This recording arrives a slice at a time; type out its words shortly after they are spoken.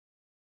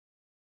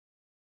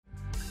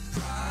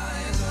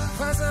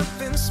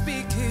up and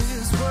speak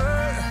his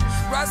word.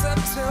 Rise up,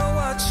 tell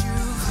what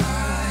you've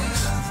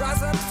heard.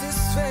 Rise up this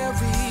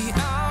very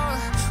hour.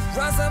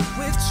 Rise up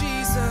with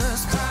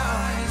Jesus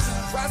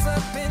Christ. Rise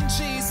up in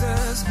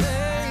Jesus'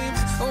 name.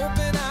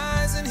 Open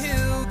eyes and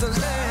heal the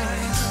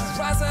lame.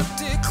 Rise up,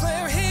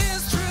 declare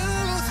his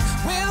truth.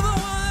 We're the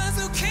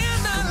ones who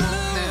cannot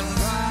lose. And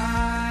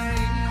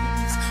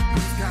rise,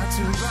 we've got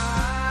to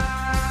rise.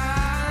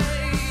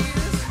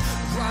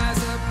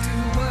 Rise up, do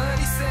what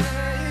he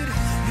said.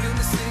 Heal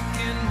the sick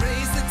and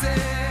raise the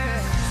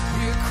dead.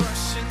 We're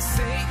crushing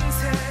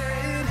Satan's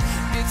head.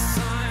 It's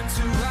time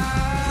to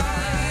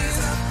rise.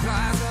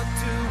 Rise up,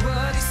 do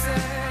what he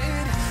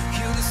said.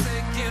 Heal the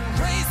sick and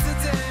raise the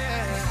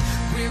dead.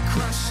 We're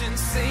crushing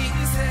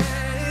Satan's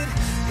head.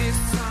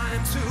 It's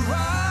time to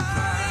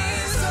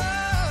rise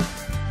up.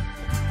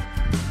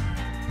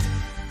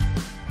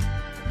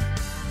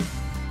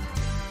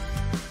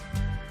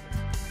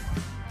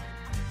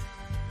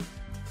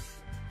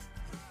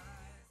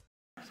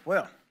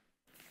 Well,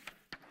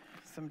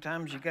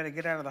 sometimes you got to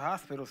get out of the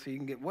hospital so you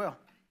can get well.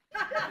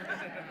 Oh,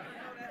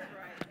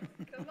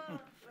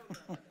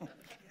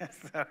 that's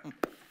right. Come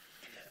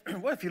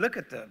on. Well, if you look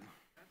at the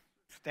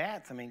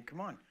stats, I mean, come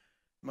on.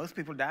 Most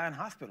people die in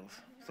hospitals,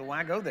 so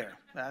why go there?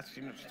 That's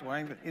just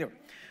why.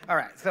 All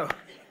right, so,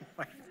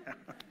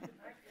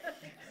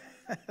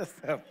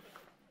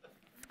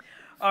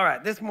 all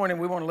right. This morning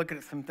we want to look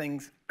at some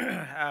things.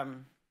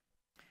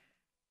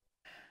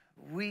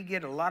 We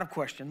get a lot of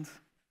questions,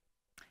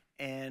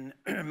 and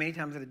many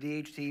times at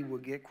the DHT we'll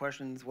get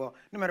questions. Well,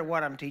 no matter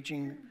what I'm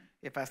teaching,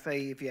 if I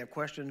say if you have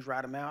questions,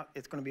 write them out.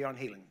 It's going to be on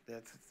healing.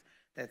 That's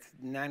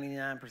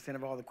 99%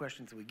 of all the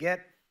questions we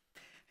get.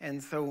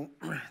 And so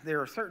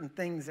there are certain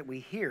things that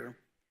we hear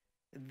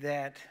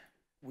that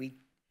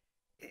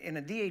in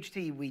a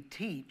DHT we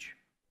teach,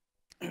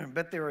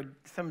 but there are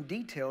some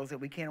details that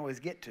we can't always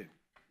get to,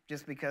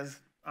 just because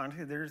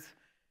honestly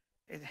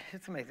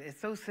it's amazing. It's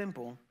so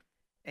simple,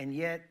 and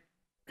yet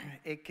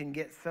it can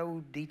get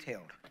so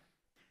detailed.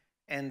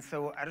 And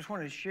so I just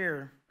wanted to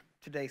share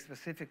today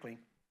specifically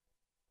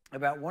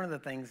about one of the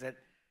things that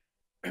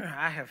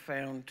I have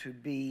found to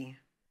be,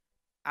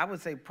 I would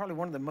say, probably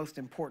one of the most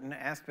important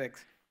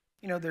aspects.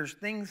 You know, there's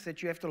things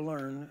that you have to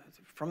learn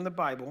from the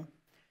Bible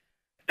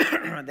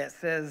that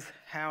says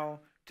how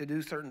to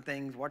do certain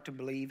things, what to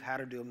believe, how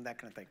to do them, that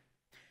kind of thing.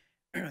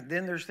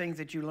 Then there's things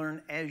that you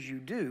learn as you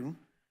do,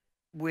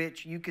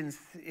 which you can,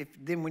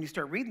 then when you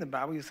start reading the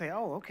Bible, you say,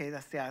 oh, okay,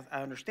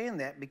 I understand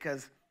that,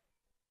 because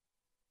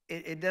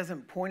it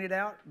doesn't point it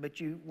out,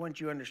 but once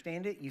you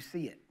understand it, you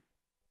see it.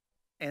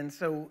 And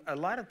so a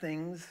lot of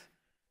things,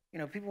 you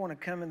know, people want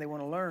to come and they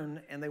want to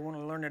learn, and they want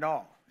to learn it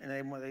all. And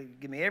they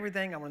give me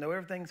everything. I want to know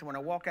everything. So when I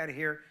walk out of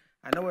here,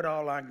 I know it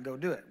all. I can go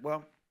do it.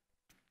 Well,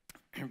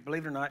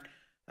 believe it or not,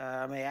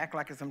 I may act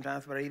like it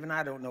sometimes, but even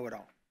I don't know it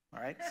all.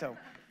 All right? So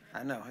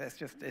I know.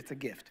 It's a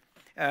gift.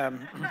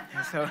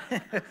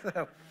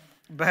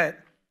 But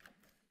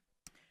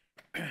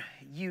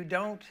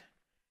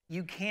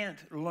you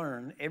can't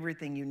learn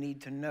everything you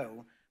need to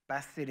know by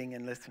sitting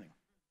and listening.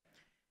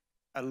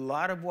 A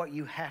lot of what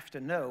you have to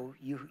know,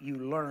 you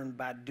learn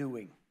by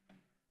doing.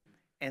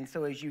 And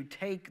so as you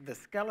take the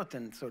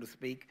skeleton, so to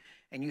speak,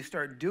 and you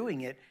start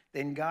doing it,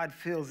 then God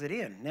fills it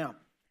in. Now,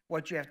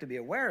 what you have to be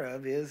aware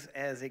of is,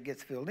 as it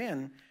gets filled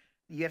in,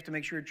 you have to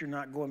make sure that you're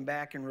not going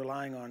back and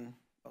relying on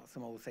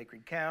some old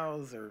sacred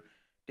cows or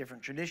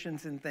different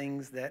traditions and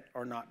things that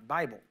are not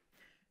Bible.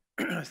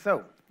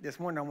 So this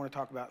morning I want to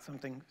talk about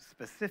something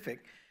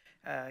specific.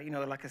 You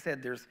know, like I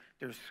said, there's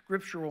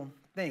scriptural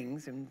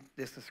things, and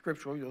this is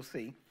scriptural, you'll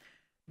see.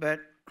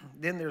 But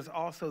then there's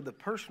also the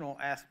personal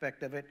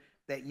aspect of it,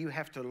 that you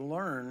have to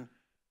learn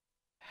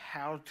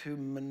how to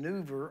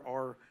maneuver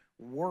or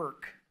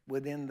work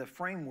within the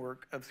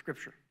framework of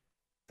Scripture.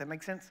 Does that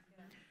make sense?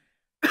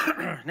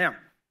 Yeah. Now,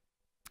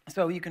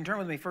 so you can turn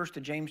with me first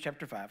to James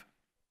chapter 5.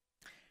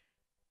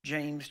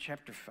 James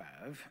chapter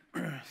 5,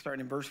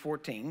 starting in verse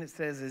 14, it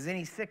says, is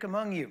any sick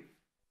among you?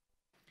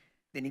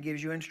 Then he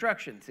gives you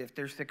instructions. If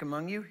they're sick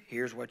among you,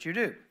 here's what you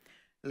do.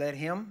 Let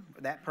him,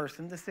 that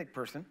person, the sick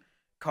person,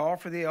 call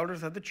for the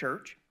elders of the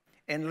church,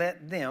 and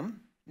let them,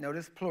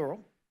 notice plural,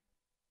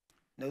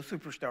 no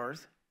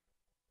superstars,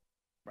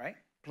 right?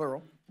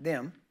 Plural,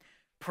 them,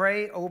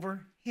 pray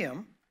over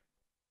him,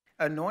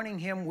 anointing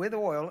him with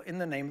oil in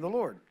the name of the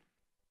Lord.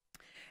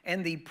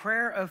 And the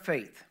prayer of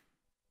faith,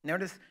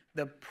 notice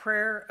the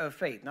prayer of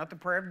faith, not the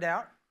prayer of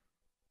doubt,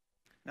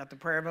 not the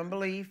prayer of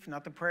unbelief,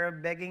 not the prayer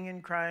of begging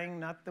and crying,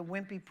 not the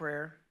wimpy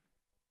prayer.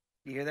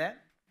 You hear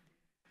that?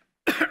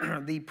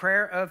 The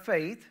prayer of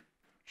faith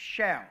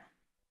shall.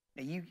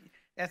 Now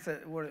that's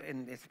a word,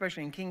 and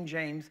especially in King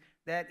James,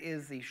 that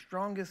is the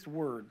strongest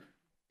word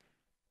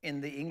in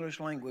the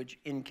English language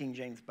in King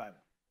James Bible.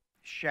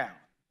 Shall.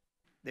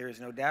 There is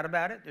no doubt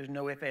about it. There's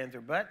no ifs, ands,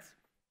 or buts.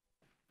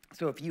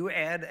 So if you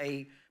add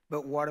a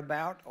but what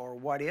about or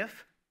what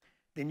if,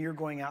 then you're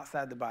going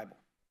outside the Bible.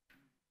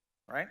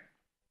 Right?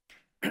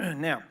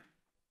 Now,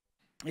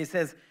 it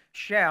says,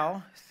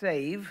 shall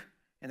save,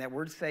 and that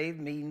word save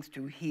means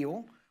to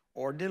heal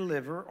or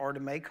deliver or to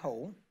make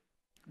whole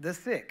the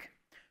sick.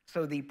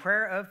 So the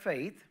prayer of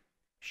faith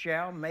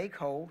shall make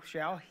whole,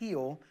 shall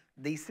heal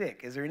the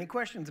sick. Is there any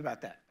questions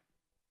about that?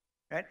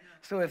 Right?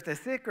 So if the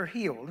sick are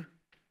healed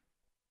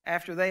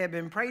after they have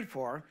been prayed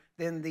for,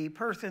 then the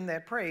person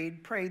that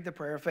prayed the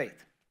prayer of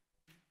faith.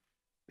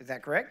 Is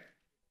that correct?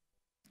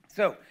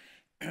 So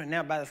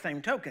now by the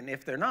same token,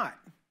 if they're not,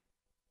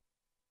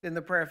 then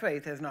the prayer of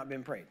faith has not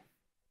been prayed.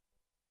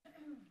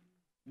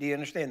 Do you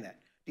understand that?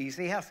 Do you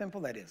see how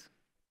simple that is?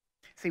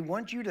 See,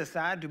 once you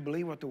decide to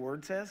believe what the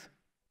Word says,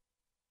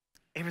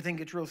 everything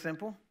gets real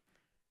simple,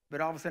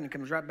 but all of a sudden it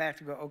comes right back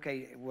to go,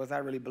 okay, was I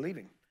really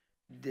believing?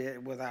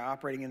 Was I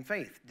operating in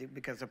faith?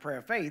 Because the prayer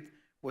of faith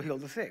will heal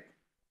the sick.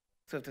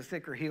 So if the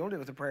sick are healed, it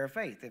was a prayer of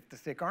faith. If the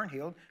sick aren't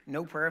healed,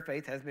 no prayer of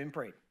faith has been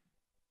prayed.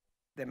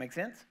 That make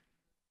sense?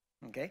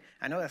 Okay.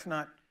 I know that's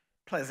not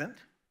pleasant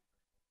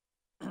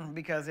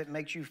because it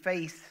makes you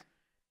face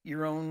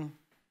your own,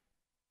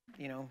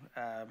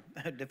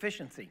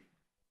 deficiency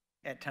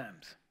at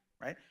times,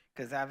 right?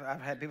 Because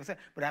I've had people say,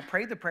 but I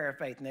prayed the prayer of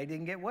faith and they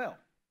didn't get well.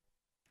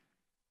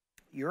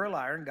 You're a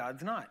liar and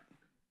God's not.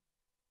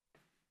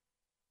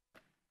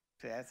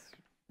 See, that's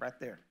right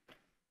there.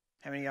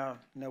 How many of y'all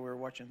know we were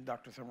watching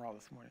Dr. Summerall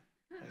this morning?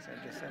 As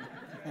I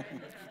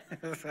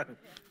just said.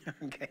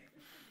 Okay.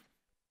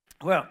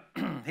 Well,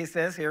 he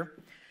says here,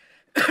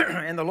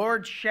 and the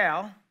Lord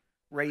shall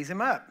raise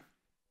him up.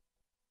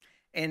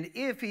 And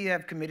if he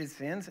have committed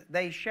sins,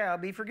 they shall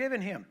be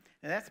forgiven him.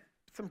 And that's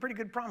some pretty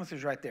good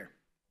promises right there,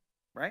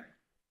 right?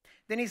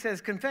 Then he says,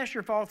 confess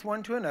your faults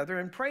one to another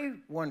and pray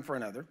one for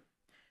another,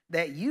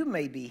 that you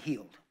may be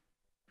healed.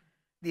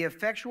 The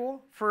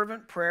effectual,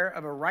 fervent prayer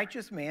of a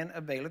righteous man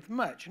availeth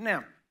much.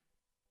 Now,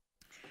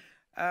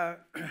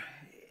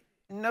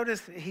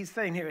 notice he's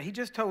saying here, he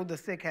just told the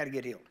sick how to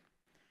get healed.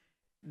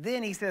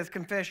 Then he says,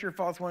 confess your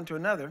faults one to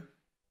another.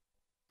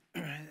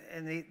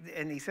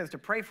 And he says to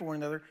pray for one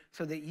another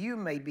so that you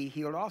may be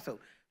healed also.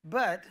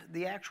 But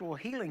the actual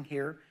healing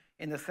here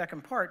in the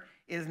second part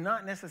is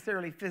not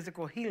necessarily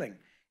physical healing.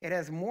 It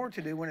has more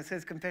to do when it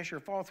says confess your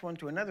faults one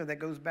to another. That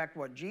goes back to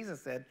what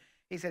Jesus said.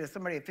 He said, if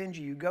somebody offends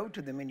you, you go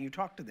to them and you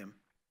talk to them.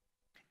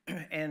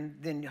 And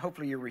then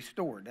hopefully you're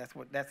restored.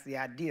 That's the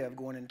idea of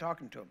going and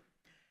talking to them.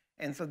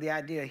 And so the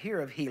idea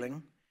here of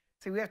healing,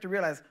 see, we have to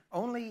realize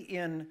only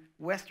in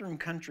Western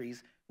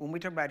countries, when we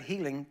talk about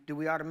healing, do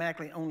we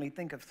automatically only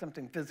think of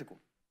something physical.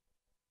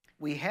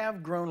 We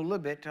have grown a little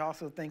bit to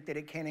also think that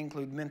it can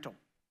include mental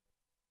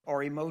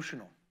or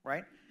emotional,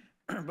 right?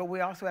 But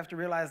we also have to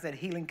realize that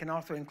healing can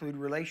also include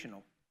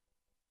relational,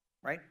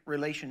 right?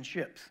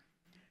 Relationships.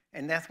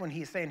 And that's when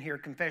he's saying here,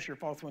 confess your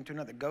faults one to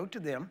another. Go to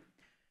them,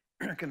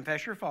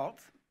 confess your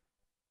faults,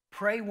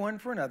 pray one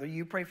for another.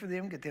 You pray for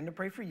them, get them to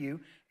pray for you,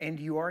 and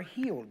you are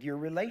healed. Your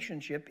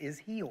relationship is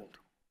healed.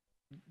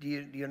 Do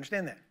you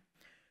understand that?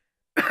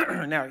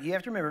 Now, you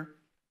have to remember,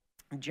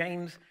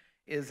 James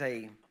is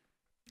a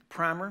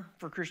primer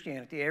for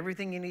Christianity.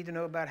 Everything you need to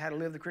know about how to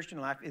live the Christian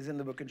life is in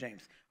the book of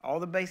James. All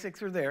the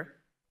basics are there,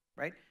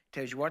 right?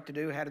 Tells you what to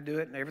do, how to do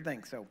it, and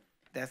everything. So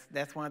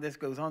that's why this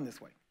goes on this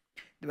way.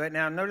 But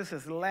now notice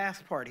this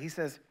last part. He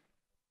says,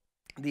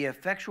 the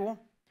effectual,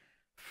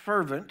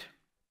 fervent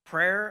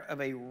prayer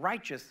of a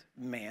righteous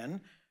man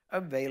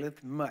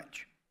availeth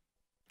much.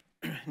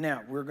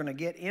 Now, we're going to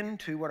get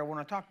into what I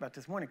want to talk about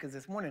this morning, because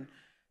this morning,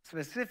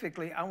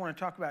 specifically, I want to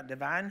talk about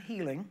divine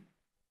healing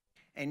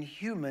and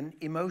human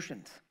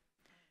emotions.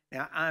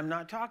 Now, I'm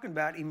not talking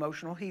about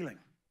emotional healing.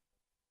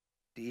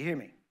 Do you hear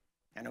me?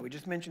 I know we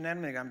just mentioned that a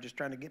minute. I'm just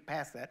trying to get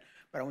past that,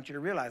 but I want you to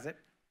realize it.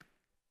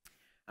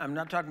 I'm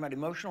not talking about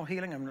emotional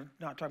healing. I'm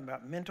not talking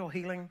about mental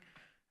healing,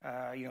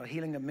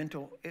 healing of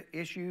mental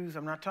issues.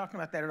 I'm not talking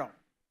about that at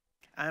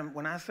all.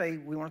 When I say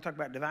we want to talk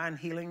about divine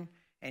healing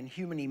and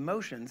human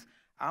emotions,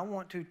 I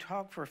want to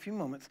talk for a few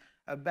moments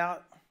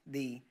about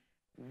the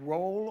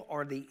role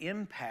or the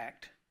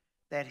impact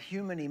that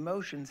human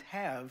emotions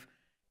have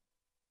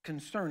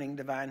concerning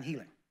divine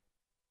healing.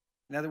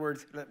 In other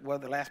words, well,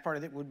 the last part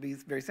of it would be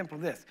very simple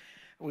this.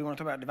 We want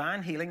to talk about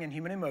divine healing and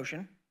human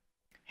emotion,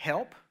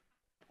 help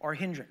or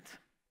hindrance.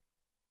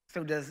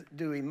 So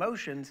do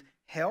emotions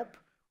help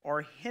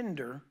or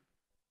hinder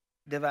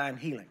divine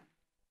healing?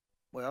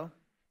 Well,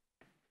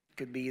 it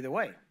could be either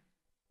way,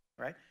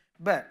 right?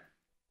 But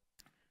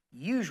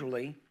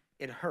usually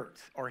it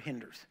hurts or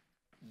hinders,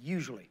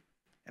 usually.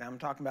 And I'm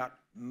talking about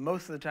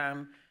most of the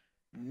time,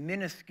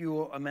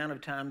 minuscule amount of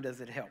time does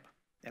it help.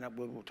 And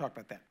we'll talk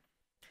about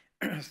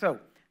that. So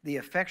the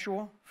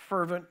effectual,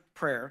 fervent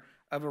prayer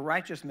of a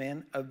righteous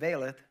man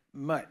availeth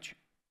much.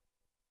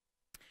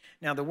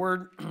 Now the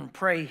word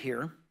pray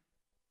here,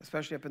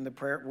 especially up in the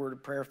word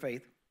of prayer of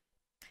faith,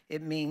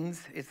 it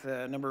means, it's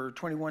number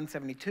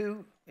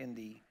 2172 in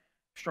the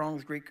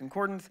Strong's Greek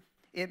Concordance.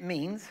 It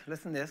means,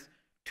 listen to this,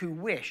 to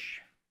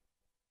wish,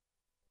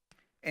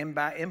 and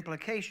by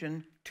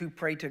implication, to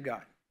pray to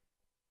God.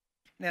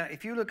 Now,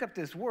 if you look up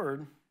this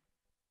word,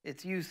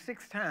 it's used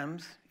 6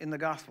 times in the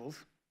Gospels,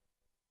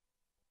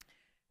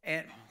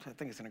 and I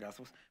think it's in the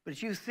Gospels, but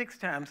it's used 6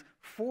 times.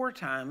 4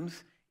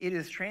 times it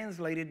is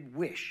translated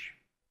wish.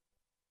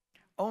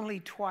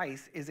 only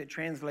twice is it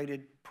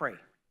translated pray.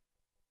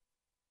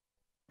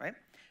 Right?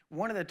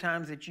 One of the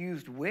times it's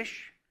used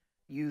wish,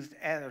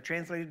 or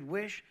translated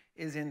wish,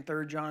 is in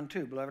 3 John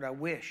 2. Beloved, I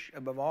wish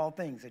above all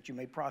things that you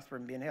may prosper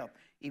and be in health,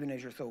 even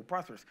as your soul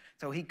prospers.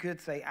 So he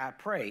could say, I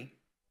pray.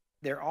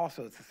 There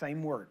also, it's the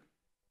same word,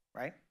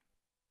 right?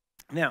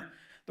 Now,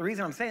 the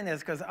reason I'm saying this is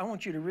because I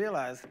want you to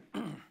realize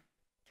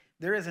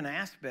there is an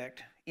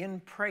aspect in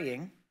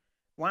praying.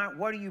 What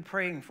are you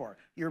praying for?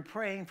 You're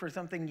praying for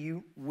something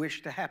you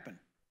wish to happen.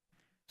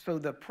 So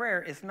the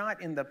prayer is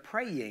not in the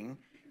praying,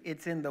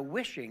 it's in the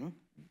wishing.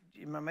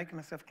 Am I making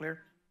myself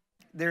clear?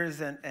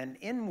 There's an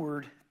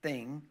inward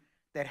thing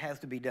that has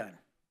to be done,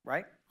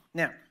 right?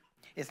 Now,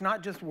 it's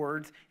not just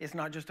words, it's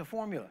not just a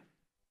formula,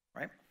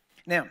 right?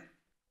 Now,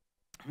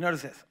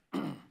 notice this.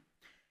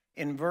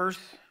 In verse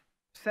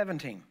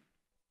 17,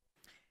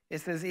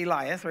 it says,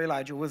 Elias, or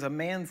Elijah, was a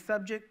man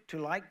subject to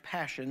like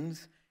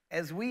passions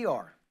as we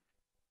are.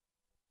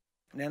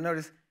 Now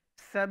notice,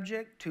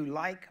 subject to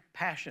like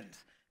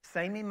passions.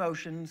 Same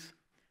emotions,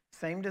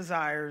 same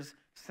desires,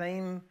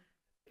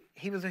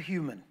 he was a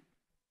human,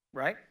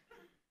 right?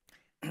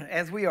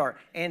 As we are.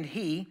 And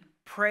he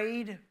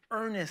prayed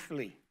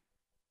earnestly.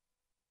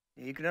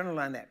 You can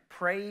underline that.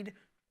 Prayed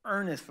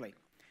earnestly.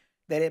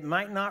 That it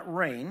might not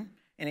rain,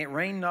 and it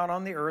rained not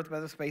on the earth by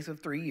the space of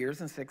 3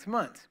 years and 6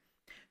 months.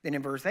 Then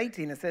in verse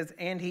 18 it says,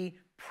 and he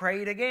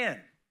prayed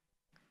again.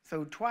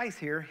 So twice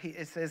here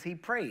it says he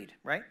prayed,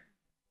 right?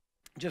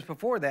 Just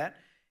before that,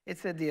 it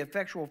said the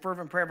effectual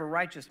fervent prayer of a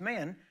righteous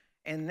man,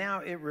 and now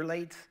it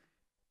relates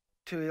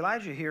to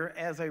Elijah here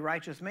as a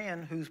righteous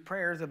man whose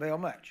prayers avail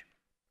much.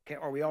 Okay,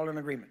 are we all in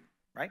agreement,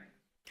 right?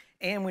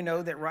 And we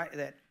know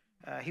that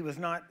he was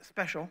not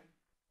special.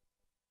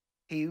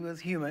 He was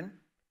human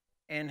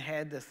and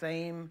had the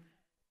same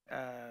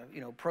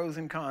pros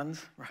and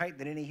cons, right,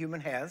 that any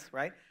human has,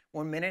 right?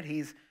 One minute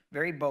he's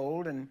very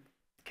bold and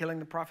killing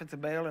the prophets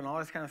of Baal and all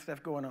this kind of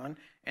stuff going on,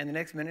 and the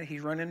next minute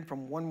he's running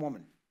from one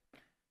woman.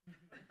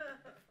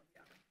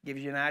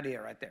 Gives you an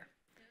idea right there.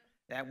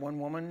 That one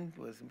woman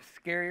was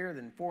scarier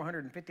than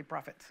 450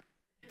 prophets,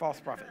 false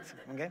prophets,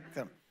 okay?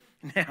 So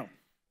now,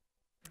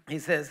 he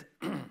says,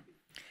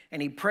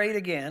 and he prayed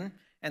again,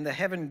 and the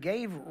heaven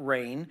gave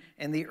rain,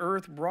 and the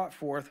earth brought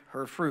forth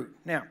her fruit.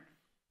 Now,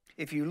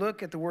 if you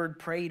look at the word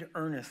prayed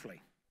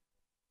earnestly,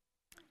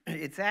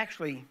 it's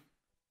actually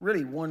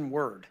really one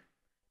word.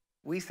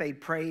 We say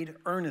prayed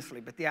earnestly,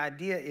 but the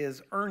idea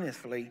is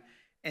earnestly,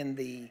 and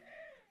the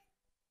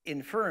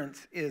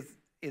inference is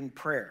in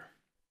prayer,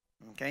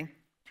 okay?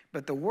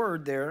 But the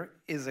word there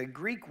is a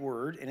Greek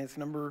word, and it's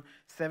number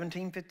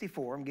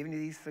 1754. I'm giving you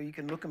these so you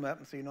can look them up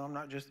and so you know I'm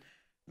not just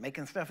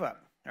making stuff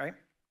up, all right?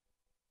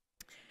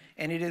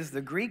 And it is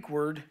the Greek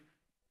word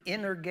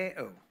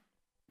energeo,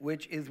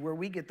 which is where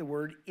we get the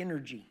word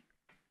energy,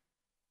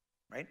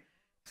 right?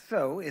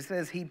 So it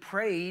says he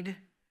prayed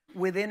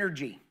with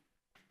energy,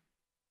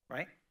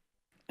 right?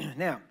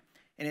 Now,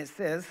 and it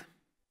says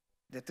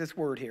that this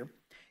word here,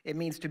 it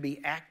means to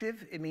be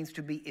active, it means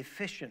to be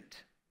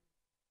efficient,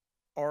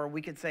 or we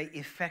could say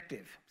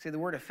effective. See, the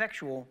word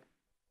effectual,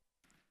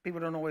 people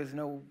don't always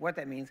know what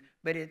that means,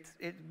 but it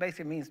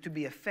basically means to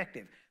be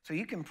effective. So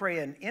you can pray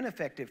an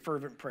ineffective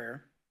fervent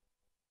prayer,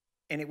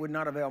 and it would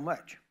not avail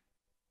much.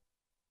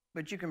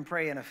 But you can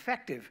pray an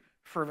effective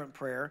fervent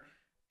prayer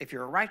if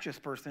you're a righteous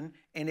person,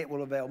 and it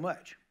will avail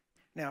much.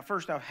 Now,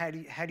 first off, how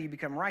do you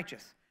become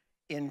righteous?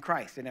 In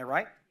Christ, isn't that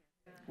right?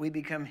 We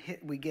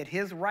get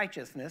his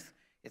righteousness.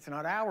 It's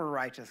not our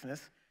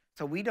righteousness.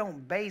 So we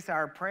don't base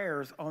our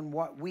prayers on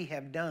what we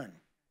have done.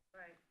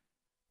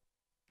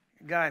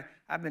 Right. God,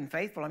 I've been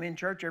faithful. I'm in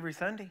church every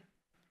Sunday.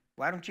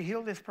 Why don't you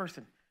heal this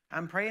person?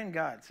 I'm praying,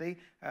 God. See,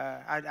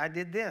 I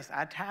did this.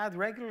 I tithe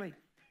regularly.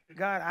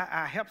 God,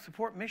 I help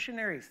support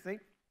missionaries. See?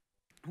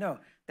 No,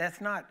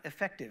 that's not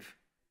effective.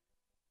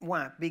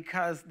 Why?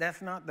 Because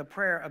that's not the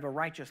prayer of a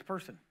righteous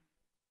person.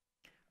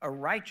 A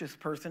righteous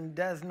person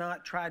does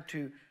not try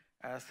to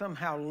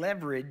somehow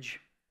leverage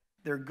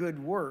their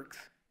good works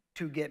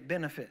to get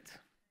benefits.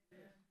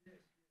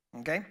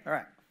 Okay? All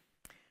right.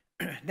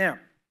 Now,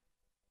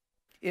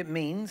 it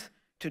means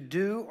to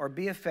do or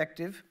be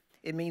effective.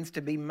 It means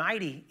to be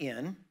mighty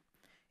in.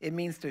 It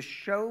means to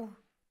show.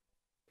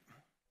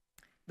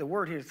 The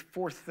word here is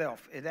forth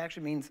self. It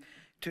actually means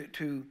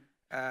to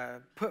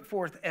put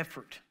forth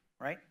effort,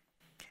 right?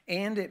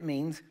 And it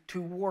means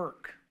to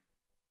work.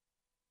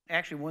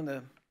 Actually, one of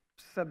the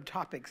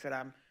subtopics that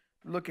I'm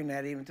looking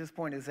at even at this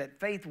point is that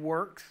faith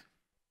works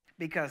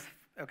because,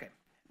 okay,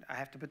 I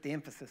have to put the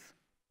emphasis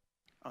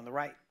on the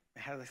right,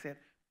 how do they say it?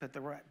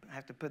 I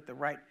have to put the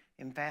right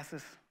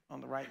emphasis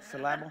on the right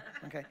syllable,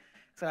 okay?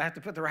 So I have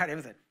to put the right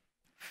emphasis.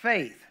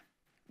 Faith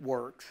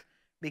works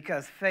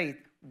because faith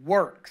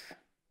works.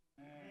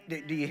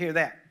 Do you hear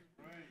that?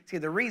 See,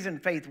 the reason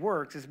faith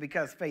works is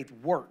because faith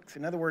works.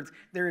 In other words,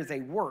 there is a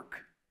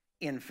work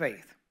in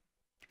faith.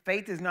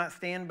 Faith is not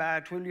stand by,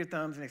 twiddle your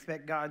thumbs, and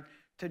expect God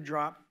to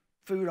drop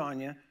food on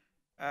you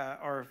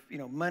or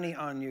money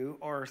on you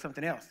or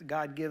something else.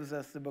 God gives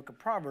us the book of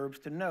Proverbs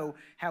to know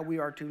how we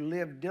are to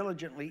live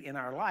diligently in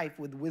our life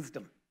with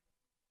wisdom.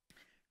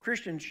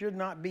 Christians should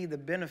not be the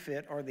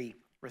benefit or the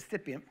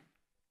recipient.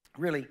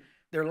 Really,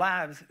 their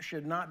lives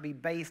should not be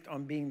based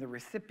on being the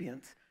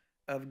recipients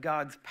of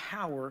God's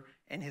power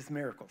and his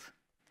miracles.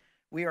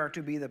 We are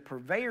to be the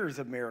purveyors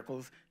of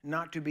miracles,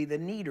 not to be the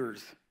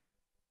needers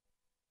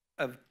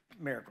of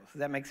miracles. Does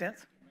that make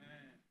sense? Amen.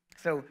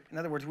 So, in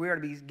other words, we are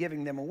to be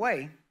giving them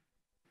away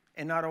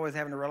and not always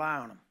having to rely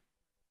on them.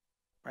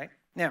 Right?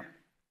 Now,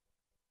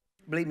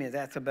 believe me,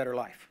 that's a better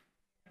life.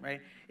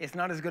 Right? It's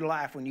not as good a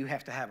life when you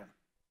have to have them.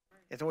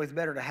 It's always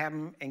better to have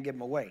them and give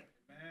them away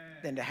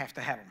than to have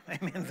them.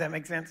 Amen. Does that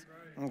make sense?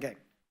 Okay.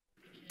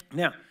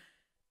 Now,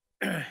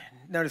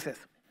 notice this.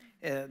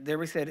 There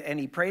we said, and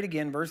he prayed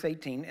again, verse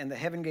 18, and the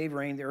heaven gave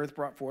rain, the earth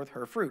brought forth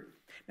her fruit.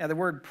 Now, the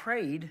word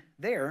prayed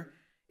there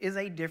is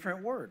a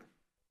different word.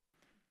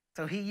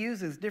 So he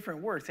uses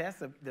different words. That's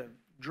the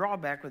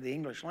drawback with the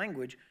English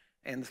language,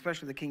 and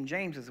especially the King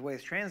James is the way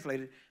it's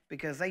translated,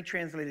 because they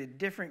translated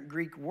different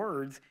Greek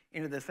words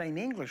into the same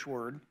English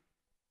word.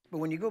 But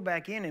when you go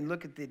back in and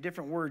look at the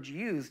different words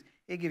used,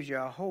 it gives you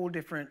a whole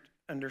different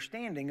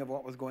understanding of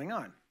what was going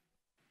on.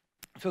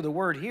 So the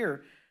word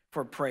here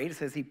for prayed, it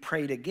says he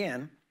prayed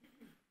again,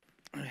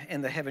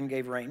 and the heaven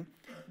gave rain.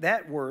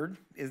 That word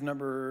is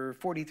number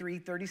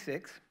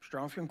 4336,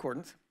 Strong's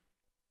Concordance,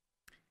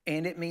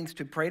 and it means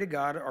to pray to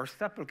God or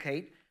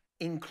supplicate,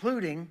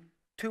 including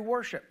to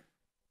worship.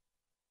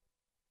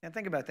 Now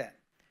think about that.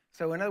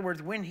 So in other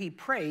words, when he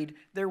prayed,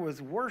 there was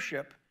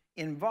worship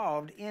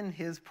involved in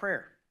his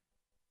prayer.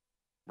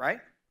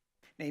 Right?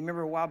 Now, you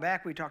remember a while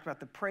back we talked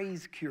about the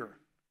praise cure,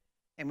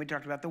 and we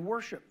talked about the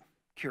worship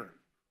cure.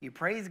 You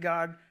praise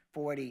God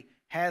for what he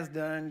has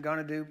done, going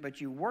to do, but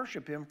you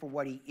worship him for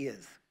what he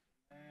is.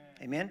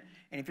 Amen?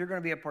 And if you're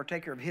going to be a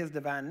partaker of his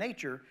divine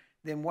nature,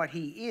 then what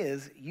he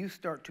is, you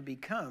start to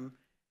become,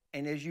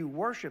 and as you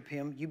worship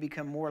him, you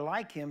become more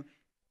like him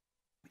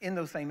in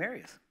those same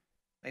areas.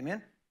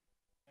 Amen?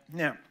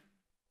 Now,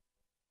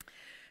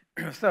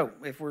 so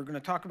if we're going to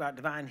talk about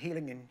divine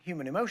healing and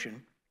human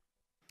emotion,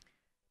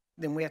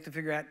 then we have to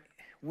figure out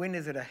when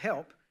is it a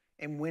help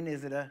and when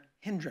is it a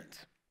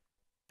hindrance.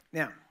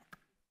 Now,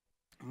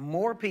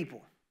 more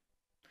people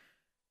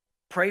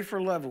pray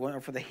for loved one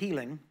or for the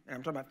healing, and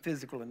I'm talking about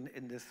physical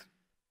in this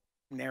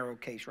narrow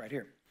case right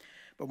here,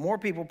 but more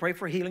people pray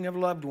for healing of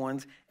loved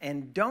ones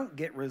and don't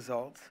get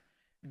results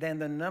than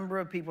the number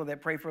of people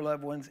that pray for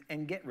loved ones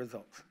and get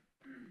results.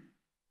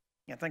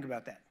 Now, think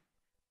about that.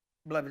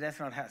 Beloved, that's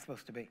not how it's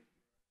supposed to be.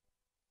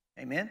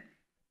 Amen?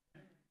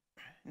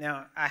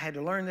 Now, I had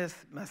to learn this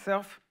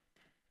myself,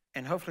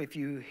 and hopefully if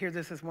you hear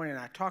this morning,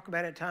 and I talk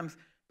about it at times,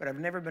 but I've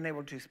never been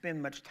able to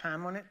spend much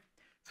time on it.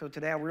 So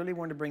today I really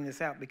wanted to bring this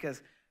out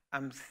because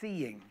I'm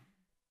seeing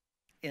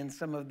in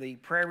some of the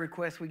prayer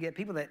requests we get,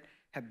 people that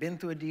have been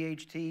through a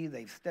DHT,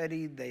 they've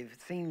studied, they've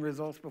seen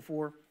results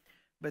before,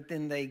 but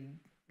then they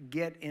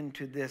get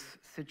into this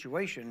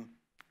situation,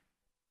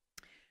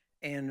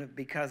 and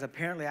because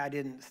apparently I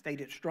didn't state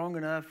it strong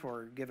enough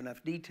or give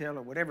enough detail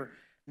or whatever,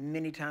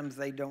 many times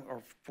they don't,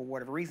 or for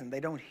whatever reason,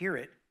 they don't hear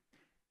it,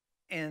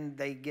 and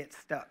they get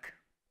stuck.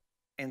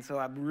 And so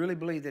I really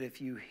believe that if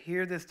you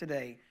hear this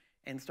today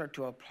and start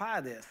to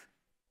apply this,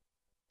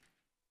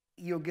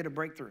 you'll get a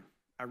breakthrough.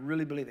 I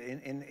really believe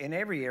it in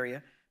every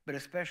area, but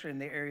especially in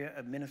the area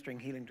of ministering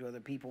healing to other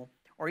people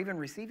or even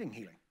receiving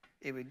healing.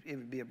 It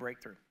would be a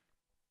breakthrough.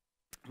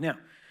 Now,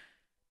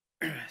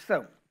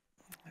 so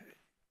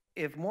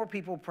if more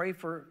people pray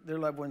for their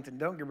loved ones and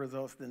don't get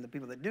results than the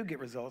people that do get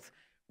results,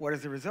 what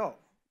is the result?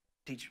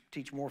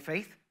 Teach more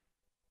faith?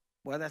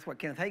 Well, that's what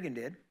Kenneth Hagin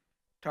did,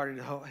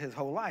 started his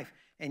whole life.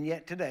 And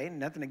yet today,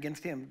 nothing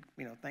against him,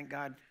 thank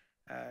God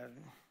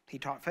he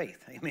taught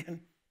faith,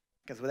 amen?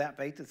 Because without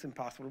faith, it's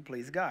impossible to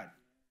please God.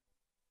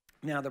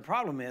 Now, the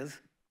problem is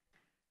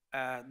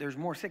there's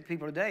more sick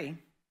people today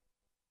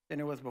than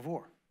there was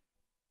before.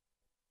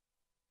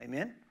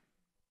 Amen?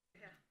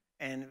 Yeah.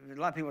 And a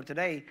lot of people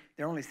today,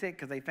 they're only sick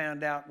because they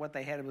found out what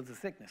they had was a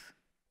sickness.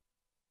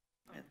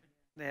 And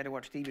they had to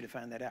watch TV to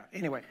find that out.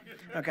 Anyway,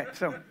 okay,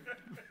 so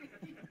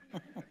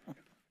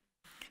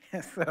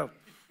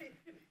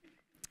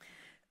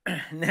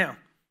now,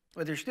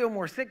 but there's still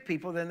more sick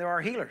people than there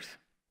are healers.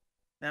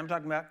 Now, I'm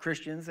talking about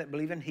Christians that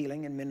believe in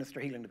healing and minister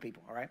healing to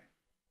people, all right?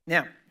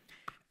 Now,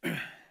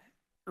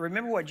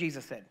 remember what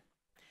Jesus said.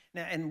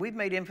 Now, and we've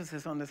made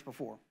emphasis on this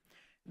before,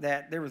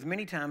 that there was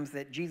many times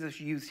that Jesus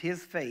used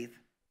his faith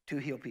to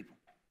heal people.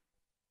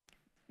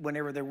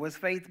 Whenever there was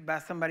faith by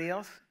somebody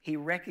else, he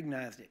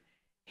recognized it.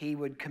 He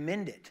would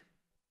commend it.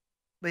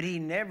 But he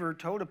never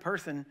told a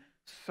person,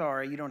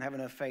 sorry, you don't have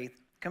enough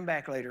faith. Come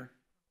back later.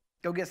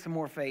 Go get some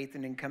more faith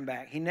and then come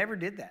back. He never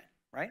did that,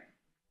 right?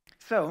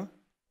 So,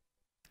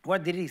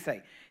 what did he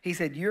say? He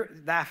said,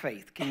 thy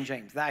faith, King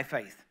James, thy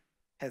faith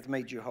has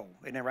made you whole.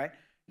 Isn't that right?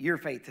 Your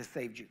faith has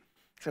saved you.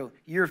 So,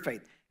 your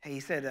faith. He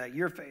said,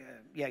 your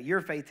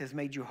faith has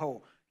made you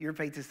whole. Your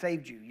faith has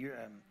saved you.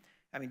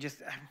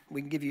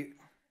 We can give you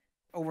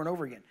over and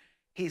over again.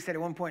 he said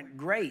at one point,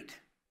 great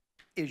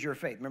is your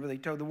faith. Remember they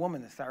told the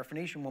woman, the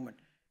Syrophoenician woman,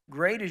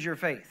 great is your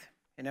faith.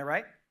 Isn't that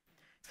right?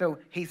 So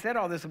he said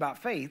all this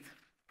about faith.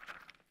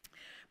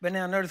 But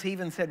now notice he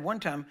even said one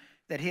time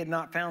that he had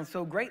not found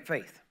so great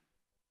faith.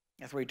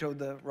 That's what he told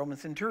the Roman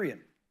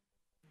centurion.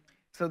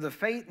 So the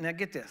faith, now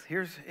get this.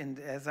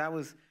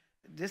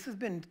 This has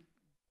been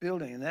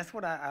building, and that's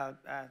what I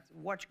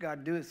watch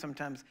God do it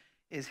sometimes,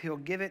 is he'll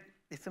give it,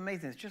 it's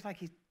amazing. It's just like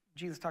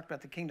Jesus talked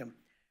about the kingdom.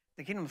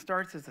 The kingdom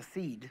starts as a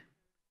seed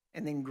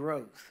and then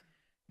grows.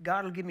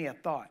 God will give me a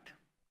thought,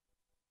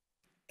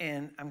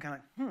 and I'm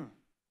kind of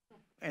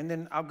and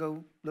then I'll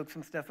go look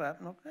some stuff up,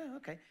 and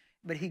okay.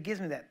 But he gives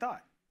me that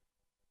thought.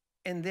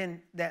 And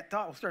then that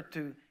thought will start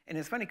to, and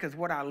it's funny because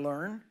what I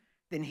learn,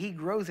 then he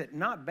grows it,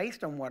 not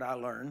based on what I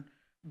learn,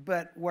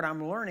 but what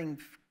I'm learning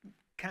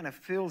kind of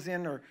fills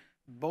in or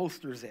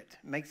bolsters it,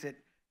 makes it,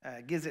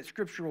 gives it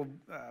scriptural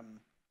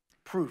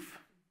proof,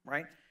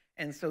 right?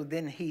 And so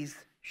then he's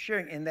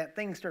sharing, and that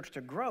thing starts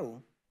to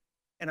grow,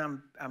 and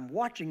I'm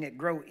watching it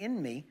grow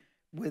in me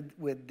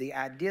with the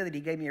idea that he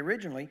gave me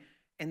originally,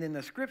 and then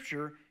the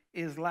scripture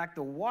is like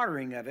the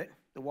watering of it,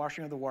 the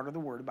washing of the water of the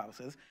word, the Bible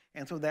says,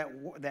 and so that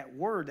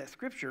word, that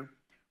scripture,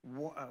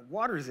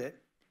 waters it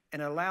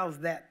and allows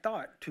that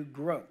thought to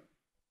grow.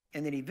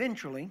 And then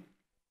eventually,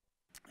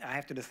 I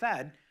have to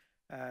decide,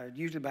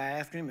 usually by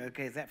asking him,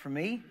 okay, is that for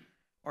me,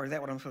 or is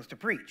that what I'm supposed to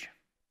preach?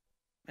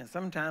 And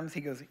sometimes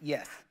he goes,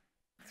 yes.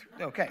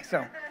 Okay,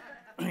 so,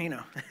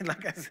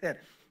 like I said,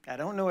 I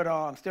don't know it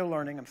all. I'm still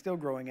learning. I'm still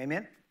growing.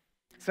 Amen?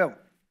 So,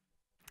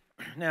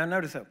 now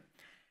notice though,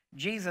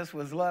 Jesus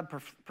was love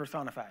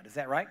personified. Is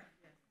that right?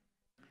 Yes.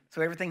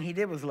 So everything he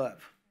did was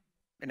love.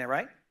 Isn't that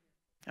right?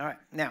 All right.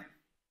 Now,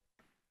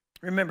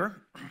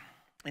 remember,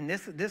 and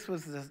this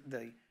was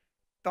the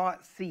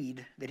thought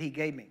seed that he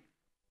gave me.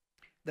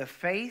 The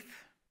faith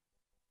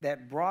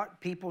that brought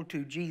people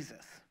to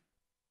Jesus,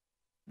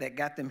 that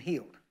got them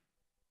healed,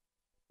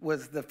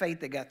 was the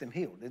faith that got them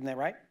healed. Isn't that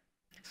right?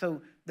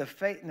 So the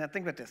faith, now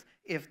think about this.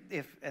 If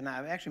and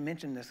I actually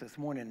mentioned this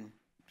morning,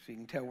 so you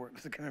can tell where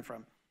it's coming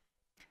from.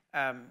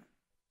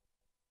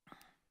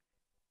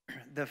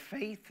 The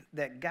faith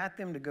that got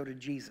them to go to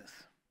Jesus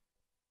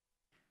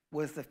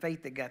was the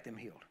faith that got them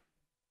healed.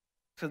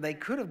 So they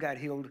could have got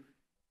healed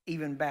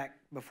even back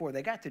before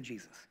they got to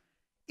Jesus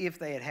if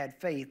they had had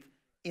faith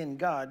in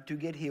God to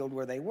get healed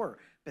where they were.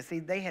 But see,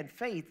 they had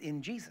faith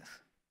in Jesus.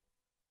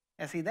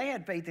 And see, they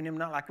had faith in him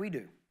not like we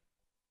do,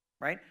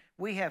 right?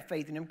 We have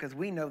faith in him because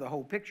we know the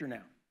whole picture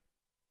now.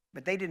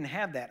 But they didn't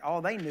have that.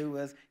 All they knew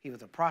was he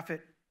was a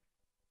prophet,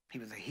 he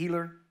was a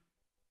healer,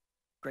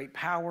 great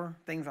power,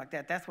 things like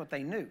that. That's what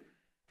they knew.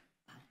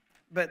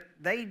 But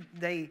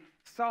they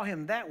saw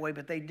him that way,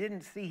 but they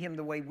didn't see him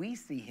the way we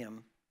see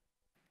him.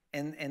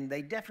 And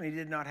they definitely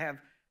did not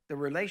have the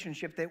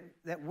relationship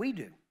that we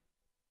do.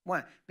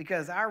 Why?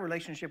 Because our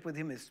relationship with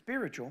him is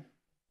spiritual,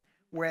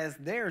 whereas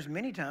theirs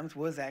many times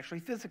was actually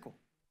physical.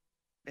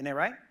 Isn't that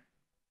right?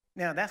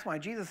 Now, that's why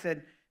Jesus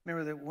said,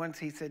 remember that once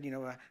he said,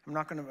 I'm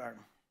not going to,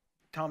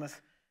 Thomas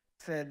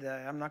said,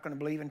 I'm not going to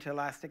believe until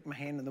I stick my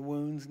hand in the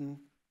wounds and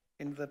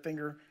into the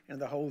finger, into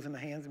the holes in the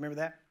hands. Remember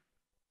that?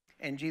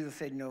 And Jesus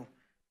said,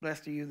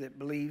 blessed are you that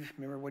believe.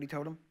 Remember what he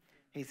told him?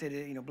 He said,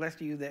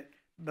 blessed are you that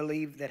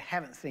believe that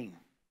haven't seen.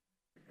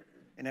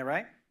 Isn't that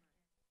right?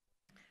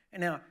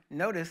 And now,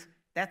 notice,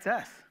 that's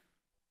us.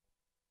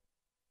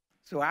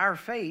 So our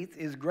faith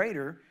is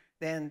greater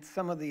than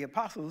some of the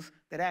apostles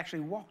that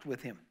actually walked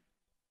with him.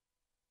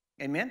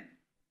 Amen?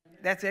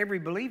 That's every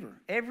believer.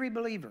 Every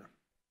believer.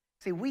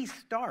 See, we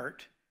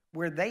start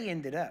where they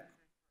ended up.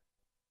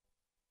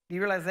 Do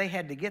you realize they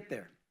had to get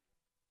there?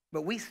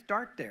 But we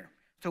start there.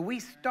 So we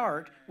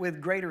start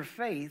with greater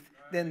faith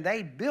than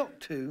they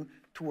built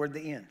toward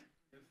the end.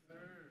 Yes, sir.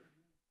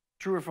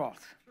 True or false?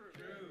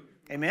 True.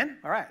 Amen?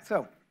 All right,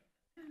 so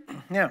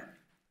now,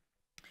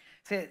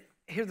 see,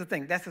 here's the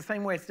thing. That's the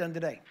same way it's done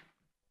today.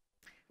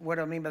 What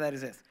I mean by that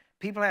is this.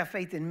 People have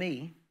faith in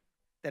me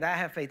that I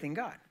have faith in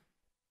God.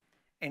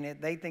 And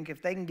they think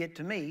if they can get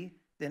to me,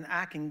 then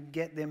I can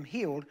get them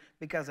healed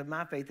because of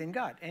my faith in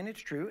God. And it's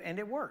true, and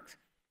it works.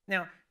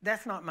 Now,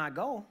 that's not my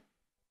goal.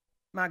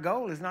 My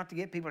goal is not to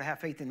get people to have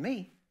faith in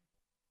me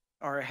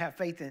or have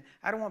faith in,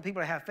 I don't want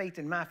people to have faith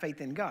in my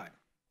faith in God.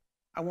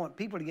 I want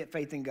people to get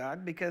faith in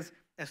God because,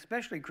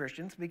 especially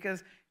Christians,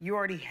 because you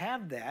already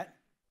have that,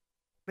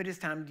 but it's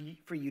time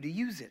for you to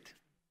use it.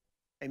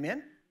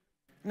 Amen?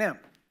 Now,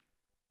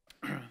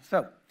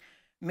 so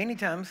many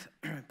times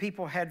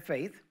people had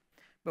faith,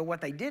 but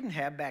what they didn't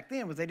have back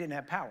then was they didn't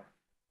have power.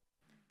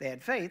 They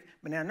had faith,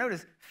 but now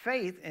notice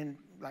faith, and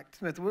like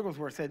Smith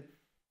Wigglesworth said,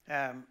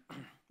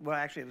 well,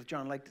 actually, it was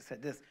John Lake that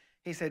said this.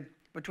 He said,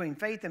 between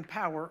faith and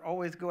power,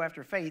 always go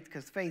after faith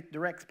because faith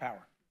directs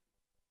power.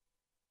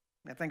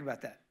 Now, think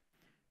about that.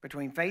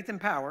 Between faith and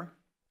power,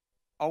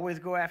 always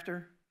go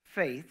after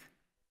faith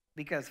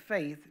because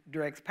faith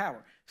directs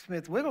power.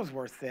 Smith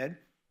Wigglesworth said,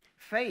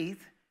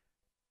 faith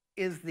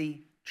is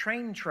the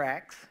train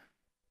tracks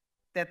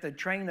that the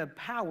train of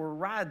power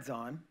rides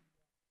on,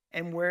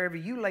 and wherever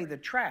you lay the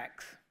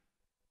tracks,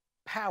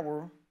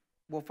 power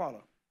will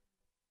follow.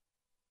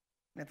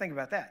 Now think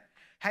about that.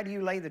 How do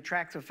you lay the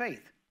tracks of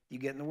faith? You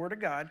get in the Word of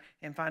God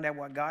and find out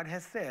what God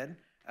has said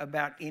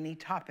about any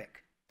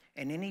topic.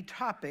 And any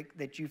topic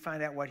that you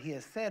find out what he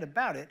has said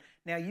about it,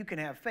 now you can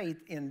have faith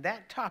in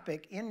that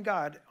topic, in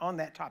God, on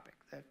that topic.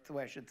 That's the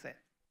way I should say it.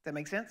 Does that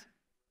make sense?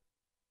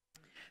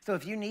 So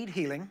if you need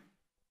healing,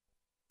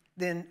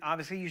 then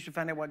obviously you should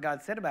find out what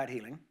God said about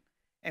healing.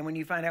 And when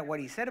you find out what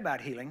he said about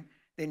healing,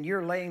 then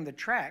you're laying the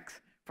tracks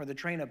for the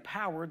train of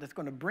power that's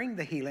going to bring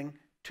the healing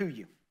to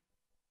you.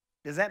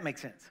 Does that make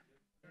sense?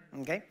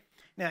 Okay?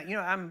 Now,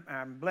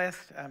 I'm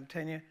blessed, I'm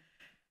telling you.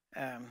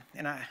 And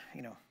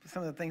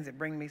some of the things that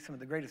bring me some of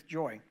the greatest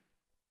joy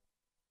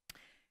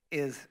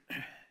is,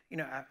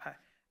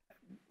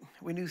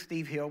 we knew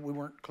Steve Hill. We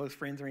weren't close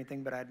friends or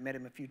anything, but I'd met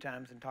him a few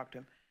times and talked to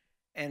him.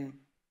 And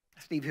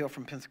Steve Hill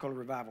from Pensacola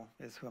Revival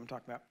is who I'm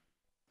talking about.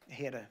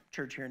 He had a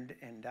church here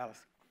in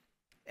Dallas.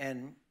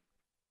 And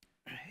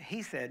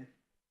he said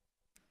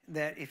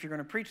that if you're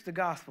going to preach the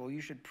gospel,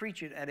 you should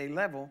preach it at a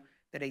level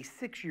that a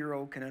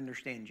 6-year-old can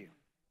understand you.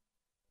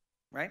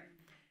 Right?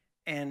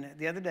 And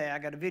the other day I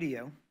got a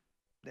video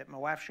that my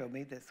wife showed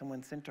me that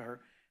someone sent to her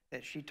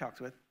that she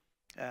talks with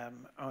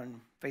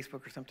on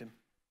Facebook or something,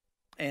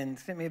 and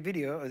sent me a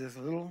video of this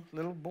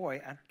little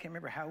boy. I can't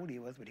remember how old he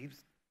was, but he was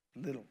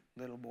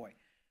little boy.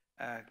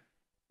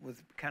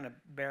 Was kind of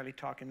barely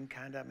talking,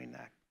 kind of. I mean,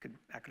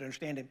 I could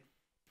understand him,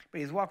 but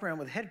he was walking around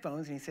with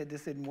headphones, and he said,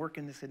 "This isn't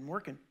working. This isn't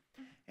working."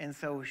 And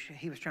so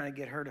he was trying to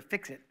get her to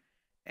fix it,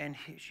 and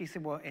she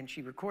said, "Well," and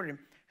she recorded him.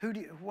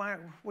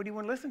 What do you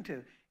want to listen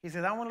to? He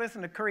said, "I want to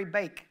listen to Curry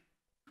Bake."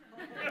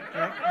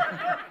 Right?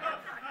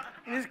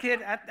 And this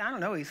kid, I don't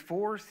know, he's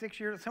 4, 6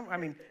 years, I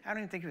don't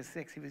even think he was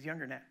 6. He was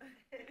younger than that.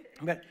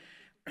 But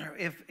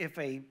if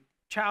a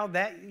child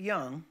that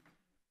young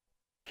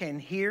can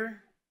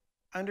hear,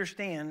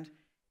 understand,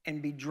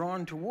 and be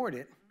drawn toward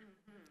it,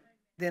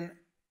 then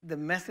the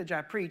message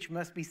I preach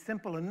must be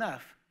simple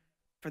enough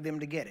for them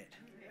to get it.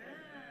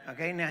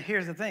 Okay, now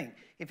here's the thing.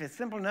 If it's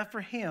simple enough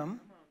for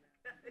him,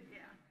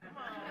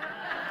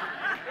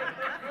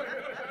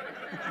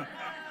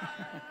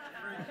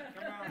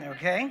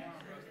 okay,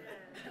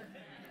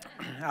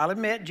 I'll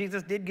admit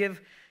Jesus did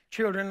give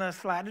children a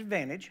slight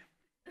advantage,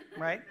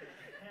 right?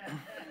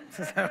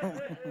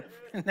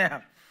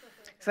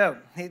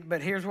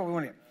 But here's what we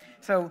want to do.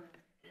 So,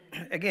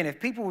 again, if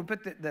people would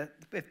put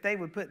if they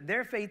would put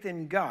their faith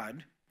in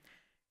God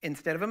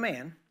instead of a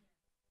man,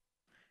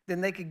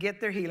 then they could get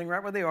their healing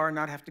right where they are and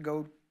not have to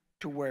go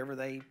to wherever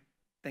they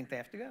think they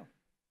have to go.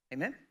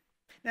 Amen?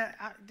 Now,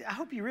 I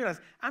hope you realize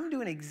I'm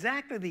doing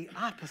exactly the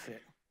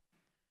opposite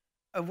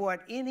of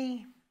what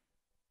any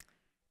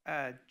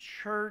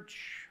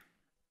church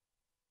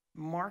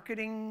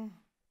marketing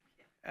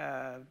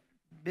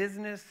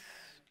business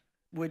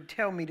would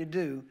tell me to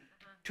do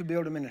to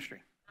build a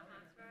ministry.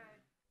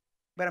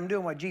 But I'm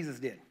doing what Jesus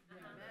did.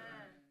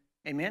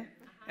 Amen?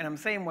 And I'm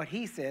saying what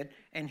he said,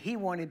 and he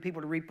wanted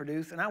people to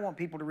reproduce, and I want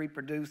people to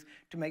reproduce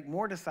to make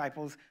more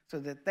disciples so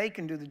that they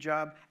can do the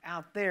job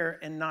out there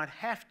and not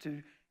have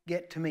to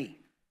get to me.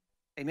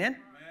 Amen?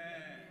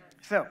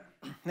 So,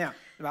 now,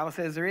 the Bible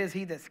says there is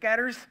he that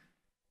scatters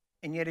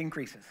and yet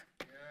increases.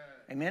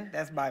 Amen?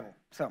 That's Bible.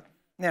 So,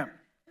 now,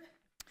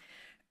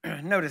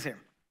 notice here.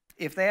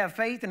 If they have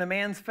faith in a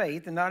man's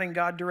faith and not in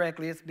God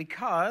directly, it's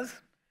because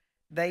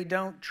they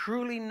don't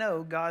truly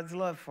know God's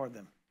love for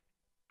them.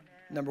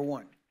 Number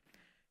one.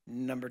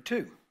 Number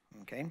two,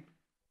 okay?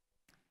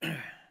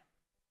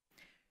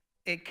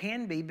 It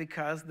can be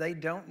because they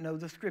don't know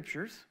the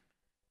scriptures.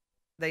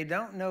 They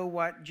don't know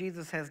what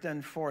Jesus has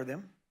done for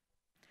them.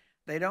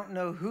 They don't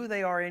know who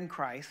they are in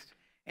Christ,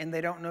 and they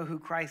don't know who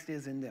Christ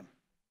is in them.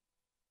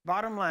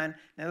 Bottom line,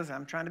 now listen,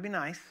 I'm trying to be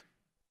nice.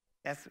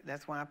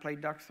 That's why I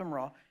played Dr.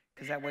 Summerall,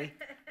 because that way,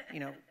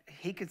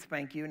 he could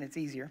spank you and it's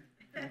easier,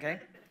 okay?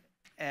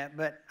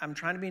 But I'm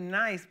trying to be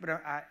nice,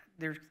 but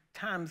there's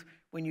times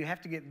when you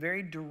have to get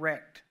very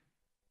direct.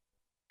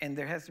 And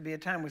there has to be a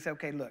time we say,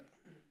 okay, look,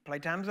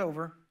 playtime's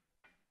over.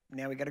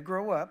 Now we got to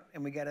grow up,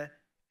 and we got to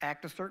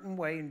act a certain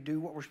way and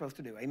do what we're supposed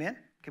to do. Amen?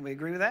 Can we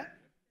agree with that?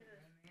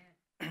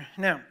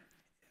 Now,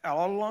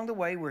 all along the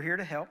way, we're here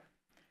to help.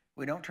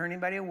 We don't turn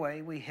anybody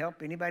away. We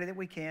help anybody that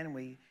we can.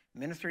 We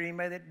minister to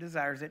anybody that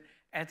desires it.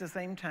 At the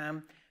same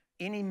time,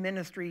 any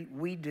ministry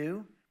we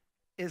do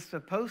is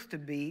supposed to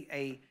be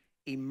a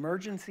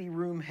emergency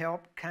room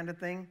help kind of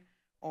thing,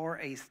 or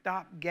a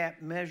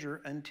stopgap measure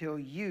until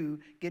you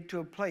get to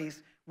a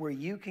place where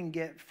you can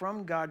get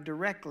from God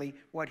directly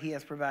what he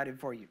has provided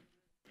for you.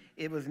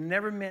 It was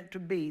never meant to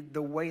be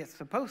the way it's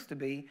supposed to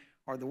be,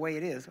 or the way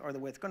it is, or the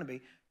way it's going to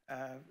be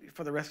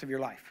for the rest of your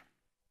life.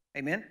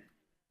 Amen?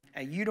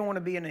 And you don't want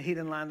to be in a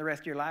healing line the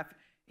rest of your life.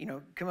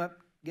 Come up,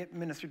 get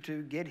ministered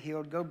to, get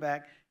healed, go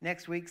back.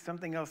 Next week,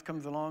 something else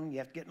comes along. You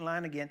have to get in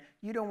line again.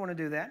 You don't want to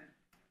do that.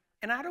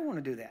 And I don't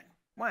want to do that.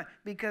 Why?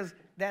 Because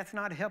that's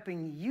not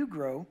helping you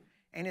grow,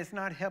 and it's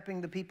not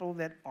helping the people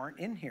that aren't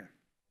in here.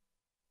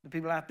 The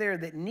people out there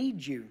that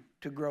need you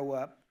to grow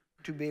up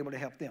to be able to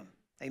help them.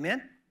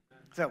 Amen?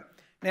 So,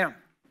 now,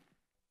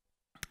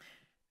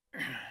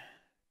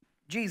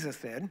 Jesus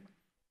said,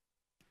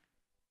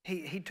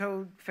 he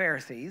told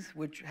Pharisees,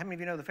 which, how many of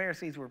you know the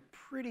Pharisees were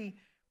pretty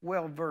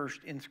well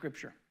versed in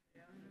Scripture,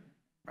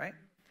 right?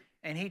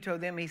 And he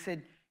told them, he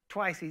said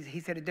twice, he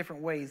said it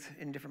different ways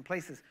in different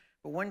places,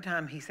 but one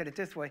time he said it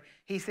this way.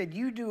 He said,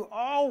 you do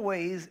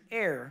always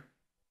err,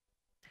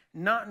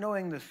 not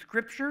knowing the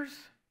Scriptures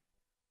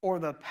or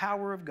the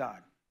power of God.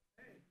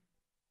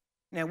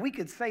 Now, we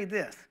could say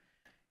this.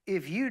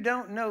 If you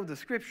don't know the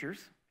Scriptures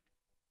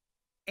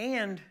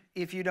and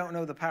if you don't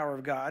know the power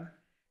of God,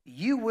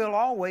 you will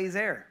always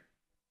err.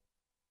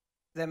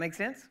 Does that make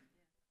sense?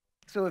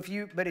 So if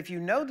you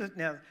know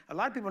now a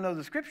lot of people know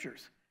the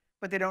Scriptures,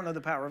 but they don't know the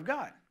power of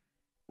God.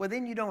 Well,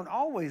 then you don't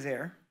always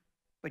err,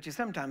 but you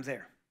sometimes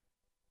err.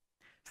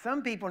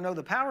 Some people know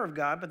the power of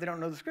God, but they don't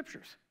know the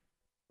Scriptures.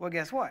 Well,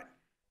 guess what?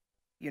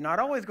 You're not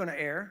always going to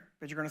err,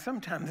 but you're going to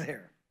sometimes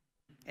err.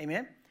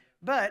 Amen?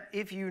 But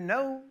if you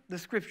know the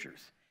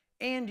Scriptures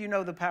and you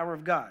know the power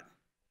of God,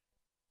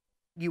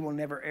 you will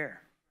never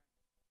err.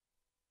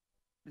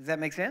 Does that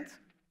make sense?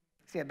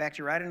 See, I backed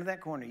you right into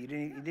that corner. You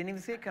didn't even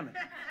see it coming.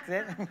 See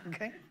it?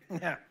 Okay?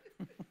 Now,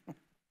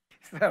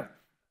 so,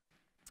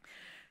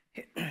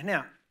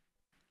 now,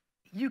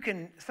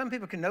 some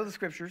people can know the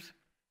Scriptures,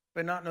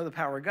 but not know the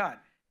power of God.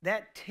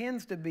 That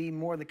tends to be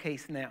more the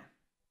case now.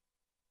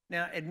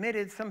 Now,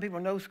 admitted, some people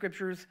know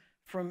Scriptures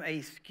from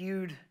a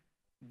skewed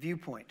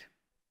viewpoint.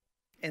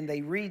 And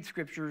they read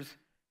Scriptures,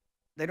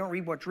 they don't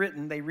read what's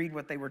written, they read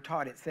what they were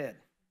taught it said.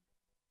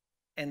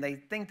 And they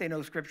think they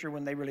know Scripture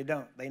when they really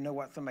don't. They know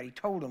what somebody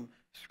told them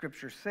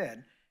Scripture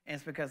said, and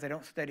it's because they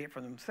don't study it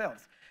for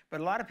themselves.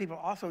 But a lot of people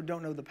also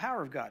don't know the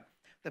power of God.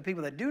 The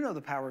people that do know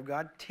the power of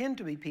God tend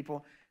to be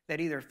people that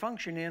either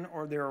function in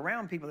or they're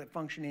around people that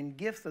function in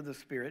gifts of the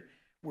Spirit,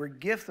 where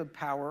gifts of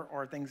power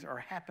or things are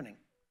happening.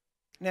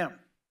 Now,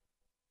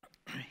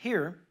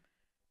 here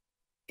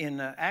in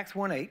Acts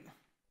 1:8,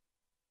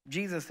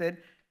 Jesus said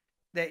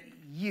that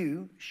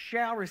you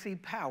shall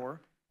receive power,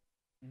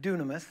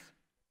 dunamis,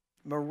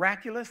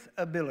 miraculous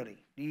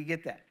ability. Do you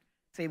get that?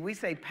 See, if we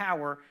say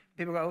power,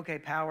 people go, okay,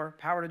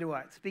 power to do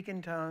what? Speak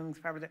in tongues,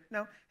 power to...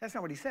 No, that's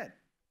not what he said.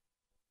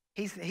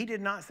 He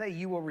did not say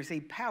you will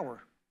receive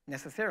power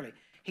necessarily.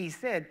 He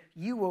said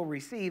you will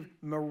receive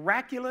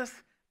miraculous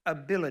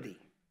ability.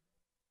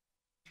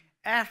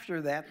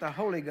 After that, the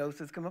Holy Ghost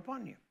has come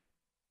upon you.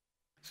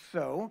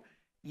 So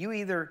you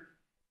either...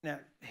 Now,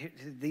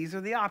 these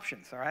are the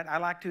options, all right? I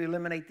like to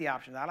eliminate the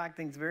options. I like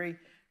things very,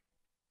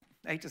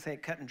 I hate to say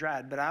it cut and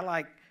dried, but I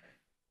like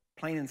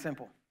plain and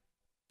simple.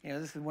 You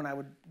know, this is when I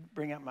would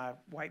bring out my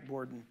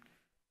whiteboard and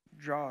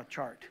draw a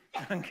chart,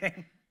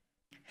 okay?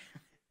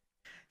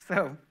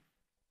 So,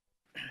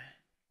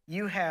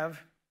 you have,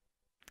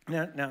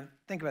 now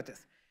think about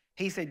this.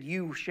 He said,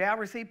 you shall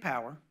receive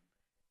power.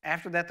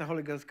 After that, the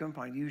Holy Ghost comes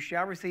upon you. You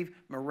shall receive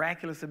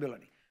miraculous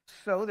ability.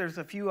 So, there's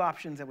a few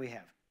options that we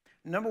have.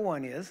 Number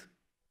one is,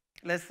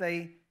 let's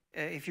say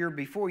if you're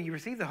before you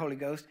receive the Holy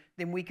Ghost,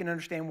 then we can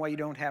understand why you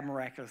don't have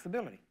miraculous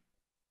ability,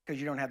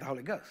 because you don't have the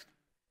Holy Ghost.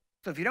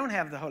 So if you don't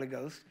have the Holy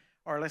Ghost,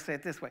 or let's say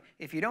it this way,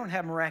 if you don't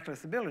have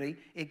miraculous ability,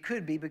 it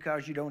could be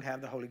because you don't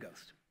have the Holy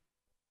Ghost.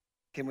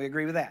 Can we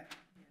agree with that?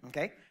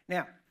 Okay?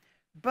 Now,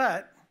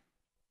 but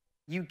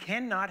you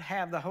cannot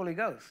have the Holy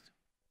Ghost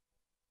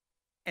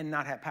and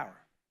not have power.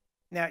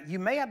 Now, you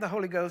may have the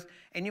Holy Ghost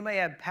and you may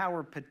have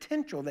power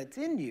potential that's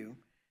in you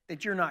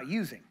that you're not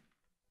using.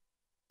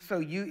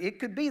 So it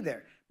could be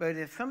there. But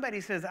if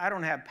somebody says, I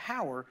don't have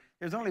power,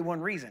 there's only one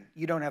reason.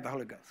 You don't have the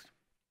Holy Ghost.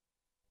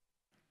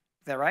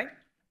 Is that right?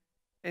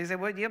 And you say,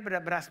 well, yeah,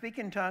 but I speak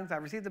in tongues. I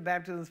receive the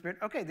baptism of the Spirit.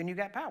 Okay, then you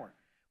got power.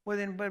 Well,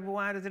 then, but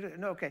why does it?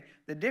 No, okay.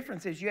 The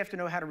difference is you have to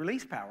know how to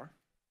release power.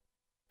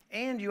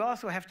 And you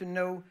also have to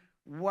know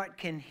what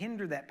can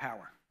hinder that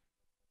power,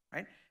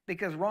 right?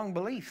 Because wrong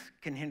beliefs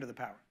can hinder the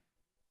power.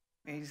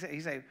 And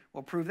you say,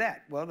 well, prove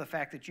that. Well, the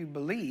fact that you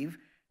believe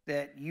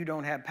that you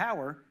don't have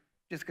power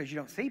just because you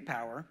don't see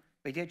power,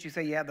 but yet you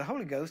say you have the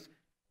Holy Ghost,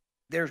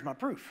 there's my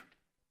proof,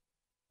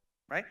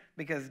 right?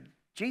 Because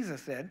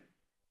Jesus said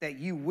that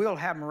you will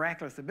have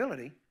miraculous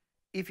ability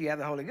if you have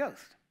the Holy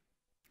Ghost.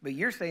 But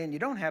you're saying you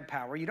don't have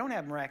power, you don't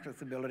have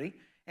miraculous ability,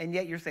 and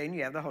yet you're saying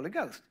you have the Holy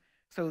Ghost.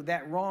 So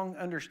that wrong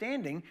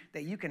understanding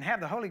that you can have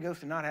the Holy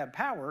Ghost and not have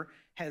power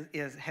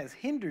has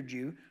hindered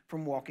you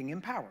from walking in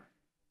power.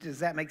 Does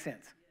that make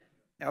sense?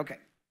 Okay.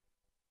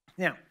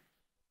 Now,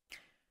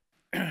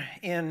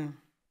 in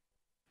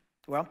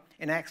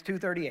Acts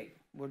 2:38,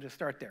 we'll just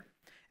start there.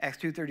 Acts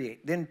 2:38.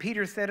 Then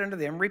Peter said unto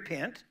them,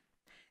 repent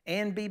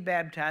and be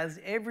baptized,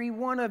 every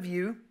one of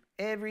you.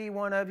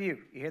 You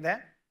hear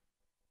that?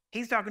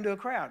 He's talking to a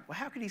crowd. Well,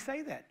 how could he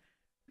say that?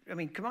 I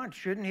mean, come on,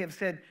 shouldn't he have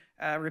said,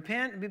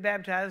 repent and be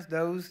baptized,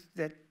 those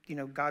that,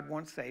 God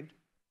wants saved?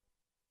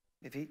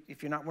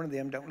 If you're not one of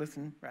them, don't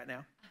listen right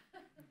now.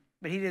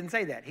 But he didn't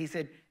say that. He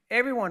said,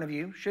 every one of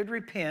you should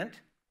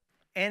repent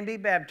and be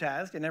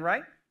baptized. Isn't that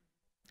right?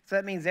 So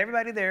that means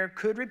everybody there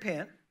could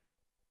repent,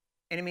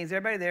 and it means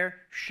everybody there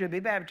should be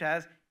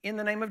baptized in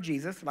the name of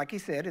Jesus, like he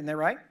said. Isn't that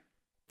right?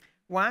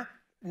 Why?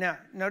 Now,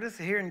 notice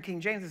here in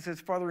King James it says,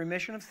 for the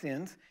remission of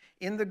sins.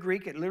 In the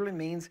Greek, it literally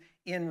means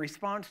in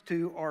response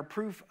to or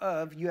proof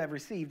of you have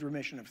received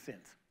remission of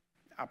sins.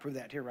 I'll prove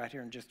that right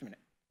here in just a minute.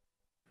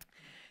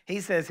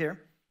 He says here,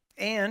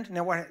 and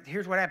now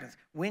here's what happens.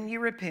 When you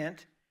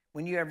repent,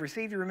 when you have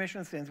received your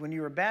remission of sins, when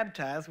you are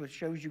baptized, which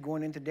shows you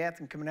going into death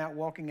and coming out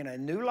walking in a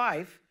new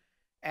life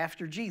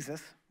after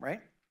Jesus,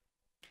 right?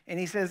 And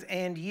he says,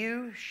 and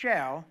you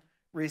shall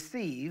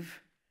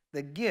receive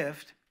the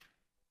gift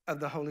of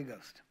the Holy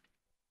Ghost.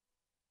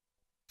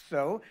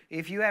 So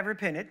if you have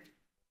repented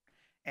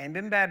and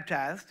been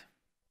baptized,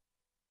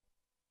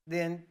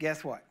 then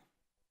guess what?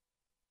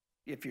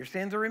 If your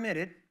sins are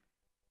remitted,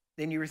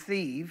 then you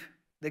receive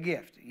the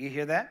gift. You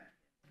hear that?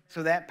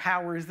 So that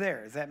power is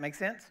there. Does that make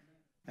sense?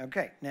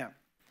 Okay, now,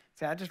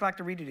 so I just like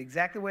to read it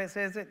exactly the way it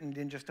says it and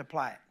then just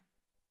apply it.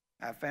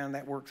 I found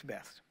that works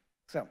best.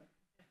 So,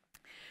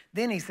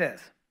 then he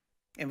says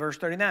in verse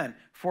 39,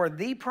 for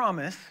the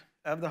promise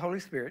of the Holy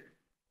Spirit,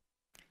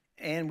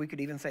 and we could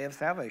even say of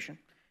salvation,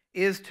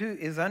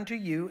 is unto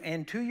you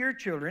and to your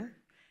children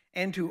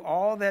and to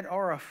all that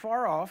are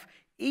afar off,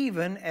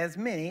 even as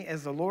many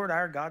as the Lord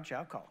our God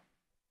shall call.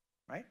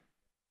 Right?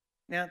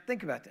 Now,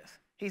 think about this.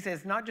 He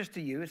says not just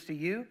to you, it's to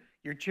you,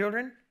 your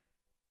children,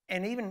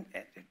 and even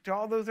to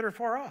all those that are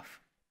far off.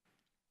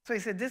 So he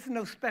said, this is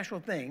no special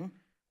thing.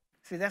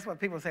 See, that's what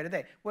people say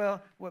today. Well,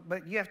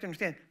 but you have to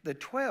understand, the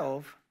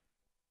 12,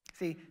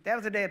 see, that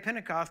was the day of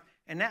Pentecost,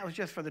 and that was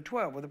just for the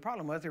 12. Well, the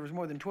problem was there was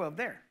more than 12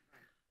 there.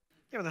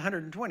 There was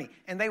 120,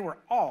 and they were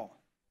all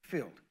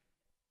filled.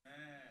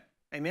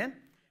 Amen?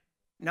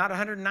 Not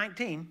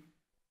 119.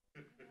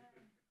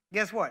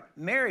 Guess what?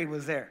 Mary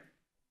was there,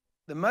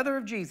 the mother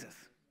of Jesus,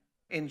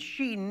 and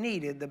she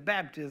needed the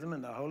baptism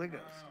in the Holy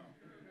Ghost.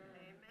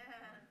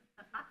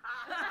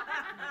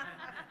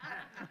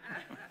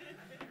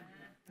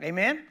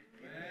 Amen?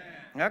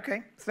 Amen?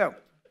 Okay, so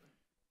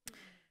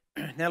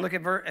now look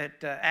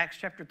at Acts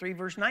chapter 3,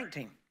 verse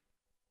 19.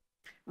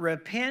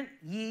 Repent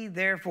ye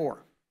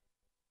therefore,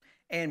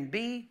 and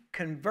be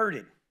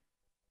converted,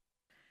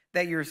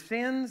 that your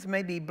sins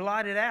may be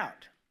blotted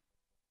out,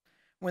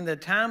 when the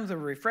times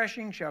of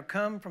refreshing shall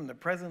come from the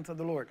presence of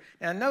the Lord.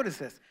 Now notice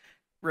this.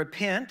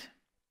 Repent,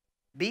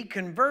 be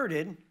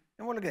converted,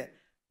 and we'll look at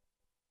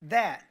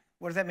that.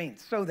 What does that mean?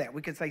 So that.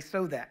 We could say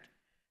so that.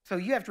 So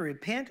you have to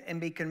repent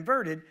and be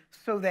converted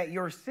so that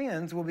your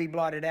sins will be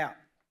blotted out.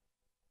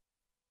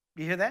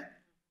 You hear that?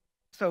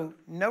 So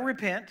no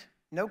repent,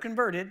 no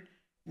converted,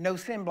 no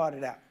sin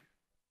blotted out.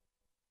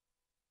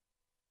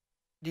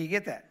 Do you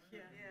get that?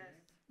 Yes.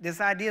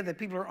 This idea that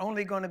people are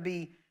only going to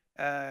be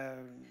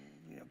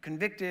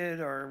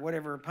convicted or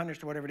whatever,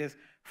 punished or whatever it is,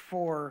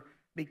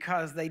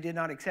 because they did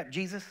not accept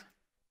Jesus,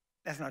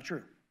 that's not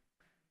true.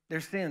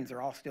 Their sins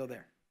are all still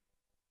there.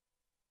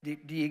 Do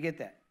you get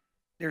that?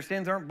 Their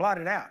sins aren't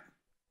blotted out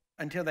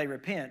until they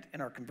repent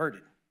and are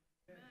converted.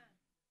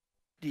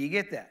 Do you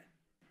get that?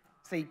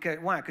 See,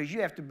 why? Because you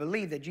have to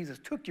believe that Jesus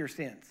took your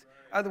sins.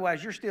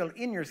 Otherwise, you're still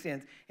in your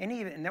sins. And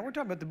now we're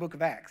talking about the book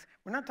of Acts.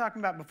 We're not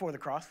talking about before the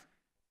cross.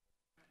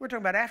 We're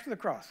talking about after the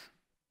cross.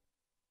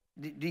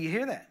 Do you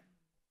hear that?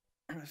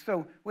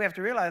 So we have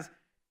to realize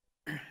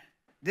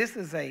this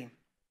is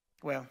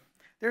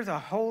there's a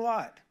whole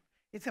lot.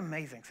 It's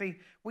amazing. See,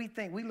 we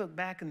look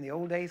back in the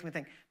old days and we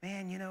think,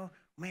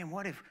 man,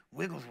 what if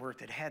Wigglesworth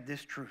had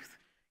this truth?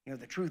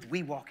 The truth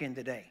we walk in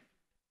today.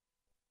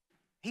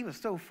 He was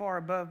so far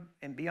above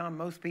and beyond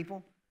most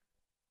people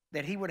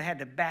that he would have had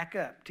to back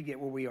up to get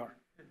where we are.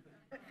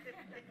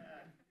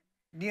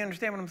 Do you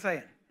understand what I'm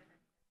saying?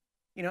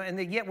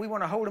 And yet we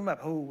want to hold him up.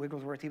 Oh,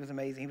 Wigglesworth, he was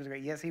amazing. He was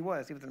great. Yes, he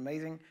was. He was an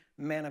amazing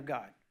man of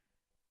God.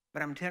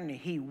 But I'm telling you,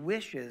 he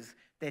wishes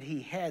that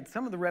he had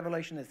some of the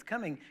revelation that's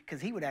coming because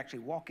he would actually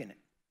walk in it.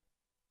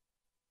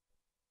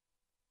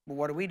 But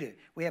what do?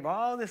 We have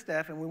all this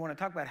stuff, and we want to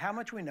talk about how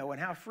much we know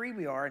and how free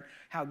we are and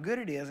how good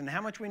it is and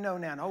how much we know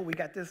now. And, we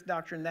got this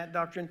doctrine, that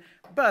doctrine.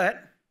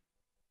 But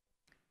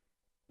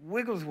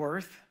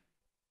Wigglesworth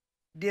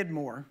did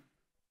more.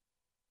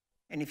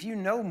 And if you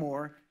know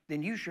more,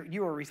 then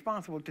you are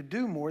responsible to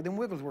do more than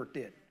Wigglesworth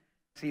did.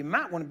 So you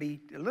might want to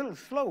be a little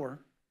slower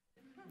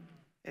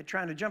at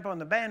trying to jump on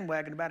the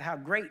bandwagon about how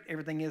great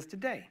everything is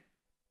today.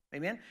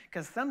 Amen?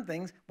 Because some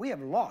things we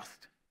have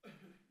lost.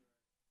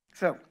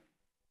 So,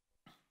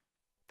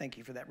 thank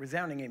you for that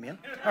resounding amen.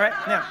 All right,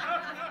 now.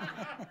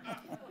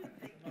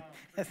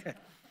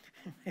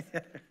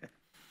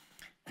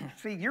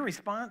 See, your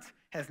response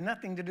has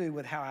nothing to do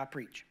with how I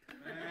preach.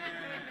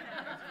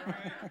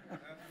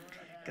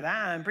 Because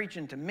I'm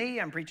preaching to me,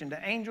 I'm preaching to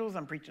angels,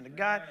 I'm preaching to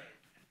God,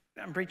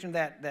 I'm preaching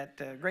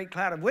that great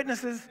cloud of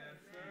witnesses,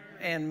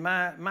 and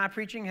my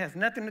preaching has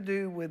nothing to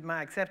do with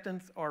my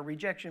acceptance or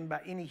rejection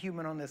by any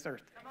human on this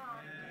earth.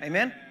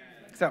 Amen?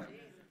 So,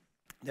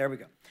 there we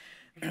go.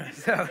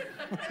 So,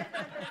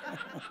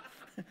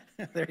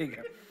 there you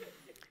go.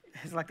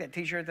 It's like that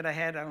T-shirt that I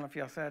had. I don't know if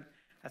y'all saw it.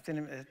 I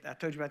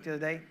told you about the other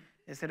day.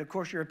 It said, of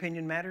course your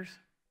opinion matters,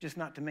 just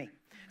not to me.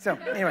 So,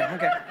 anyway,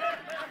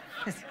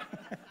 okay.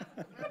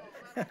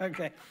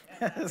 Okay.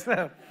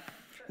 So,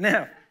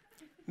 now,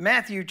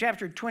 Matthew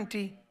chapter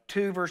 22.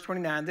 2, verse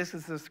 29. This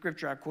is the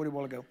scripture I quoted a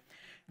while ago.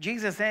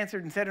 Jesus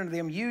answered and said unto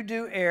them, you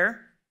do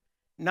err,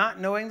 not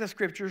knowing the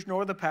scriptures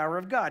nor the power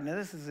of God. Now,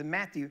 this is in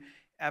Matthew.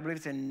 I believe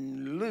it's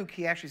in Luke.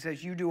 He actually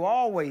says, you do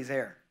always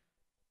err,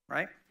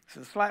 right?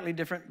 So slightly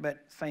different, but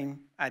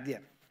same idea.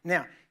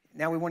 Now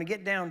we want to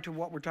get down to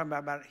what we're talking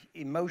about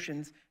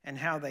emotions and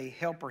how they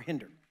help or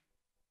hinder.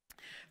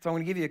 So I'm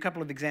going to give you a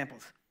couple of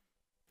examples.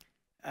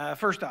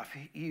 First off,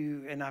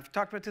 and I've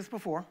talked about this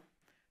before,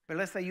 but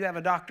let's say you have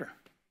a doctor.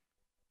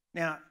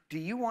 Now, do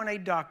you want a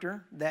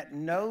doctor that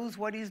knows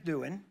what he's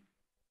doing,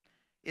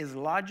 is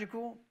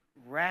logical,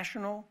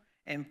 rational,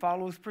 and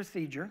follows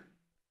procedure?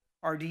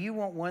 Or do you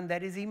want one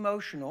that is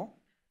emotional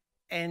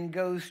and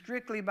goes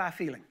strictly by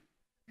feeling?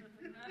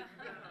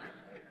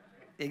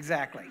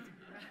 Exactly.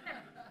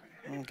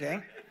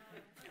 Okay?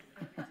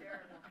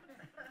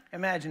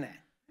 Imagine that.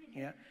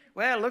 Yeah.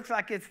 Well, it looks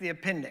like it's the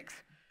appendix.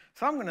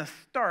 So I'm going to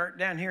start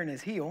down here in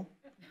his heel,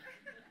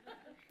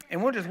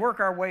 and we'll just work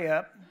our way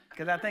up,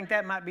 because I think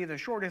that might be the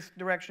shortest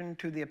direction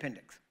to the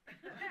appendix.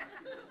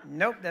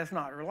 Nope, that's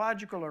not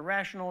logical or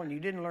rational, and you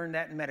didn't learn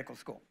that in medical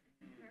school.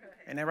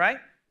 Isn't that right?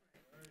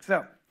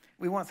 So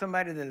we want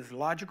somebody that is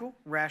logical,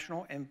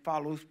 rational, and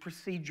follows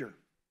procedure.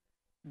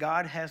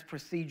 God has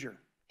procedure.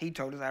 He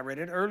told us, I read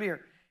it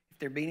earlier, if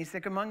there be any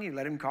sick among you,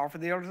 let him call for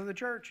the elders of the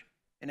church.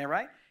 Isn't that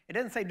right? It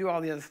doesn't say do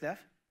all the other stuff.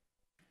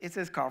 It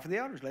says call for the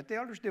elders. Let the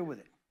elders deal with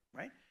it,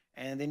 right?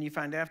 And then you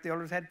find out if the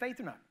elders had faith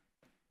or not.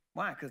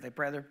 Why? Because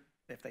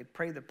if they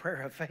pray the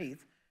prayer of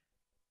faith,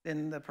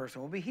 then the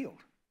person will be healed.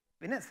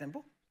 Isn't that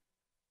simple?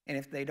 And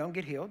if they don't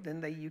get healed,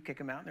 then you kick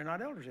them out and they're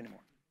not elders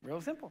anymore.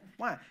 Real simple.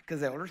 Why?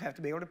 Because the elders have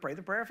to be able to pray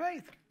the prayer of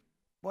faith.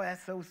 Boy,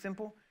 that's so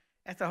simple.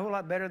 That's a whole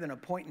lot better than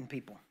appointing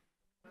people.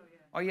 Oh, yeah.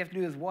 All you have to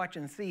do is watch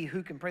and see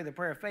who can pray the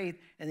prayer of faith,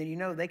 and then you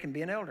know they can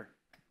be an elder.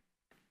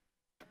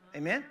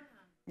 Amen?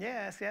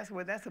 Yeah, see,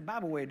 that's a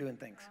Bible way of doing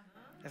things.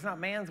 That's not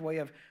man's way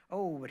of,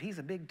 oh, but he's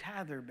a big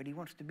tither, but he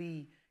wants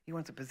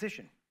a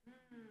position.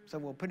 So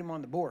we'll put him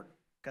on the board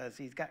because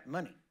he's got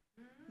money.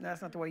 No,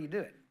 that's not the way you do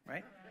it,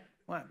 right?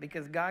 Why?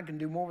 Because God can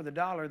do more with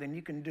 $1 than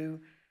you can do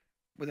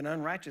with an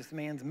unrighteous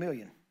man's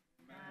 $1,000,000.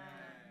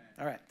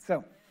 All right,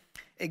 so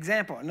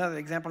another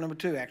example number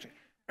 2, actually.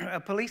 A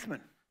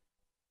policeman.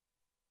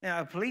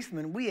 Now, a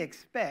policeman, we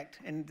expect,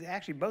 and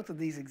actually both of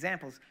these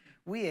examples,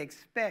 we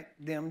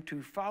expect them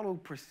to follow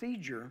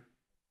procedure,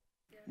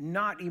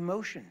 not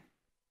emotion.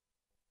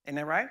 Isn't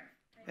that right?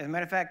 As a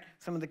matter of fact,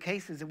 some of the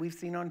cases that we've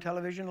seen on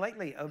television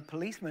lately of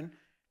policemen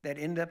that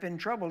end up in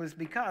trouble is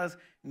because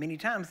many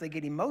times they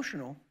get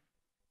emotional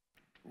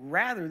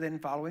rather than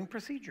following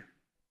procedure.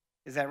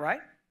 Is that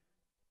right?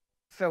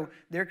 So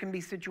there can be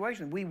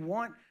situations. We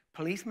want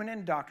policemen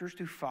and doctors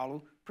to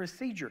follow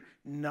procedure,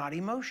 not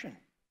emotion.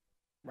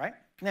 Right?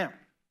 Now,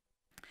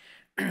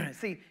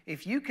 see,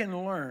 if you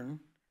can learn,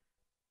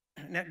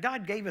 now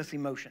God gave us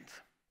emotions.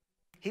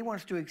 He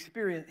wants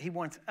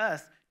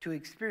us to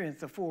experience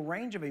the full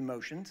range of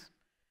emotions,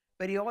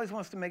 but he always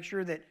wants to make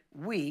sure that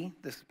we,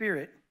 the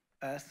spirit,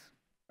 us,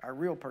 our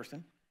real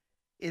person,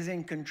 is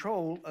in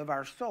control of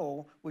our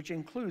soul, which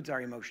includes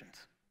our emotions.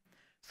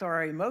 So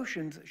our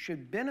emotions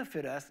should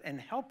benefit us and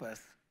help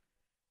us,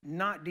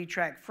 not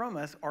detract from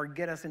us or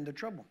get us into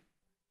trouble.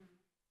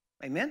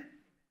 Amen?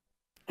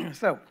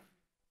 So,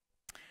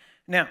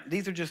 now,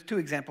 these are just 2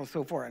 examples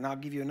so far, and I'll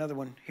give you another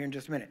one here in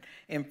just a minute.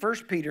 In 1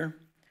 Peter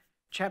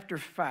chapter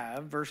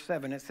 5, verse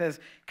 7, it says,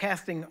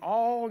 casting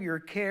all your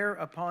care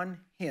upon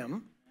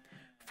him,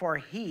 for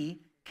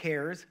he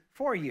cares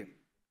for you.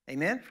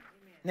 Amen? Amen?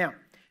 Now,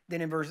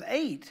 then in verse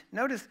 8,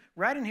 notice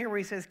right in here where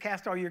he says,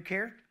 cast all your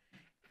care,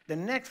 the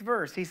next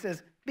verse, he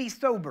says, be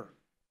sober.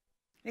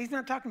 He's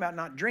not talking about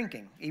not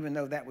drinking, even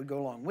though that would go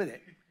along with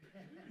it.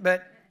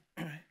 But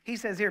he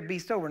says here, be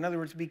sober. In other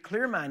words, be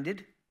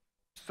clear-minded,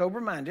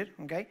 sober-minded,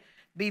 okay?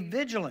 Be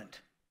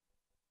vigilant.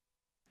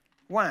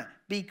 Why?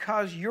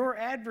 Because your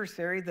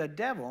adversary, the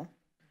devil,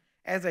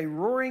 as a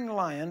roaring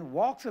lion,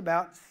 walks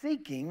about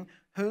seeking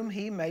whom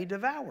he may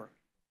devour,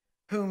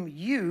 whom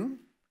you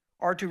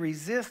are to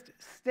resist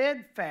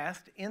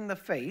steadfast in the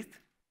faith,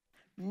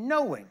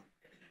 knowing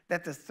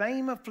that the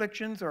same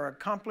afflictions are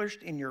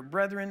accomplished in your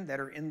brethren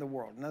that are in the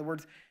world. In other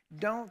words,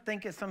 don't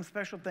think it's some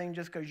special thing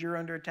just because you're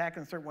under attack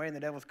in a certain way and the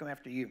devil's come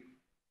after you.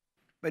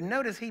 But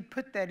notice he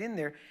put that in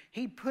there.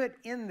 He put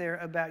in there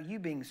about you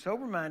being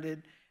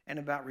sober-minded and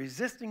about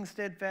resisting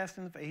steadfast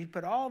in the faith. He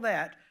put all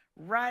that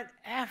right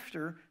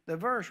after the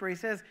verse where he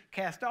says,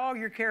 cast all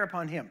your care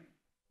upon him.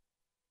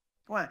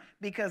 Why?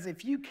 Because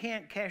if you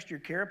can't cast your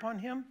care upon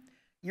him,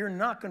 you're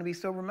not going to be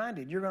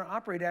sober-minded. You're going to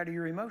operate out of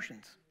your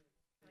emotions.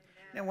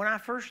 Now, when I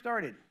first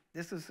started,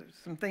 this is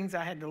some things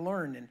I had to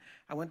learn, and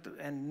I went to,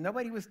 and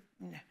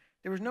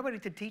there was nobody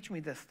to teach me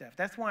this stuff.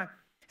 That's why,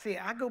 see,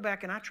 I go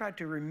back and I try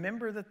to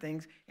remember the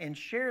things and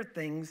share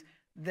things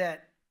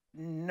that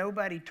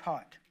nobody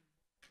taught.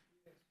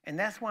 And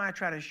that's why I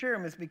try to share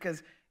them, is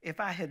because if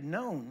I had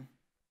known,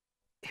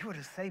 it would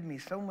have saved me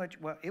so much.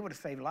 Well, it would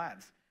have saved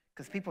lives,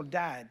 because people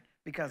died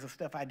because of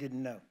stuff I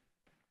didn't know.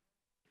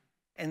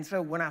 And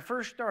so when I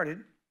first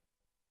started,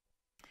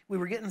 we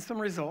were getting some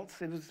results.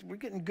 We're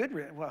getting good.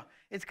 Well,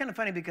 it's kind of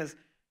funny because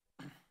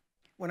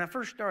when I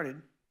first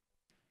started,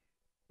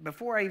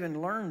 before I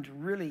even learned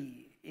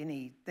really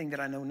anything that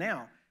I know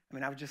now, I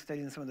mean, I was just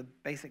studying some of the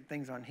basic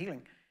things on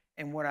healing.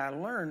 And what I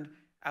learned,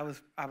 I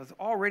was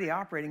already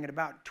operating at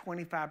about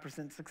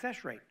 25%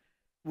 success rate,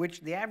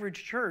 which the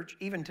average church,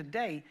 even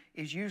today,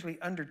 is usually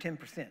under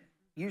 10%,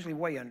 usually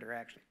way under,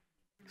 actually,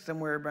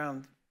 somewhere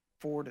around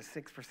 4 to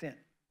 6%.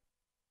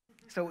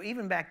 So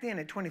even back then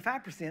at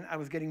 25%, I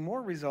was getting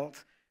more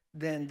results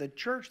than the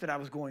church that I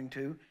was going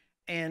to,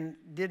 and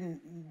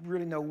didn't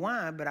really know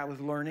why, but I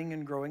was learning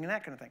and growing and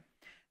that kind of thing.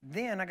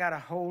 Then I got a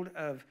hold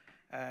of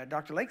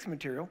Dr. Lake's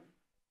material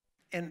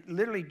and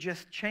literally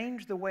just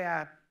changed the way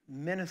I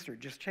ministered,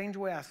 just changed the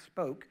way I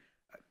spoke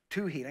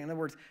to healing. In other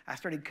words, I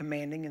started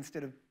commanding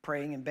instead of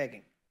praying and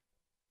begging,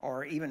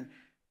 or even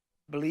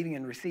believing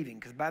and receiving.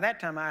 Because by that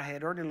time, I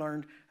had already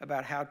learned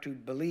about how to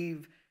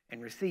believe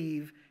and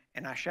receive,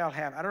 and I shall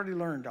have. I'd already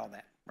learned all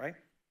that, right?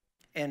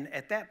 And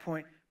at that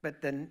point,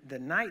 but the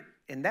night,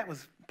 and that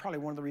was probably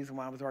one of the reasons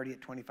why I was already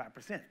at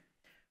 25%.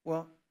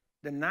 Well,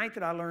 the night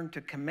that I learned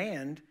to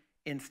command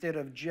instead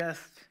of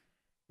just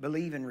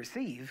believe and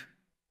receive,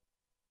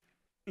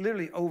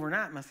 literally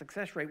overnight, my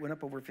success rate went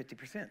up over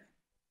 50%.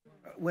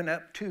 Went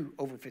up to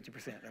over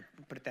 50%,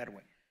 I'll put it that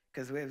way,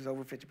 because it was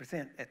over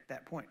 50% at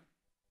that point.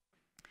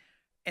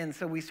 And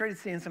so we started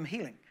seeing some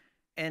healing.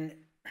 And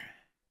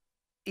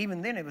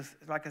even then, it was,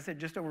 like I said,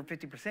 just over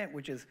 50%,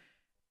 which is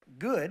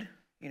good.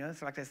 You know,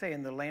 it's like they say,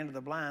 in the land of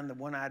the blind, the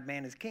one-eyed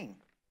man is king.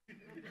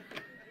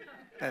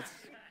 That's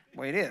the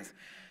way it is.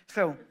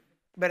 So,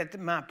 but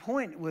my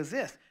point was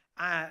this.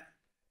 I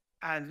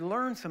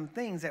learned some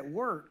things that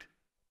worked,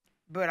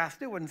 but I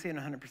still wasn't seeing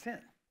 100%.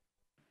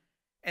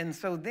 And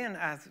so then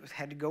I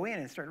had to go in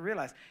and start to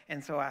realize.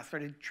 And so I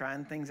started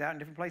trying things out in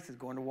different places,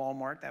 going to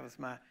Walmart. That was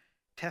my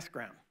test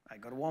ground. I'd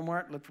go to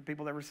Walmart, look for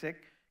people that were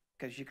sick,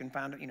 because you can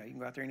find, you know, you can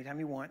go out there anytime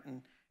you want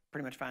and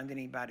pretty much find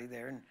anybody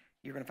there. And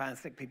you're going to find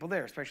sick people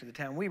there, especially the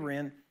town we were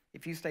in.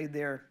 If you stayed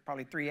there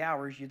probably 3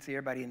 hours, you'd see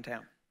everybody in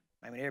town.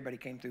 I mean, everybody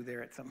came through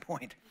there at some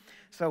point.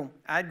 So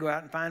I'd go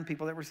out and find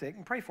people that were sick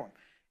and pray for them.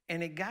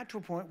 And it got to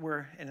a point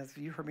where, and as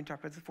you heard me talk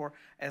about this before,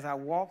 as I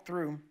walked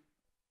through,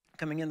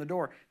 coming in the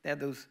door, they had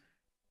those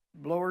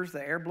blowers,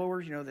 the air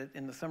blowers, you know, that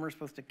in the summer are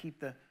supposed to keep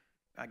the,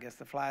 I guess,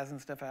 the flies and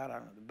stuff out, I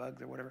don't know, the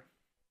bugs or whatever.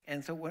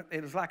 And so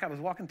it was like I was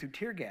walking through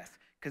tear gas,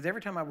 because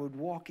every time I would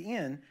walk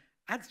in,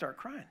 I'd start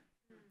crying.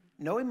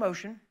 No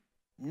emotion,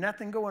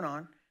 nothing going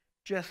on,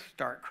 just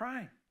start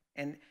crying.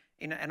 And,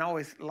 you know, and I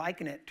always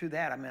liken it to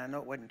that. I mean, I know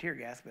it wasn't tear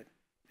gas, but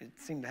it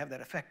seemed to have that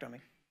effect on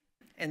me.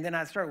 And then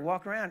I started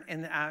walking around,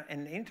 and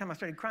anytime I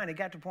started crying, it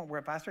got to a point where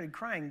if I started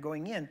crying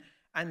going in,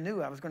 I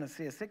knew I was going to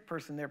see a sick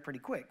person there pretty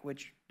quick,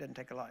 which doesn't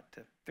take a lot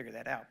to figure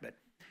that out, but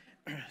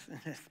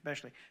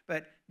especially.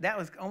 But that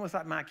was almost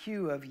like my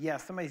cue of, yeah,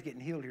 somebody's getting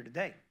healed here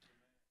today.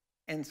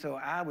 And so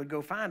I would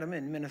go find them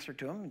and minister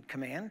to them and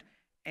command.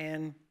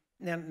 And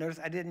now notice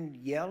I didn't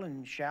yell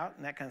and shout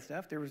and that kind of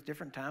stuff. There was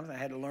different times I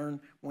had to learn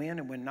when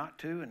and when not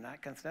to and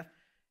that kind of stuff.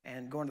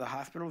 And going to the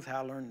hospital is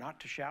how I learned not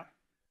to shout.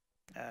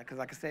 Because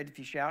like I said, if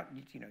you shout,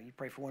 you know, you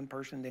pray for one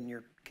person, then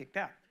you're kicked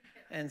out.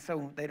 And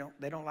so they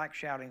don't like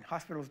shouting.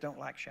 Hospitals don't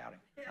like shouting.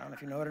 I don't know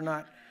if you know it or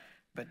not,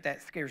 but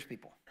that scares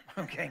people,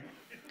 okay?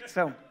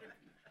 So,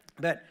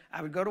 but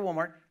I would go to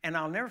Walmart, and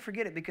I'll never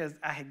forget it because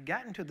I had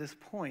gotten to this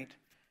point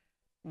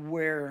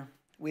where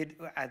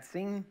I'd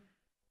seen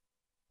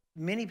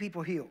many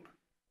people healed,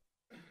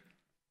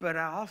 but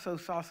I also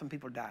saw some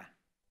people die.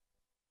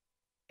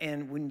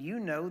 And when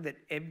you know that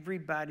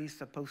everybody's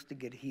supposed to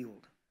get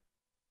healed,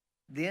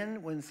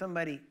 then when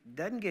somebody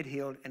doesn't get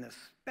healed, and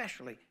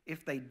especially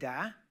if they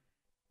die,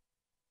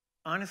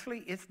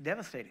 honestly, it's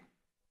devastating.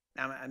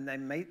 Now,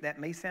 that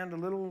may sound a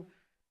little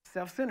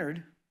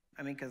self-centered.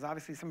 I mean, because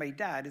obviously somebody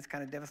died, it's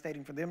kind of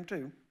devastating for them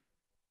too.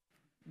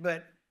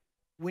 But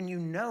when you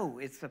know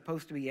it's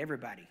supposed to be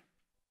everybody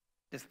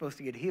that's supposed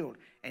to get healed,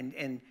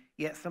 and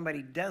yet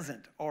somebody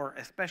doesn't, or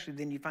especially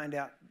then you find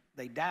out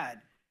they died,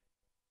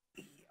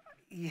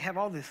 you have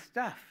all this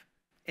stuff.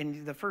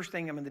 And the first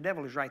thing, I mean, the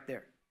devil is right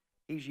there.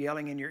 He's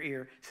yelling in your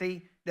ear.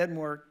 See, doesn't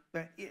work.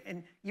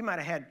 And you might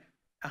have had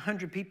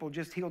 100 people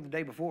just healed the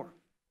day before.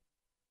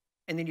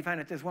 And then you find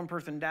out this one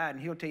person died,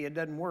 and he'll tell you it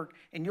doesn't work,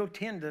 and you'll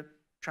tend to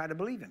try to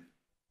believe him.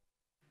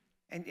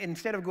 And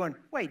instead of going,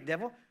 wait,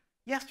 devil,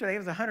 yesterday it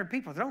was 100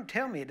 people. So don't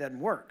tell me it doesn't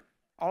work.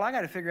 All I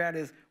got to figure out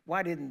is,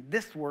 why didn't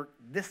this work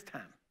this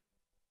time?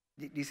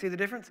 Do you see the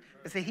difference?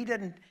 But see, he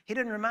doesn't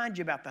remind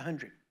you about the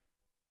 100.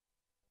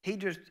 He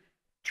just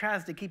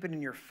tries to keep it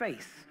in your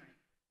face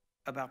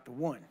about the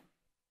one.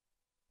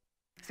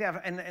 See,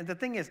 and the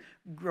thing is,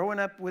 growing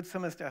up with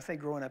some of the stuff, I say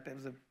growing up, it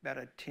was about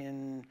a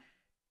 10,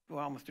 well,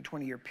 almost a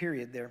 20-year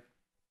period there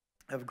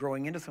of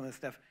growing into some of this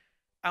stuff.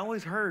 I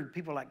always heard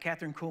people like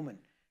Catherine Kuhlman,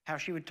 how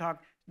she would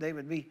talk. They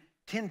would be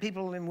 10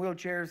 people in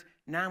wheelchairs,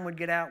 9 would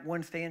get out,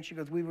 1 stay in. She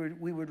goes, we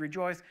would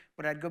rejoice,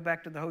 but I'd go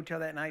back to the hotel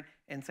that night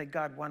and say,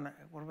 God, what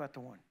about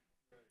the 1?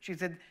 She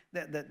said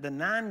that the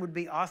 9 would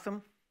be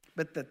awesome,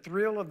 but the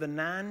thrill of the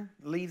 9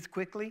 leaves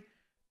quickly.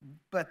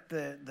 but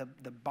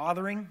the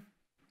bothering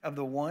of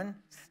the one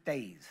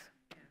stays.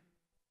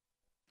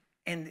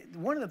 And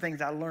one of the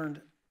things I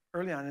learned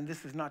early on, and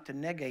this is not to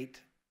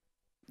negate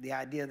the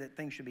idea that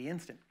things should be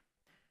instant,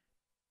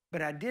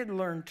 but I did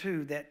learn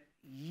too that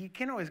you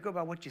can't always go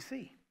by what you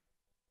see.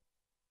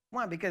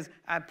 Why? Because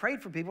I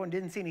prayed for people and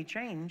didn't see any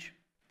change,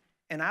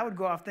 and I would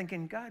go off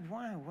thinking, God,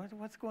 why?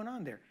 What's going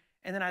on there?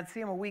 And then I'd see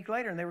them a week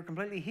later, and they were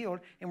completely healed,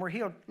 and were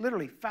healed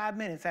literally 5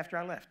 minutes after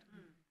I left.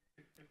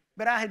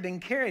 But I had been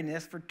carrying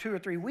this for 2 or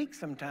 3 weeks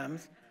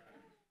sometimes,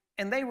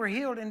 and they were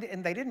healed,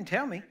 and they didn't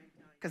tell me,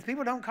 because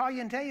people don't call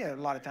you and tell you a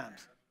lot of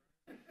times.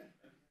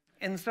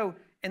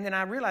 And then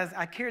I realized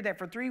I carried that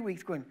for 3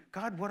 weeks going,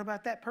 God, what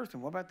about that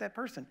person? What about that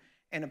person?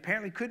 And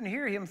apparently couldn't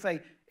hear him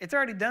say, it's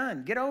already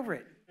done. Get over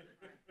it.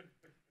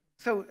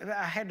 So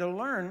I had to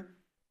learn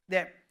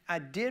that I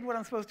did what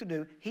I'm supposed to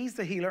do. He's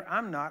the healer.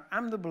 I'm not.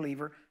 I'm the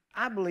believer.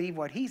 I believe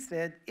what he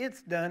said.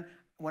 It's done.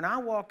 When I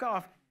walk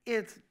off,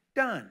 it's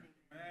done.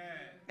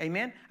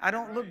 Amen? I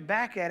don't look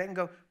back at it and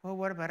go, well,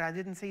 what about I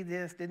didn't see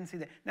this, didn't see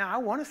that. Now, I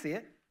want to see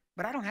it,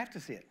 but I don't have to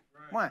see it.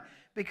 Right. Why?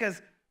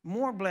 Because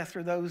more blessed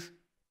are those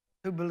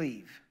who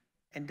believe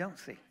and don't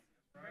see.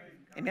 Right.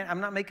 Amen? I'm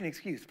not making an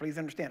excuse. Please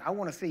understand. I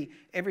want to see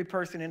every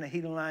person in the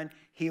healing line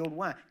healed.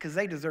 Why? Because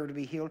they deserve to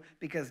be healed,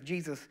 because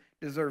Jesus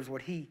deserves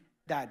what he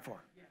died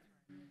for.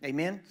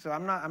 Amen? So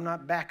I'm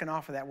not backing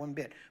off of that one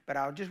bit. But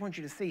I just want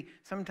you to see,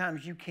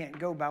 sometimes you can't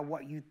go by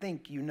what you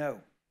think you know,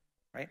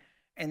 right?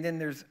 And then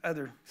there's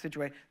other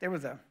situations. There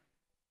was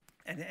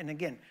and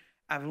again,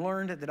 I've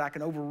learned that I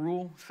can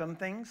overrule some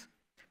things,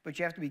 but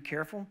you have to be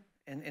careful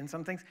in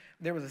some things.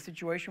 There was a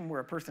situation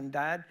where a person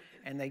died,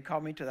 and they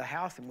called me to the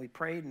house, and we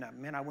prayed,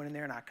 and I went in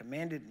there, and I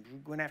commanded,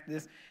 and went after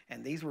this,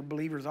 and these were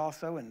believers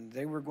also, and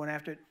they were going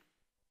after it,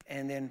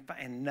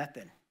 and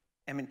nothing.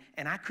 I mean,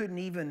 and I couldn't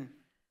even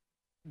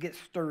get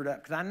stirred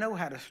up, because I know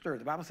how to stir.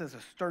 The Bible says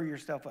to stir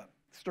yourself up.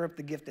 Stir up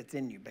the gift that's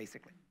in you,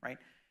 basically, right?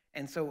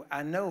 And so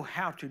I know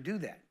how to do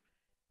that.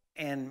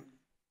 And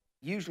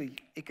usually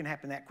it can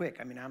happen that quick.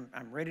 I mean,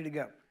 I'm ready to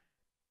go.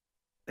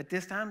 But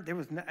this time, there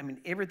was no, I mean,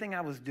 everything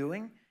I was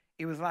doing,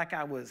 it was like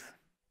I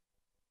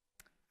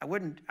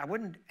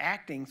wasn't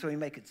acting so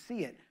anybody could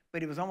see it,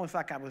 but it was almost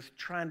like I was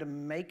trying to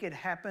make it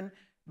happen,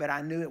 but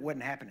I knew it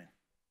wasn't happening.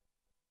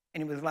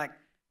 And it was like,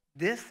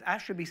 this, I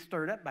should be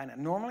stirred up by now.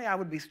 Normally, I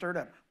would be stirred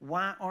up.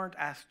 Why aren't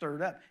I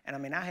stirred up? And I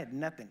mean, I had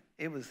nothing.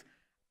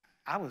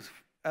 I was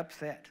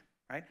upset,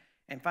 right?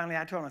 And finally,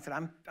 I told him, I said,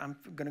 I'm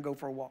going to go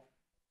for a walk.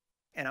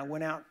 And I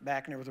went out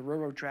back, and there was a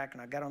railroad track,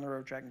 and I got on the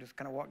railroad track and just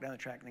kind of walked down the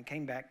track, and then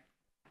came back.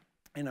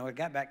 And I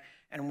got back,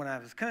 and when I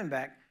was coming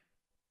back,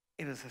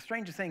 it was the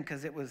strangest thing,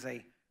 because it was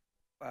a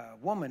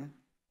woman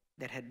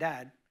that had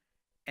died,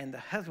 and the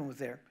husband was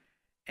there.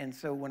 And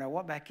so when I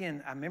walked back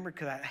in, I remember,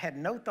 because I had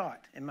no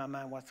thought in my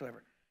mind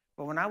whatsoever.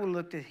 But when I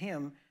looked at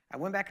him, I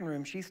went back in the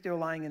room. She's still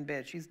lying in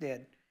bed. She's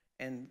dead.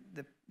 And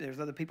there's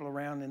other people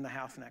around in the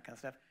house and that kind of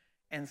stuff.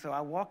 And so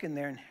I walk in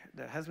there, and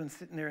the husband's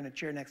sitting there in a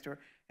chair next to her.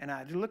 And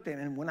I just looked at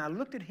him. And when I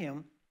looked at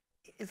him,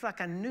 it's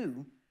like I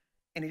knew.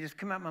 And it just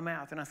came out of my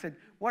mouth. And I said,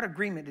 what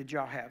agreement did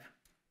y'all have?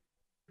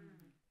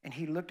 And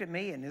he looked at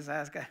me, and his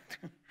eyes got,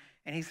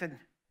 and he said,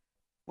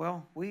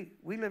 well, we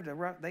lived a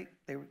rough,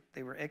 they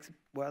were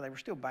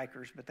still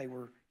bikers, but they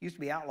used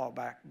to be outlaw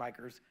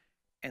bikers,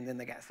 and then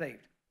they got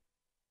saved.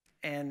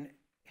 And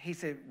he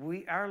said,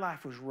 our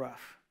life was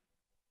rough.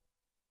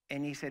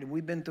 And he said,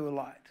 we've been through a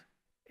lot.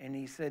 And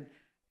he said,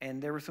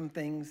 and there were some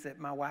things that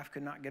my wife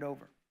could not get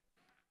over.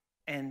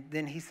 And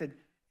then he said,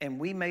 and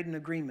we made an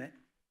agreement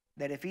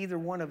that if either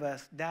one of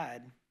us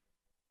died,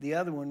 the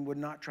other one would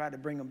not try to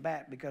bring them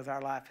back, because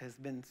our life has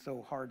been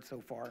so hard so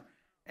far,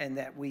 and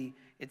that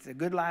it's a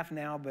good life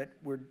now, but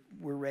we're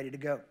ready to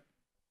go.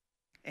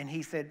 And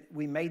he said,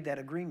 we made that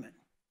agreement.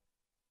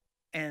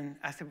 And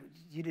I said,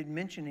 you didn't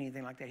mention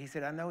anything like that. He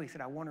said, I know. He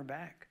said, I want her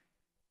back.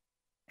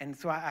 And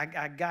so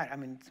I got it. I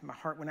mean, my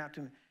heart went out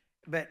to him.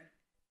 But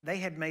they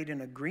had made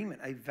an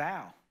agreement, a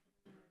vow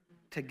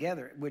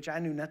together, which I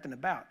knew nothing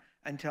about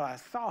until I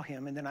saw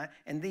him.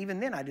 And even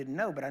then I didn't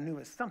know, but I knew it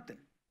was something.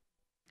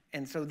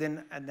 And so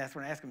then that's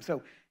when I asked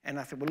him. And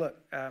I said, well, look,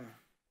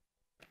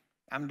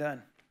 I'm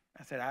done.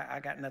 I said, I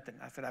got nothing.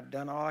 I said, I've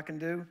done all I can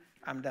do.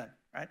 I'm done,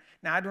 right?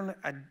 Now,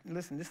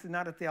 listen, this is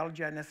not a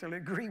theology I necessarily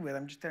agree with.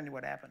 I'm just telling you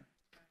what happened.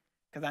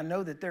 Because I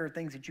know that there are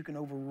things that you can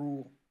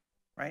overrule,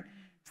 right?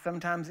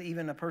 Sometimes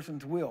even a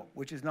person's will,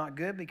 which is not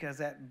good, because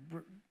that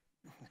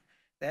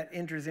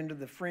enters into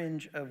the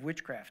fringe of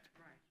witchcraft.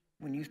 Right.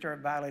 When you start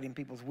violating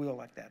people's will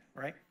like that,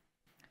 right?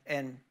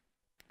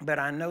 But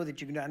I know that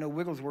you can. I know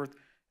Wigglesworth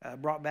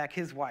brought back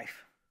his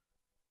wife,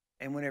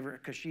 and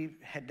because she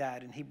had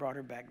died, and he brought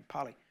her back,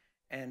 Polly.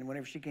 And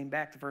whenever she came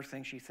back, the first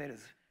thing she said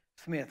is,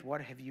 Smith,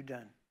 what have you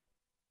done?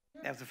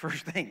 That was the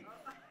first thing.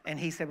 And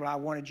he said, well, I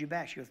wanted you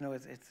back. She goes, no,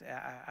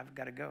 I've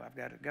got to go. I've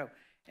got to go.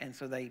 And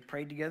so they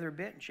prayed together a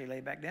bit, and she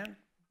laid back down,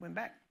 went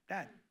back,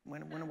 died,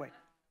 went away.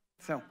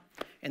 So,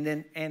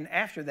 and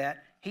after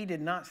that, he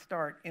did not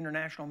start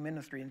international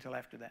ministry until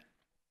after that.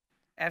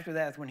 After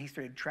that is when he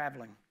started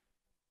traveling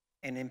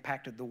and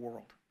impacted the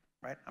world.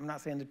 right? I'm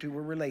not saying the two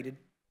were related.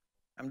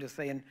 I'm just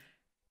saying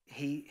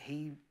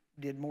he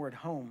did more at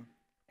home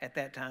at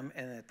that time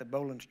and at the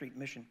Bowling Street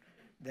Mission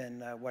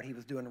than what he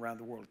was doing around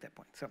the world at that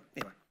point. So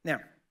anyway, now,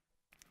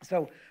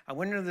 so I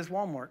went into this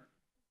Walmart.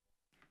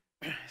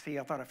 See,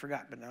 I thought I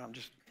forgot, but no,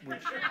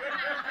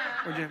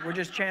 we're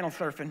just channel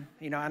surfing.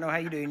 You know, I know how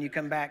you do, and you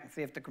come back and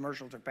see if the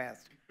commercials are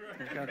passed.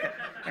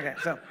 Okay.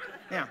 So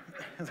yeah,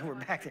 so we're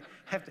back to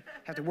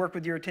have to work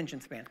with your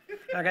attention span.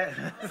 Okay.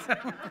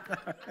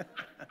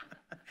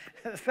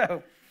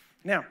 So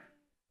now,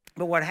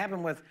 but what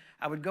happened was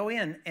I would go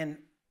in, and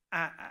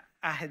I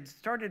had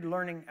started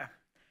learning.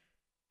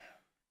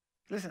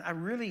 Listen, I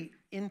really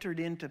entered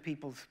into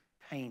people's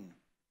pain,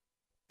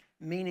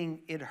 meaning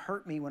it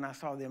hurt me when I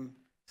saw them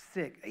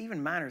sick,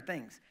 even minor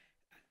things.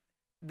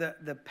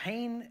 The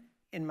pain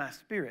in my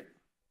spirit,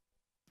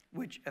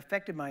 which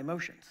affected my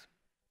emotions,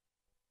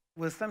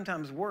 was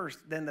sometimes worse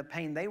than the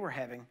pain they were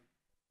having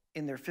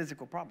in their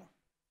physical problem.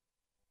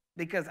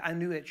 Because I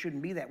knew it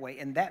shouldn't be that way.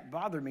 And that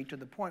bothered me to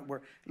the point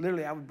where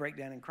literally I would break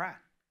down and cry.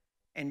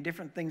 And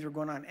different things were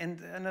going on. And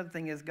another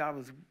thing is God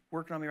was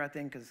working on me right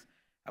then because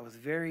I was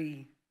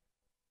very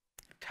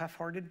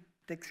tough-hearted,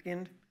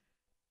 thick-skinned,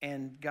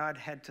 and God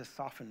had to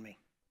soften me.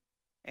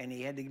 And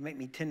he had to make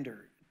me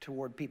tender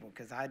toward people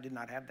because I did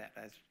not have that.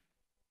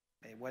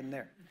 It wasn't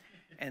there.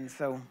 And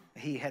so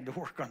he had to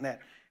work on that.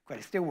 But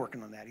he's still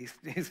working on that. He's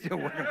still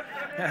working.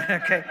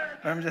 Okay,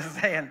 I'm just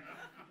saying.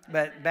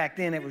 But back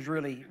then it was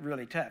really,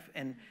 really tough.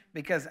 And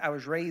because I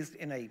was raised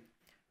in a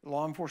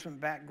law enforcement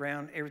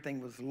background,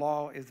 everything was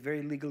law. It was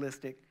very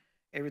legalistic.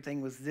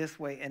 Everything was this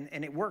way.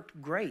 And it worked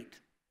great.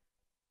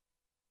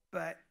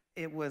 But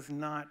it was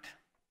not,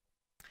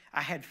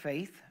 I had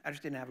faith. I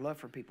just didn't have love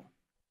for people.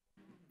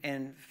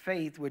 And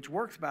faith, which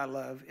works by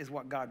love, is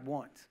what God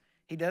wants.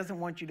 He doesn't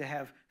want you to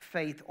have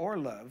faith or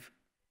love.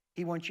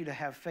 He wants you to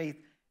have faith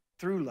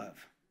through love,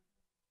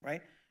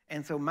 right?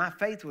 And so my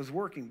faith was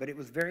working, but it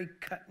was very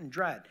cut and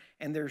dried.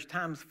 And there's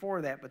times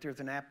for that, but there's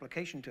an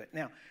application to it.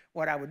 Now,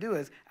 what I would do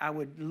is I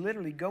would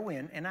literally go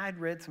in, and I'd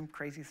read some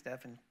crazy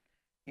stuff and,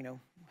 you know,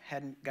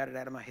 hadn't got it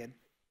out of my head.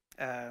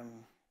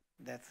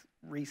 That's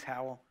Reese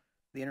Howell,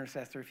 the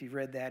intercessor, if you've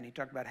read that. And he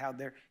talked about how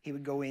he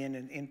would go in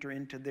and enter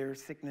into their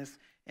sickness,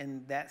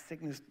 and that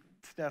sickness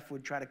stuff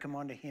would try to come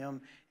onto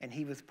him, and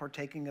he was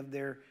partaking of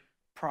their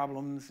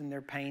problems and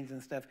their pains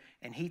and stuff.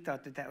 And he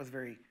thought that was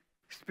very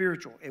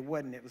spiritual. It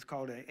wasn't. It was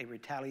called a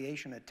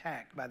retaliation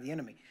attack by the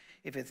enemy.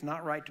 If it's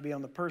not right to be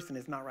on the person,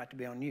 it's not right to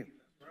be on you.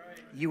 Right.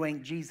 You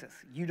ain't Jesus.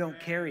 You don't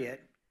carry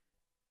it.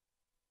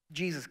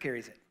 Jesus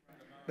carries it.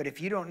 But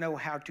if you don't know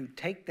how to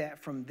take that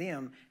from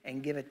them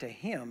and give it to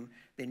him,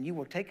 then you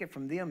will take it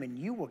from them and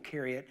you will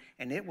carry it,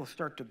 and it will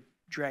start to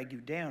drag you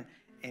down,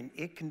 and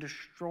it can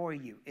destroy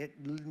you. It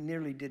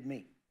nearly did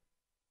me.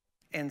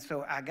 And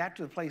so I got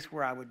to the place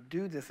where I would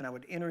do this, and I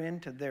would enter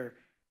into their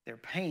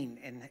pain.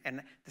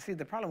 And see,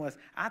 the problem was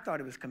I thought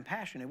it was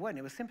compassion. It wasn't.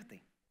 It was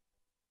sympathy.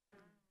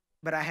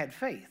 But I had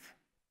faith.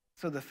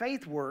 So the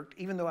faith worked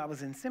even though I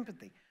was in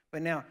sympathy.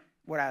 But now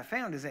what I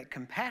found is that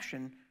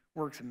compassion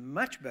works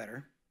much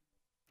better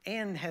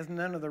and has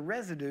none of the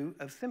residue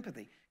of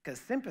sympathy. Because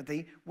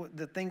sympathy,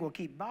 the thing will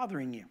keep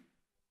bothering you.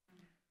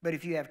 But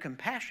if you have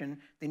compassion,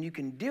 then you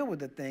can deal with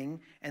the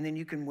thing, and then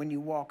you can, when you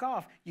walk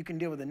off, you can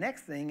deal with the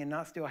next thing and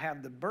not still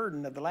have the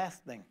burden of the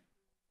last thing.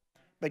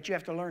 But you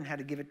have to learn how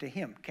to give it to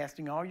him,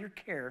 casting all your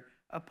care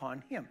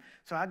upon him.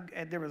 So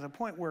there was a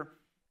point where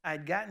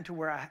I'd gotten to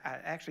where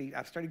I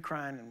started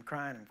crying and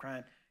crying and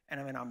crying,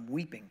 and I'm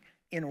weeping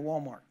in a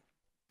Walmart,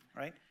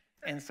 right?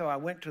 And so I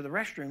went to the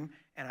restroom,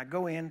 and I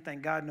go in,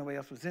 thank God nobody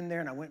else was in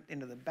there, and I went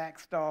into the back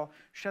stall,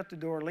 shut the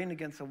door, leaned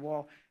against the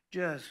wall,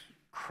 just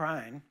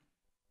crying,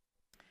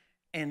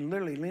 and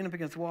literally leaned up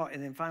against the wall,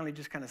 and then finally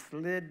just kind of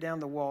slid down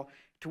the wall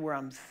to where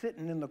I'm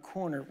sitting in the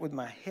corner with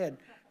my head,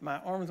 my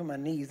arms on my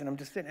knees, and I'm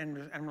just sitting,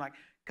 and I'm like,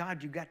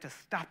 God, you got to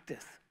stop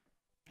this.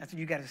 I said,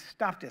 you got to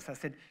stop this. I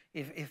said,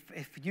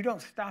 if you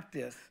don't stop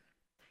this,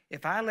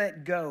 if I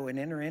let go and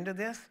enter into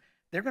this,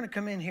 they're going to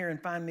come in here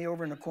and find me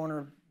over in the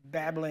corner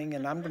babbling,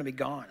 and I'm going to be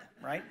gone,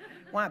 right?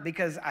 Why?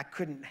 Because I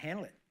couldn't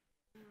handle it.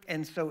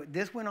 And so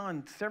this went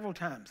on several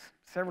times.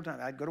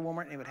 I'd go to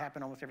Walmart, and it would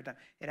happen almost every time.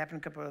 It happened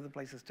a couple of other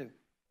places, too.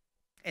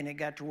 And it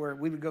got to where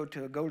we would go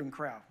to a Golden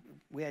Corral.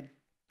 We had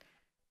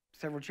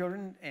several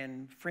children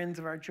and friends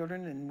of our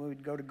children, and we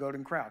would go to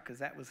Golden Corral because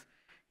that was,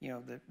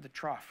 the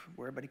trough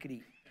where everybody could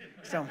eat.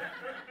 So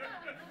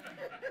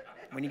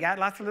when you got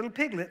lots of little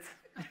piglets,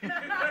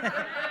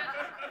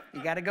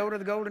 you got to go to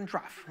the Golden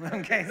Trough.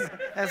 Okay, so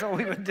that's what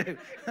we would do.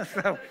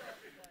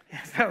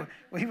 So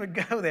we would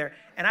go there,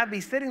 and I'd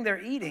be sitting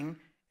there eating,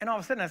 and all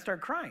of a sudden I'd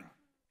start crying.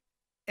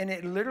 And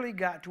it literally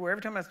got to where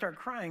every time I start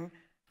crying,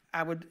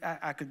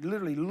 I could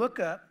literally look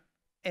up,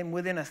 and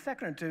within a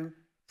second or two,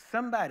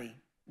 somebody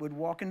would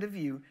walk into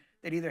view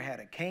that either had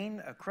a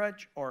cane, a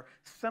crutch, or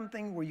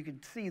something where you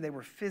could see they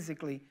were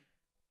physically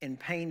in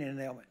pain and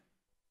an ailment.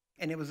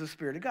 And it was the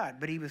Spirit of God.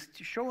 But he was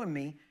showing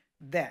me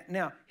that.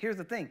 Now, here's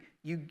the thing.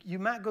 You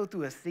might go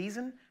through a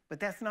season, but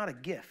that's not a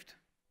gift.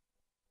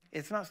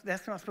 That's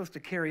not supposed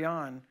to carry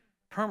on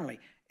permanently.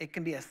 It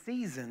can be a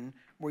season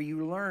where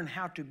you learn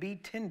how to be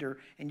tender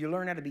and you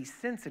learn how to be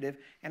sensitive.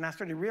 And I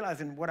started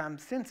realizing what I'm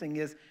sensing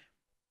is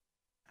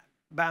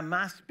by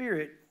my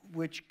spirit,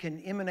 which can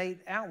emanate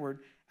outward,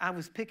 I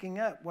was picking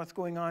up what's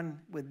going on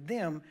with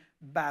them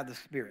by the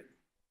Spirit.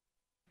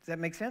 Does that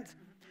make sense?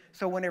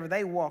 So whenever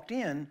they walked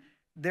in,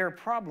 their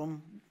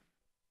problem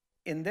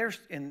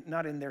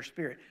not in their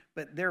spirit,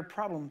 but their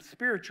problem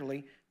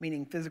spiritually,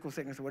 meaning physical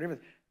sickness or whatever,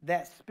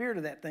 that spirit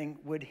of that thing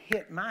would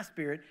hit my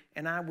spirit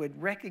and I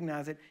would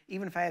recognize it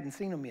even if I hadn't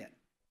seen them yet.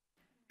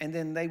 And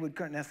then they would,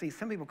 now see,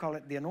 some people call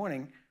it the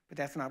anointing, but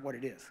that's not what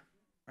it is,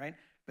 right?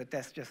 But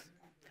that's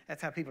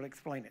how people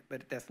explain it,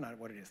 but that's not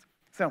what it is.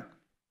 So,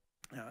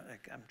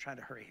 I'm trying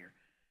to hurry here.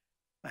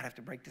 Might have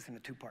to break this into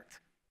 2 parts,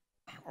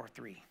 or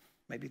 3,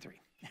 maybe 3.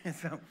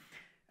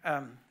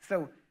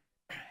 So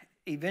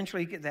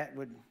eventually that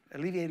would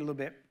alleviate a little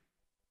bit.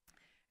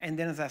 And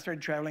then as I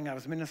started traveling, I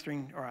was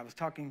ministering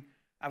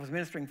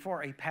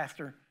for a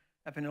pastor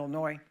up in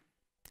Illinois,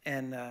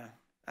 and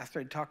I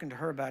started talking to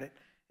her about it.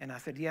 And I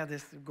said, yeah,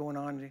 this is going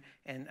on.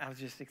 And I was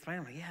just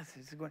explaining, yes,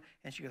 this is going on.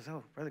 And she goes,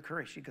 oh, Brother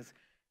Curry, she goes,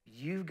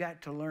 you've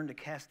got to learn to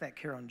cast that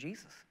care on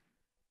Jesus.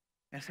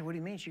 And I said, what do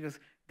you mean? She goes,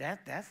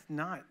 that's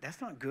not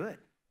good.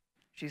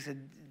 She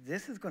said,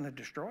 this is going to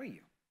destroy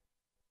you.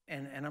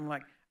 And I'm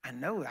like, I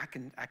know, I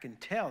can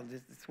tell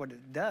this is what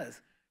it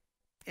does.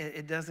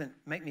 It doesn't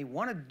make me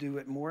want to do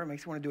it more. It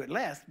makes me want to do it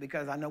less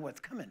because I know what's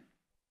coming.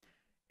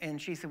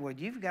 And she said, well,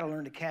 you've got to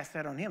learn to cast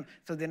that on him.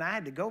 So then I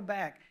had to go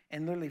back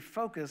and literally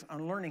focus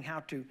on learning how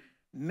to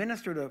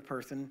minister to a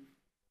person,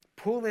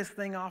 pull this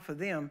thing off of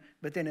them,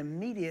 but then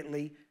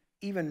immediately,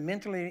 even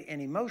mentally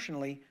and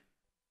emotionally,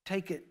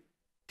 take it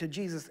to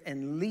Jesus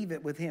and leave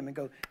it with him and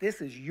go,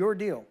 this is your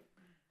deal.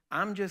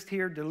 I'm just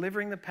here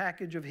delivering the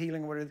package of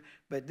healing,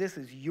 but this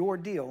is your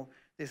deal.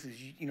 This is,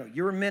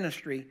 your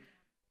ministry.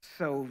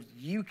 So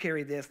you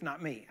carry this,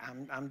 not me.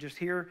 I'm just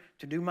here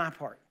to do my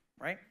part,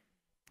 right?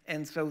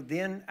 And so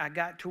then I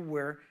got to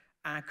where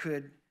I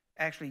could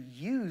actually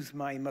use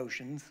my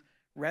emotions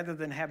rather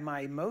than have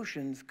my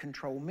emotions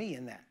control me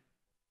in that.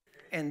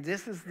 And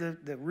this is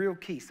the real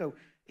key. So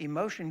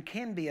emotion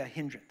can be a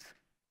hindrance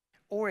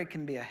or it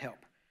can be a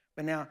help.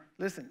 But now,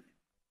 listen,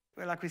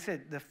 like we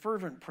said, the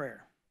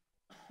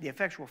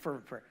effectual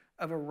fervent prayer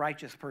of a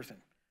righteous person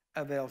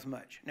avails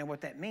much. Now,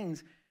 what that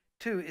means,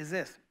 too, is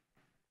this,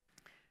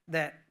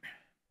 that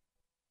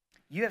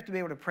you have to be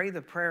able to pray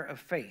the prayer of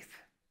faith.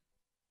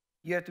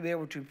 You have to be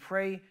able to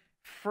pray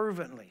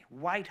fervently,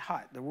 white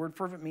hot. The word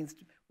fervent means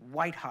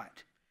white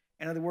hot.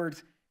 In other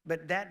words,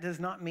 but that does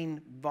not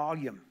mean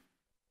volume.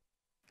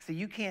 See,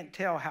 you can't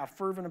tell how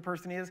fervent a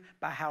person is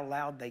by how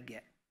loud they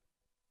get.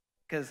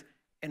 Because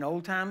in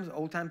old time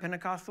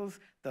Pentecostals,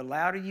 the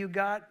louder you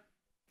got,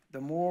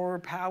 the more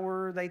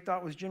power they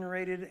thought was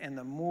generated and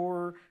the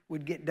more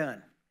would get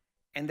done.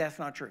 And that's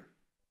not true,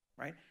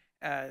 right?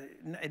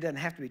 It doesn't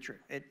have to be true.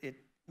 It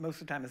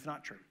most of the time it's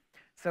not true.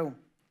 So,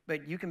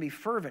 but you can be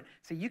fervent.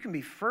 So you can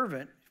be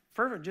fervent.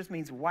 Fervent just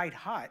means white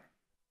hot.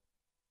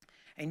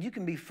 And you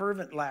can be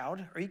fervent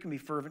loud or you can be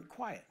fervent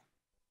quiet.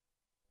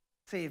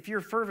 See, if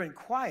you're fervent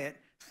quiet,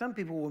 some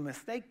people will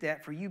mistake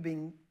that for you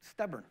being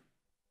stubborn.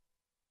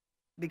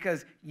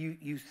 Because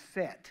you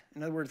set.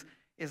 In other words,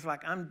 it's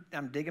like I'm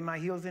digging my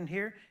heels in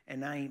here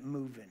and I ain't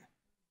moving.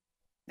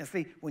 Now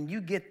see, when you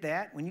get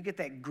that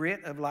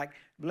grit of like,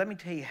 let me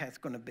tell you how it's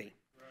going to be. Right.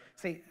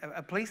 See,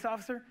 a police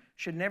officer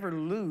should never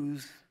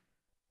lose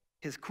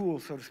his cool,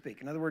 so to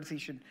speak. In other words, he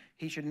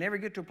should never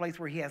get to a place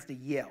where he has to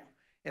yell.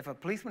 If a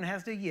policeman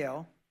has to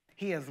yell,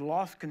 he has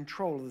lost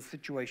control of the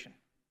situation,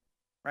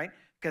 right?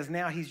 Because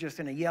now he's just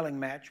in a yelling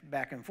match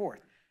back and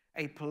forth.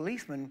 A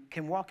policeman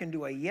can walk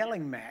into a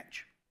yelling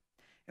match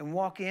and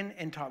walk in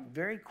and talk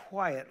very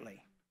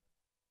quietly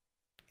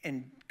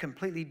and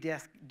completely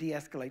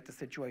de-escalate the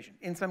situation.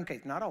 In some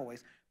cases, not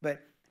always,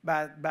 but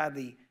by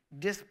the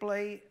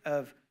display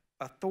of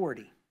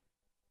authority,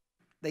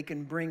 they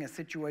can bring a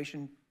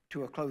situation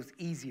to a close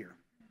easier,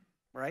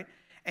 right?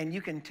 And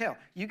you can tell.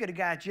 You get a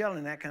guy yelling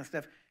and that kind of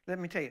stuff. Let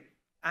me tell you,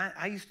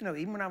 I used to know,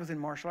 even when I was in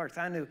martial arts,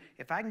 I knew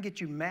if I can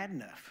get you mad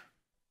enough,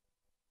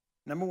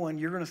 number one,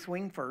 you're going to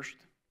swing first.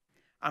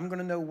 I'm going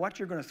to know what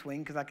you're going to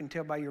swing because I can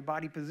tell by your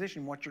body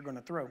position what you're going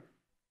to throw.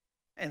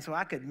 And so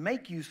I could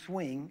make you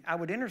swing. I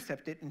would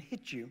intercept it and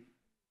hit you.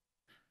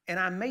 And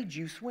I made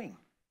you swing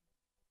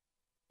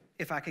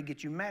if I could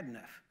get you mad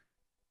enough.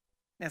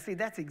 Now, see,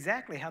 that's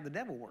exactly how the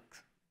devil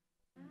works.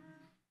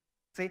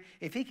 See,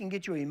 if he can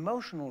get you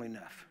emotional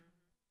enough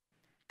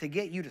to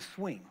get you to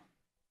swing,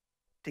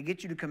 to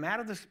get you to come out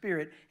of the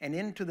spirit and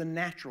into the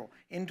natural,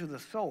 into the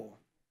soul,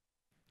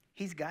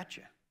 he's got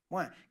you.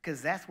 Why?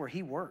 Because that's where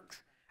he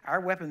works. Our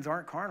weapons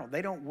aren't carnal.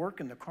 They don't work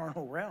in the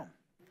carnal realm.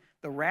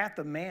 The wrath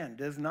of man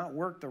does not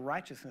work the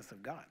righteousness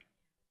of God,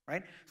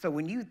 right? So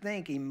when you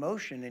think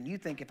emotion and you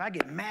think if I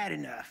get mad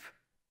enough,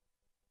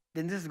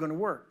 then this is going to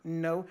work.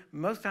 No,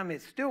 most of the time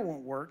it still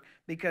won't work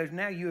because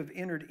now you have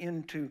entered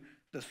into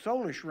the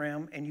soulish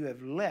realm and you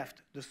have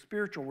left the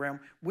spiritual realm,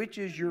 which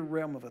is your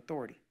realm of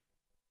authority.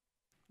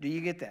 Do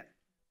you get that?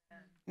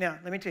 Now,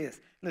 let me tell you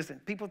this.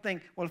 Listen, people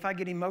think, well, if I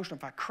get emotional,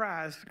 if I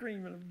cry, I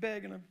scream, and I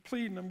beg, and I'm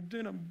pleading, I'm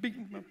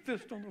beating my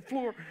fist on the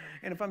floor,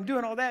 and if I'm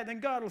doing all that, then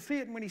God will see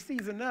it, and when he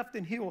sees enough,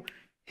 then he'll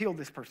heal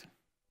this person.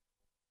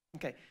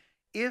 Okay,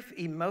 if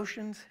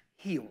emotions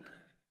healed,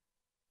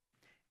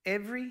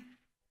 every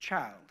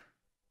child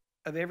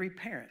of every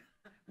parent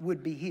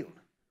would be healed.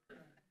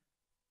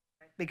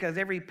 Because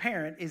every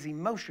parent is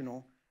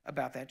emotional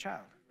about that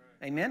child.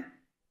 Amen?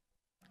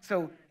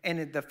 So,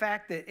 and the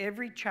fact that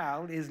every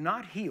child is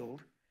not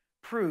healed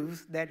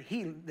proves that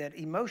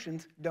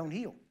emotions don't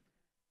heal.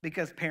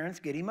 Because parents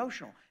get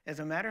emotional. As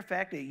a matter of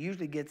fact, it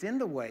usually gets in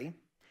the way.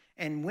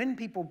 And when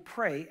people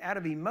pray out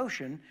of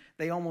emotion,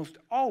 they almost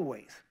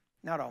always,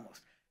 not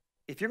almost,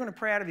 if you're going to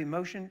pray out of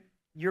emotion,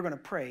 you're going to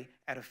pray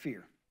out of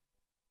fear.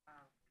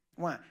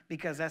 Why?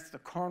 Because that's the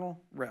carnal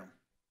realm.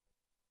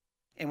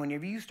 And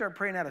whenever you start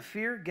praying out of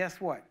fear,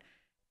 guess what?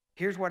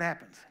 Here's what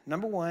happens.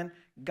 Number one,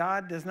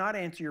 God does not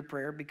answer your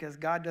prayer because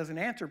God doesn't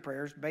answer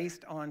prayers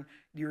based on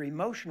your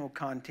emotional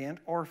content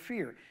or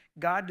fear.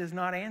 God does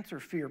not answer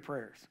fear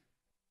prayers.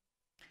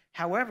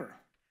 However,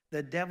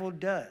 the devil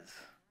does.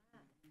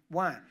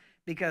 Why?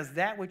 Because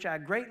that which I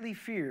greatly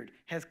feared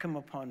has come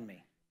upon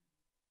me.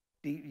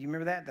 Do you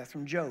remember that? That's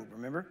from Job,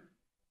 remember?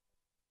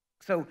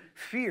 So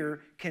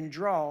fear can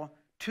draw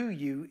to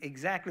you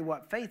exactly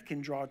what faith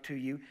can draw to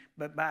you,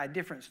 but by a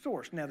different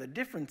source. Now, the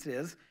difference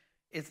is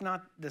it's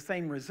not the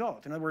same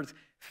result. In other words,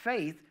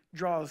 faith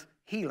draws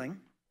healing,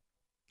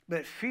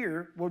 but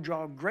fear will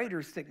draw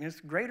greater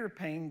sickness, greater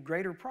pain,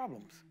 greater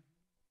problems,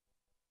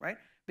 right?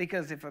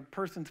 Because if a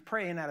person's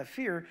praying out of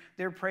fear,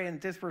 they're praying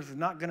that this person's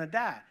not going to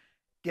die.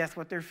 Guess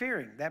what they're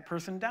fearing? That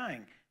person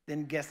dying.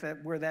 Then guess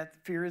where that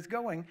fear is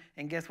going,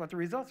 and guess what the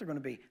results are going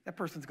to be? That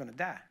person's going to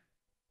die.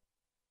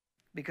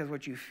 Because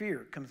what you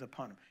fear comes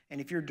upon them.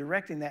 And if you're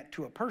directing that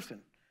to a person,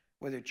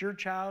 whether it's your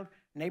child,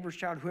 neighbor's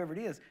child, whoever it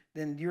is,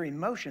 then your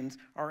emotions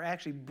are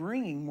actually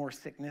bringing more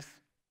sickness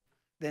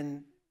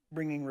than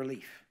bringing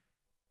relief.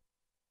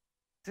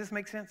 Does this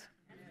make sense?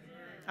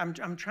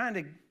 I'm trying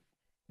to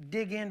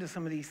dig into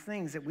some of these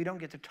things that we don't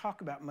get to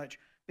talk about much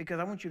because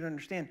I want you to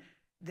understand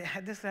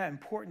that this is how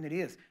important it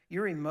is.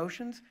 Your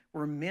emotions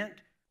were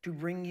meant to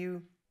bring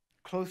you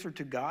closer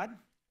to God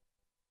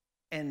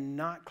and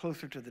not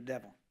closer to the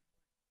devil.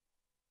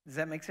 Does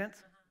that make sense?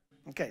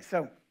 Okay,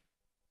 so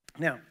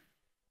now,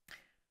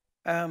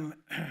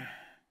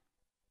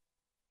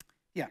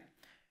 yeah,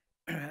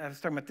 I was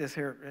talking about this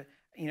here.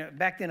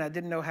 Back then I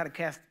didn't know how to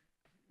cast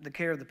the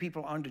care of the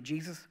people onto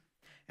Jesus,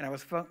 and I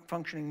was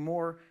functioning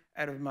more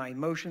out of my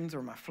emotions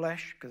or my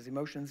flesh, because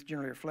emotions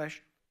generally are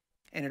flesh,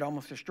 and it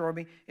almost destroyed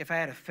me. If I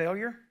had a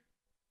failure,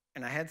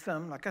 and I had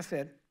some, like I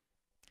said,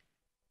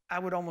 I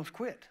would almost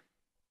quit.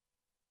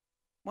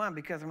 Why?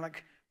 Because I'm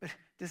like, but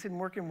this isn't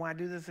working. Why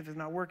do this if it's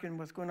not working?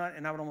 What's going on?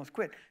 And I would almost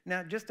quit.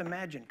 Now, just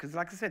imagine, because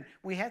like I said,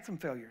 we had some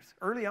failures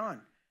early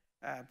on.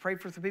 Prayed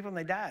for some people and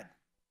they died.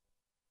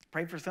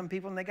 Prayed for some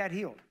people and they got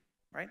healed,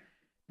 right?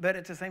 But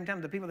at the same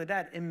time, the people that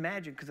died,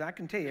 imagine, because I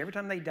can tell you, every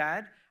time they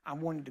died, I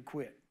wanted to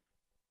quit.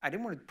 I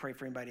didn't want to pray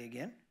for anybody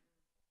again.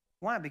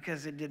 Why?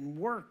 Because it didn't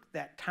work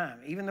that time.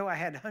 Even though I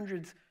had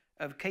hundreds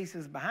of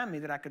cases behind me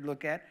that I could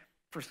look at,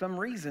 for some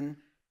reason,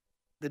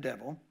 the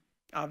devil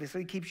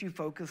obviously keeps you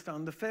focused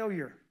on the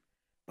failure.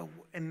 But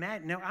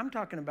imagine, now I'm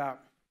talking about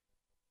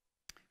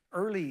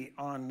early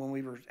on when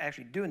we were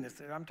actually doing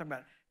this. I'm talking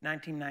about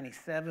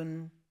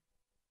 1997,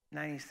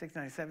 96,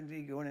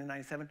 97, going into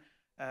 97,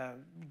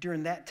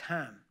 during that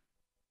time.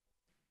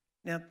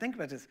 Now think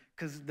about this,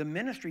 because the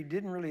ministry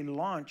didn't really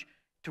launch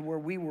to where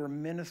we were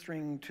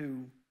ministering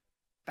to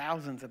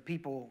thousands of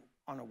people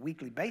on a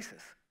weekly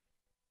basis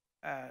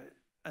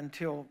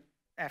until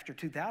after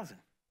 2000.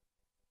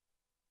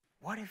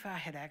 What if I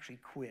had actually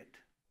quit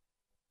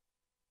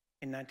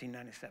in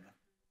 1997?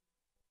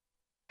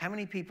 How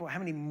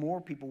many more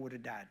people would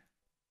have died?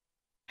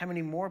 How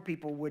many more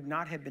people would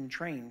not have been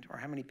trained, or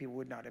how many people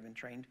would not have been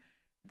trained?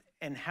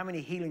 And how many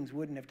healings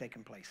wouldn't have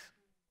taken place?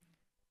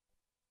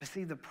 But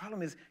see, the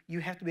problem is you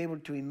have to be able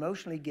to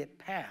emotionally get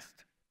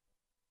past.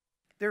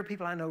 There are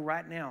people I know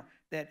right now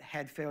that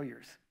had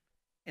failures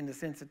in the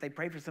sense that they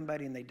prayed for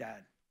somebody and they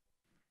died.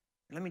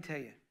 Let me tell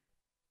you,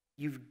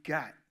 you've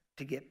got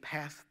to get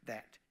past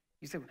that.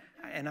 You say,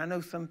 and I know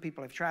some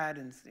people have tried,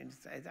 and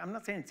I'm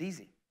not saying it's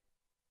easy.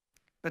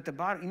 But the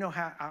bottom, you know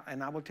how,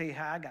 and I will tell you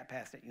how I got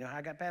past it. You know how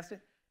I got past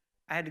it?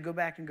 I had to go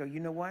back and go,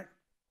 you know what?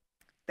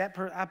 I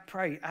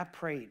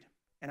prayed.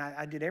 And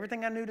I did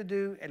everything I knew to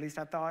do. At least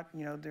I thought,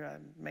 I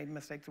made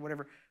mistakes or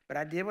whatever. But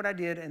I did what I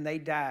did, and they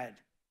died.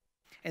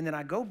 And then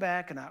I go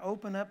back and I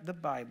open up the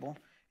Bible,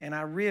 and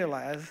I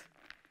realize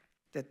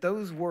that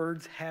those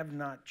words have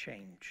not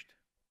changed.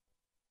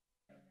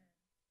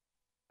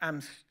 I'm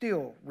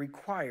still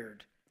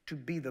required to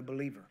be the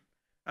believer.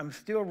 I'm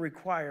still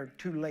required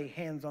to lay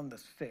hands on the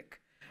sick.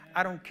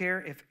 I don't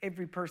care if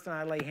every person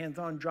I lay hands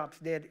on drops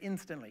dead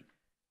instantly.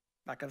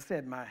 Like I've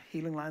said, my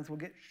healing lines will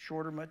get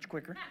shorter much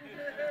quicker.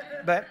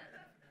 But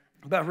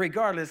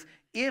regardless,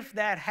 if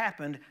that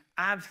happened,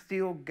 I've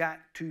still got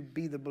to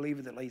be the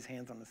believer that lays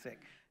hands on the sick.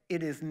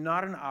 It is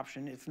not an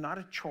option. It's not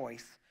a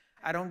choice.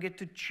 I don't get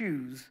to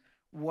choose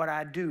what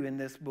I do in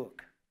this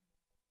book.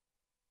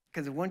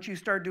 Because once you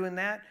start doing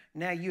that,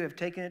 now you have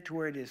taken it to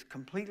where it is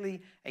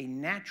completely a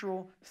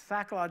natural,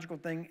 psychological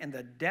thing, and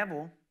the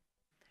devil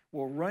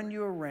will run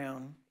you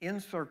around in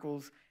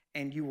circles,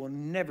 and you will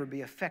never be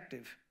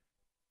effective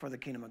for the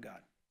kingdom of God.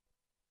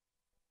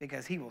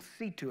 Because he will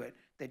see to it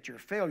that your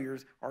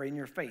failures are in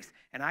your face.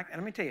 And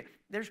let me tell you,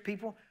 there's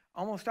people,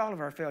 almost all of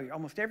our failure,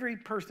 almost every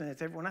person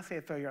that's ever, when I say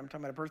a failure, I'm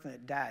talking about a person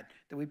that died,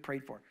 that we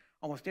prayed for.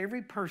 Almost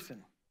every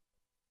person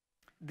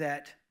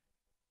that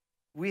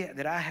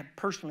I have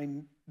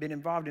personally been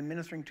involved in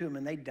ministering to them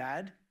and they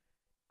died,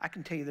 I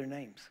can tell you their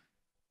names.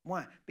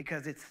 Why?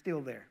 Because it's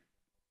still there.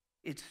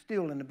 It's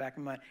still in the back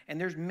of my mind. And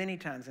there's many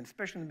times, and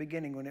especially in the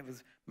beginning when it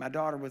was, my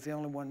daughter was the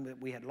only one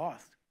that we had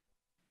lost.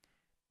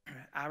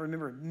 I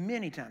remember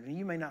many times, and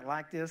you may not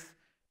like this,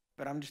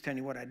 but I'm just telling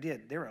you what I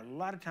did. There were a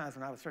lot of times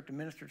when I would start to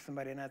minister to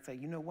somebody and I'd say,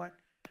 you know what?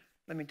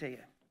 Let me tell you,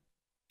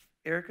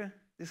 Erica,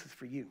 this is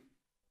for you.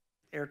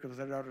 Erica was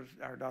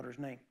our daughter's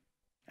name.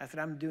 I said,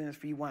 I'm doing this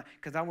for you. Why?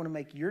 Because I want to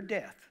make your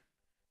death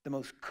the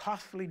most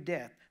costly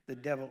death the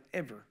devil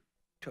ever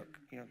took,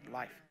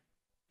 life.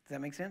 Does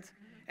that make sense?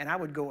 And I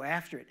would go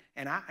after it.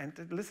 And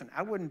listen,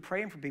 I wasn't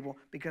praying for people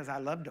because I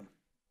loved them.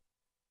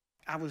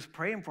 I was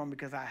praying for them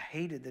because I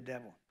hated the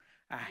devil.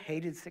 I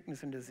hated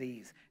sickness and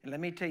disease. And let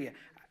me tell you,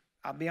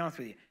 I'll be honest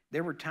with you,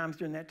 there were times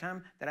during that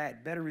time that I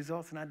had better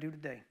results than I do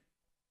today.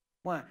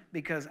 Why?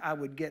 Because I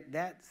would get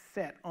that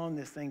set on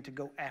this thing to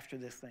go after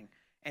this thing.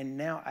 And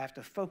now I have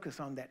to focus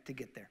on that to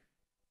get there.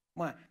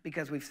 Why?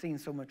 Because we've seen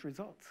so much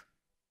results.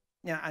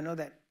 Now, I know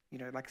that,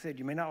 like I said,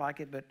 you may not like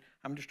it, but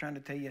I'm just trying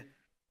to tell you,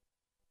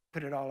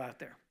 put it all out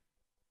there.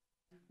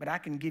 But I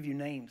can give you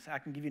names. I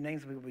can give you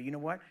names of people. But you know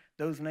what?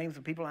 Those names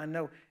of people I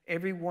know,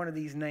 every one of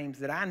these names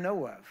that I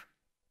know of,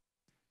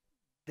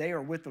 they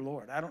are with the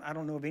Lord. I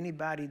don't know of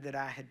anybody that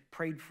I had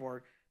prayed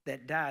for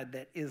that died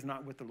that is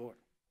not with the Lord.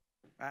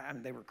 I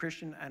mean, they were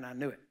Christian, and I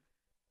knew it.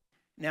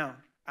 Now,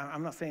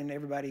 I'm not saying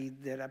everybody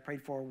that I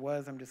prayed for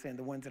was. I'm just saying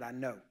the ones that I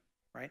know,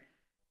 right?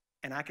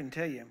 And I can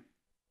tell you,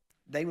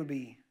 they would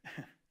be,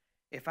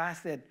 if I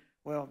said,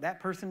 well,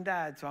 that person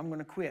died, so I'm going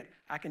to quit,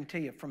 I can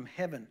tell you from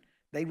heaven,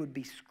 they would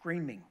be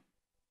screaming,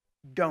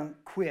 don't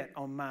quit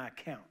on my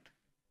account.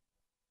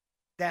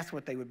 That's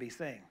what they would be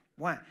saying.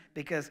 Why?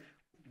 Because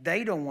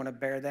they don't want to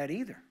bear that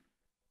either.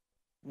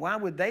 Why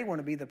would they want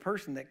to be the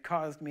person that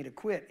caused me to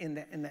quit in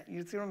that?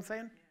 You see what I'm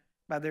saying?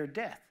 By their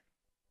death.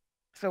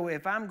 So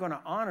if I'm going to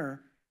honor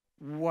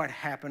what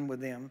happened with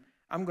them,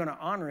 I'm going to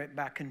honor it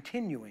by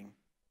continuing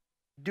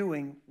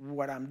doing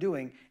what I'm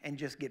doing and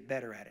just get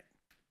better at it.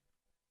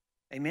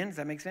 Amen? Does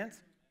that make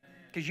sense?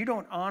 Because you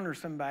don't honor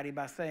somebody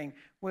by saying,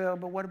 well,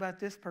 but what about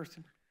this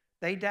person?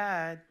 They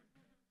died,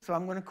 so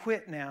I'm going to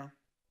quit now.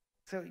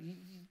 So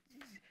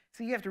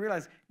you have to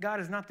realize God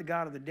is not the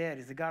God of the dead.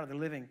 He's the God of the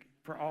living,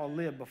 for all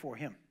live before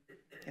him.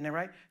 Isn't that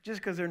right?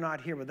 Just because they're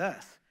not here with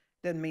us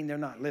doesn't mean they're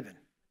not living.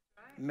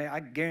 I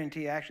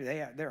guarantee you,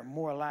 actually, they're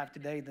more alive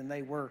today than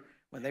they were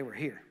when they were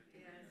here.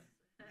 Yes.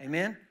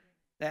 Amen?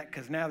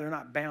 Because now they're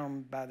not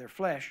bound by their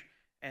flesh,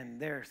 and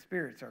their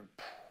spirits are,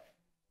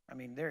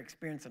 they're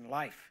experiencing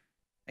life.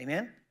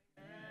 Amen?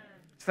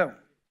 So,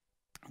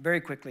 very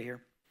quickly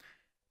here.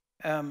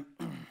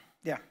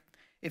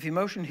 If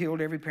emotion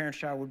healed, every parent's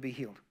child would be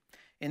healed.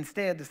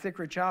 Instead, the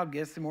sicker a child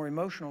gets, the more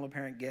emotional a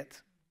parent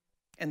gets,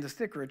 and the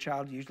sicker a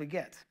child usually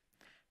gets.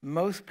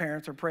 Most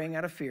parents are praying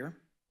out of fear,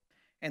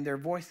 and they're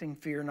voicing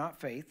fear, not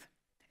faith.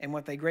 And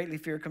what they greatly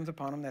fear comes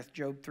upon them. That's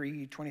Job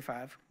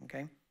 3:25.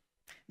 Okay.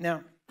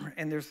 Now,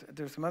 and there's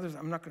some others.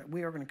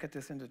 We are going to cut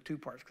this into two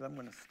parts because I'm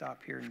going to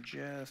stop here in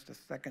just a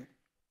second.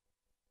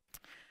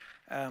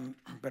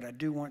 But I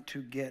do want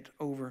to get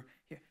over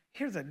here.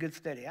 Here's a good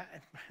study.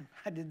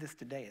 I did this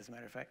today, as a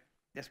matter of fact,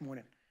 this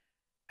morning.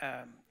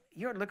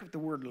 You ought to look up the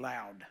word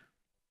loud.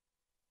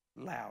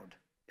 Loud.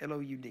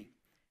 L-O-U-D.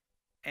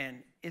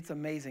 And it's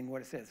amazing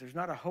what it says. There's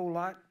not a whole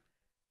lot,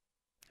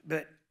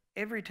 but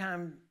every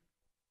time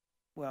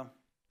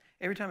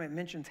it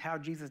mentions how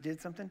Jesus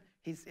did something,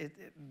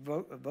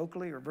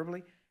 vocally or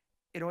verbally,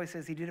 it always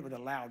says he did it with a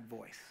loud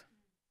voice.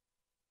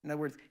 In other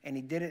words, and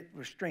he did it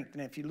with strength.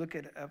 And if you look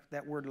at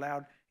that word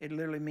loud, it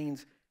literally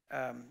means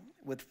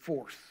with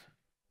force.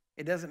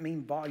 It doesn't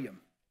mean volume.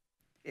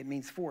 It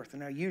means force.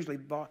 And now usually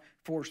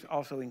force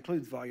also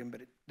includes volume,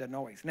 but it doesn't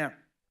always. Now,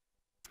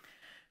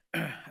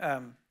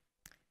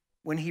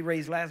 when he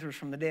raised Lazarus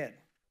from the dead,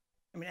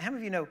 how many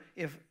of you know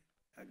if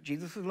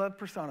Jesus was love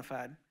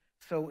personified,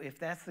 so if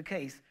that's the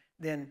case,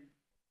 then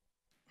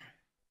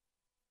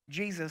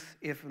Jesus,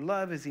 if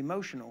love is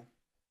emotional,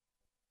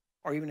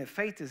 or even if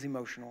faith is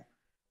emotional,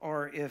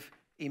 or if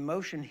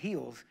emotion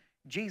heals,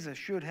 Jesus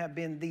should have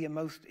been the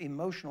most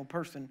emotional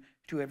person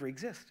to ever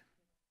exist.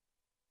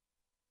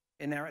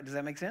 Isn't that right? Does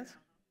that make sense?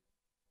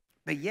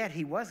 But yet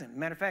he wasn't.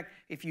 Matter of fact,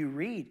 if you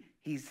read,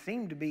 he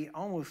seemed to be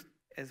almost,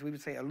 as we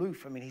would say,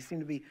 aloof. He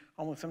seemed to be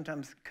almost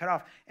sometimes cut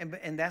off.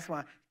 And that's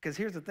why, because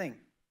here's the thing.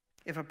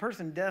 If a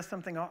person does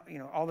something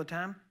all the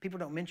time, people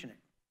don't mention it.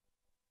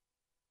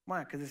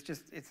 Why? Because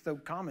it's so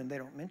common they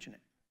don't mention it.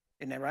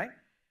 Isn't that right?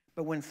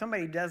 But when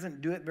somebody doesn't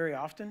do it very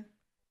often,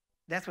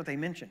 that's what they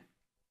mention.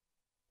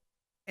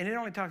 And it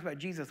only talks about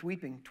Jesus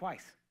weeping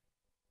twice.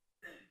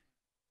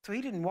 So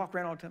he didn't walk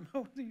around all the time,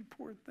 oh, you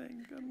poor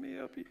thing, come me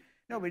up.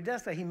 No, but he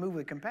does say he moved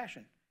with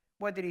compassion.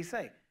 What did he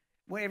say?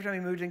 Well, every time he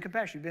moved in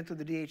compassion, you've been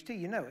through the DHT,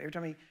 you know. Every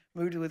time he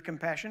moved with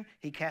compassion,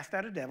 he cast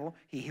out a devil,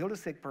 he healed a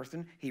sick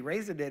person, he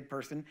raised a dead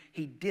person,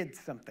 he did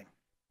something.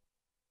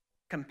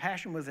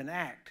 Compassion was an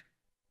act,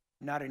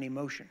 not an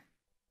emotion.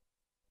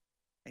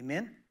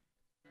 Amen?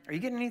 Are you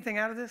getting anything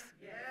out of this?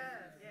 Yes.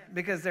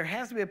 Because there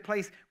has to be a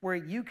place where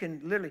you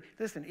can literally,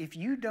 listen, if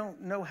you don't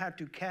know how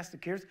to cast the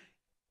cares,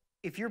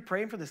 if you're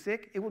praying for the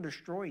sick, it will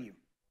destroy you.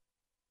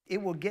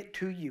 It will get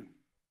to you.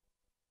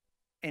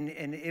 And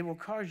it will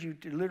cause you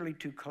to literally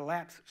to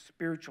collapse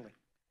spiritually.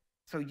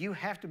 So you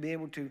have to be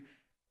able to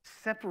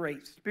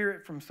separate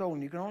spirit from soul.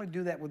 And you can only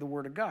do that with the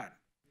Word of God.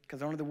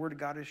 Because only the Word of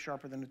God is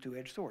sharper than a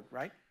two-edged sword,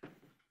 right?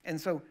 And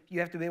so you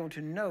have to be able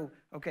to know,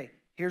 okay,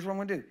 here's what I'm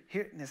going to do.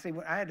 Here, now see,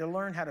 I had to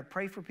learn how to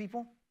pray for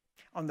people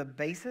on the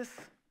basis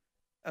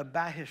of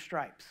by His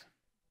stripes.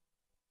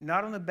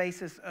 Not on the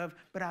basis of,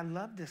 but I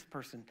love this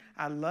person.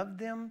 I love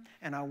them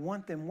and I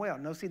want them well.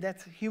 No, see,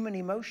 that's human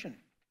emotion.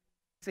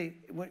 See,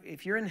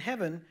 if you're in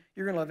heaven,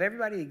 you're going to love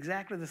everybody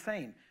exactly the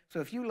same. So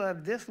if you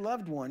love this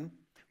loved one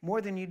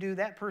more than you do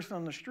that person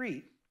on the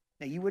street,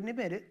 now you wouldn't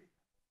admit it,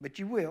 but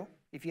you will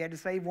if you had to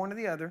save one or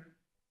the other.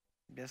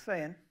 Just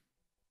saying.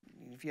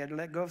 If you had to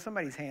let go of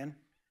somebody's hand,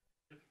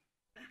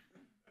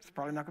 it's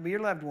probably not going to be your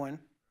loved one,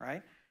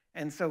 right?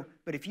 And so,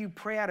 but if you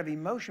pray out of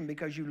emotion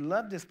because you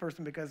love this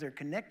person because they're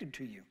connected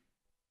to you,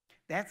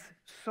 that's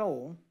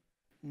soul,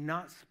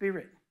 not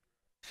spirit.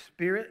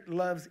 Spirit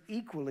loves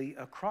equally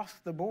across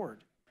the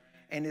board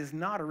and is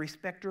not a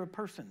respecter of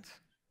persons.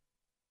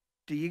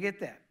 Do you get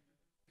that?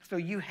 So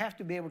you have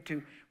to be able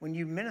to, when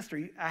you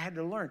minister, I had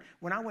to learn.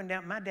 When I went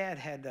down, my dad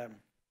had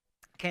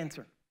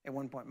cancer at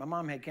one point. My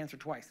mom had cancer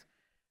twice.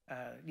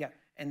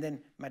 And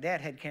then my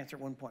dad had cancer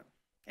at one point.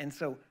 And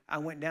so I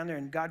went down there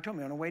and God told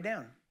me on the way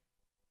down.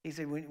 He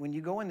said, when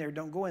you go in there,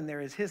 don't go in there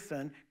as his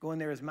son, go in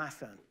there as my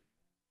son.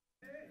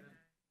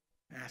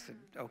 And I said,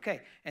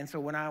 okay. And so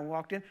when I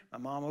walked in, my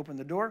mom opened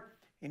the door,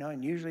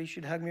 and usually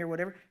she'd hug me or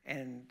whatever,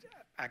 and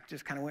I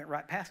just kind of went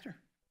right past her.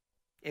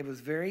 It was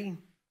very,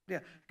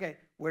 okay,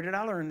 where did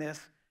I learn this?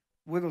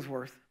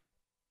 Wigglesworth.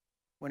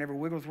 Whenever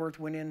Wigglesworth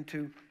went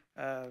into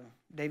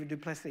David du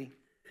Plessis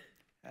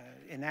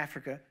in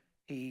Africa,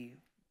 he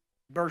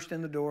burst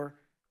in the door.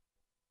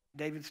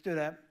 David stood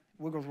up.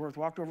 Wigglesworth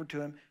walked over to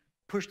him,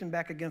 pushed him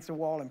back against the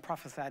wall and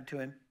prophesied to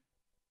him.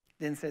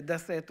 Then said,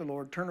 thus saith the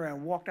Lord, turned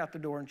around, walked out the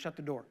door and shut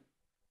the door.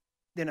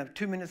 Then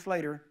 2 minutes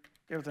later,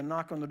 there was a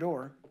knock on the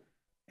door,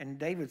 and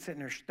David's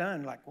sitting there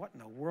stunned, like, what in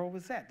the world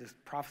was that, this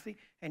prophecy?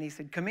 And he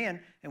said, come in.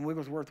 And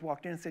Wigglesworth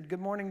walked in and said, good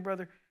morning,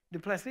 Brother du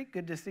Plessis.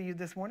 Good to see you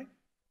this morning.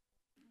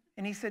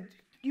 And he said,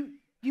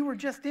 you were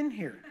just in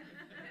here.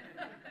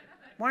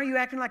 Why are you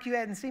acting like you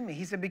hadn't seen me?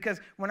 He said, because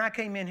when I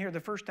came in here the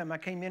first time, I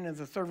came in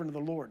as a servant of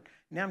the Lord.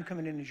 Now I'm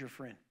coming in as your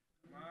friend.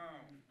 Wow.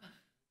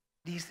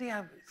 Do you see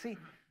how,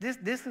 this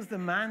is the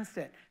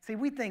mindset. See,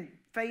 we think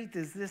faith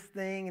is this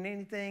thing and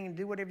anything and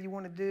do whatever you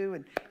want to do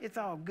and it's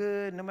all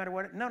good no matter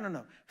what.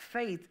 No.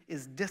 Faith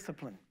is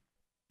discipline.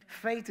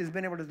 Faith is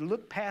being able to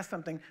look past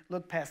something,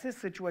 look past this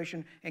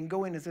situation and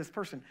go in as this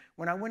person.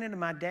 When I went into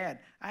my dad,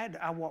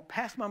 I walked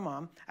past my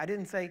mom. I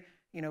didn't say,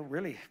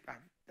 really, I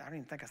don't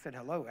even think I said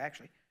hello,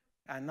 actually.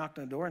 I knocked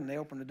on the door and they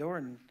opened the door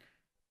and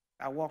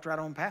I walked right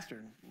on past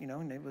her,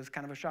 and it was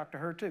kind of a shock to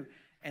her too.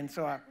 And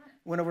so I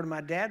went over to my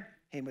dad.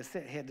 He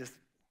had this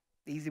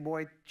easy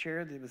boy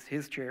chair that was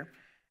his chair.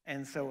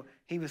 And so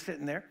he was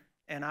sitting there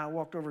and I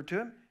walked over to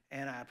him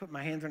and I put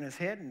my hands on his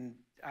head and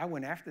I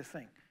went after this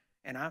thing.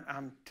 And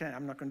I'm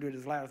not going to do it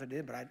as loud as I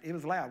did, but it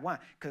was loud. Why?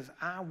 Because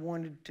I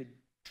wanted to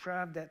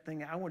drive that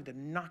thing. I wanted to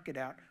knock it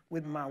out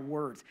with my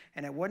words.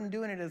 And I wasn't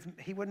doing it as,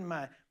 he wasn't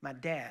my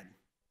dad.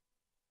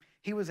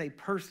 He was a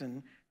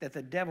person that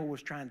the devil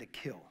was trying to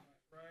kill.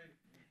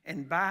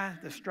 And by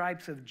the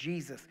stripes of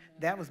Jesus,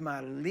 that was my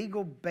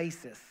legal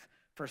basis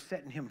for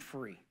setting him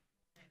free.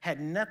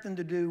 Had nothing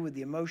to do with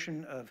the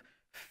emotion of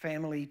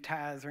family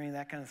ties or any of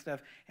that kind of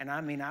stuff. And I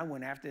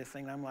went after this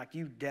thing. And I'm like,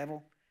 you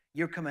devil,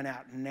 you're coming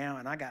out now.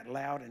 And I got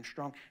loud and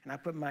strong. And I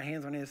put my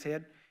hands on his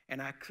head. And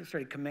I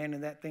started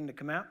commanding that thing to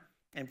come out.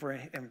 And for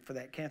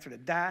that cancer to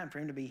die and for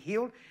him to be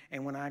healed.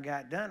 And when I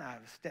got done, I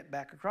stepped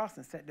back across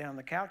and sat down on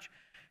the couch.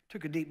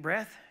 Took a deep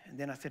breath, and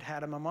then I said hi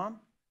to my mom,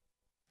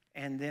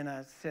 and then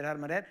I said hi to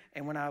my dad.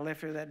 And when I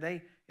left her that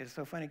day, it was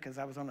so funny because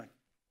I was on a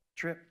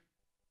trip,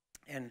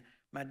 and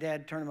my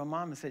dad turned to my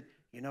mom and said,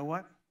 you know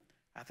what?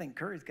 I think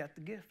Curry's got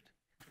the gift.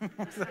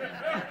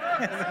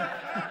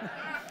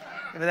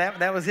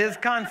 that was his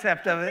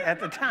concept of it at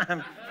the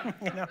time,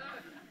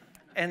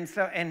 And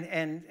so,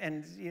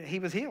 and he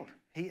was healed.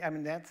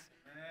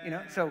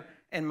 So,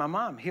 and my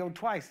mom healed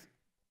twice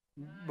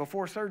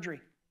before surgery,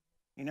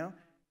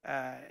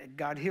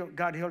 God healed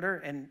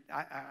her, and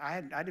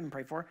I didn't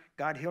pray for her.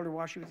 God healed her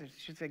while she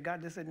said,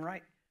 God, this isn't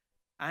right.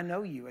 I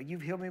know you.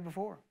 You've healed me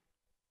before.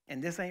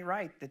 and this ain't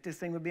right that this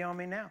thing would be on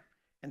me now.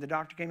 And the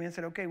doctor came in and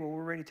said, okay, well,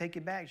 we're ready to take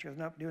you back. She goes,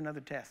 nope, do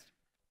another test.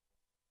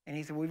 And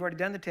he said, well, we've already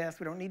done the test.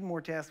 We don't need more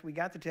tests. We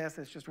got the test.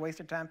 It's just a waste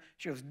of time.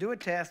 She goes, do a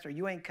test or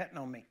you ain't cutting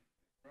on me.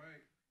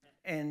 Right.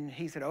 And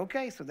he said,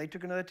 okay. So they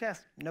took another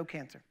test. No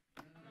cancer.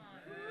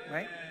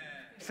 Right?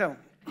 So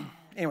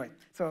anyway,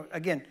 so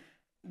again,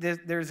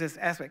 there's this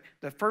aspect.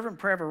 The fervent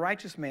prayer of a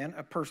righteous man,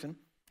 a person,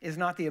 is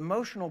not the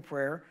emotional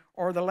prayer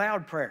or the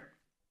loud prayer.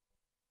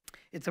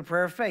 It's a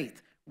prayer of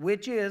faith,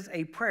 which is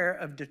a prayer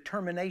of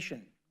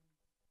determination.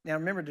 Now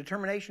remember,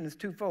 determination is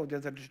twofold.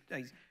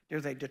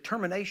 There's a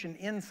determination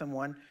in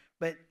someone,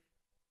 but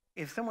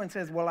if someone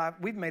says, well,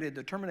 we've made a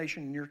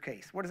determination in your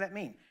case, what does that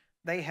mean?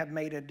 They have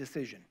made a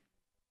decision.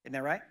 Isn't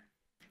that right?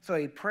 So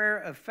a prayer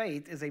of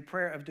faith is a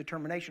prayer of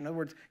determination. In other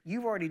words,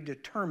 you've already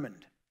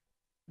determined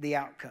the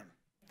outcome.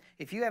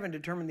 If you haven't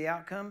determined the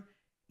outcome,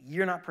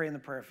 you're not praying the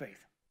prayer of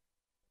faith.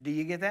 Do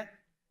you get that?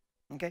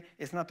 Okay?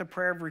 It's not the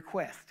prayer of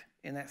request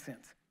in that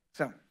sense.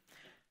 So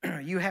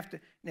you have to,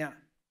 now,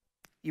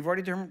 you've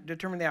already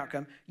determined the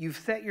outcome. You've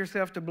set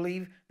yourself to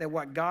believe that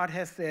what God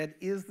has said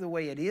is the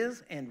way it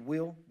is and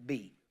will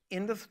be.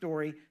 End of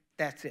story,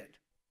 that's it,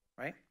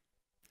 right?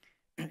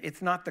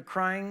 It's not the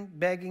crying,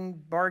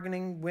 begging,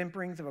 bargaining,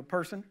 whimperings of a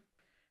person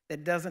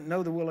that doesn't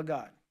know the will of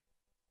God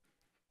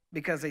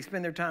because they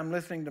spend their time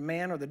listening to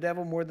man or the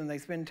devil more than they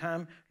spend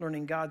time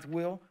learning God's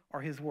will or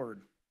his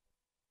word.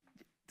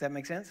 Does that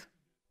make sense?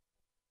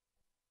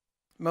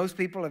 Most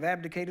people have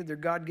abdicated their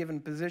God-given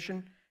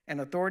position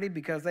and authority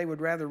because they would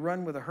rather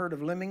run with a herd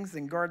of lemmings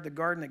than guard the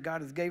garden that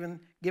God has given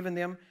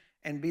them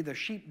and be the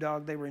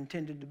sheepdog they were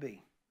intended to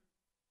be.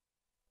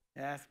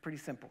 Yeah, that's pretty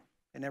simple.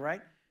 Isn't that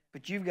right?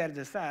 But you've got to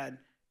decide,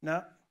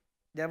 no,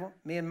 devil,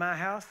 me and my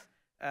house,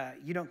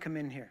 you don't come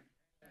in here.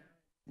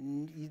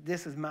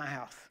 This is my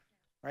house,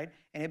 right?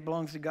 And it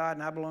belongs to God,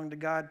 and I belong to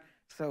God.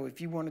 So if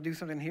you want to do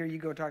something here, you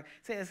go talk.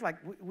 See, it's like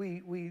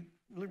we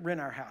rent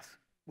our house.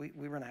 We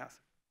rent a house.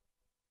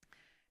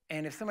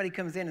 And if somebody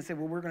comes in and says,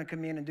 well, we're going to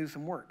come in and do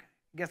some work,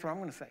 guess what I'm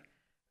going to say?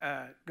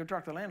 Go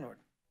talk to the landlord.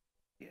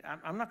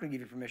 I'm not going to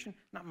give you permission.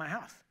 Not my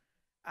house.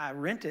 I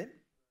rent it,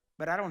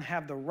 but I don't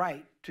have the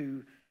right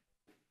to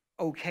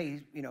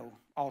okay,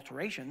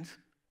 alterations.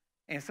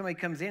 And if somebody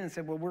comes in and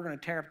said, well, we're going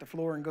to tear up the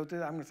floor and go through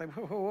that, I'm going to say,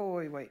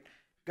 whoa, wait.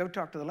 Go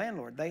talk to the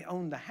landlord. They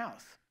own the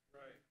house.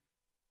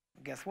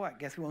 Right. Guess what?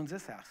 Guess who owns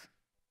this house?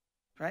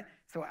 Right?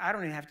 So I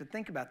don't even have to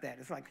think about that.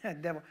 It's like,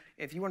 devil,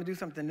 if you want to do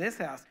something in this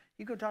house,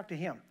 you go talk to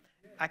him.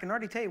 I can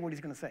already tell you what he's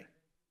going to say.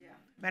 Yeah.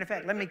 Matter of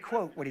fact, let me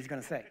quote what he's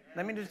going to say.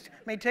 Let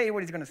me tell you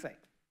what he's going to say.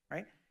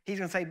 Right? He's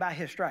going to say, by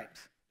his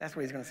stripes. That's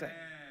what he's going to say.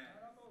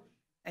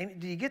 And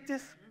do you get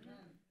this?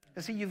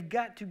 And see, you've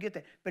got to get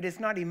that. But it's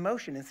not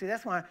emotion. And see,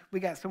 that's why we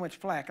got so much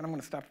flack. And I'm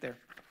going to stop there.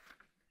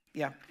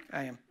 Yeah,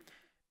 I am.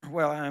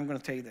 Well, I'm going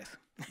to tell you this.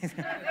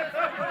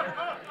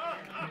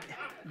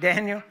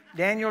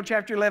 Daniel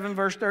chapter 11,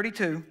 verse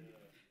 32.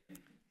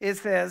 It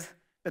says,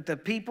 but the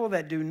people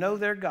that do know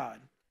their God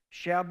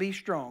shall be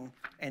strong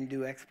and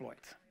do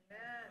exploits.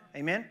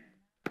 Amen?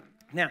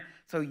 Now,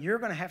 so you're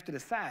going to have to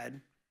decide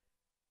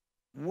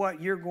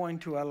what you're going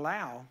to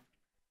allow,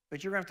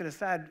 but you're going to have to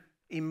decide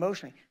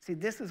emotionally. See,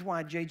 this is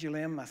why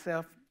JGLM,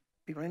 myself,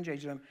 people in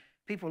JGLM,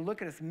 people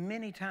look at us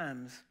many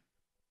times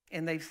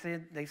and they've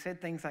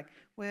said things like,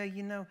 well,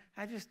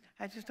 I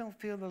just don't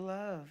feel the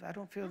love. I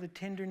don't feel the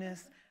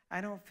tenderness.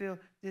 I don't feel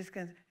this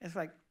kind of, it's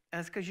like,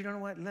 that's because you don't know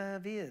what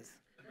love is.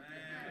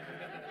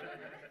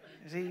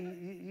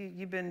 See,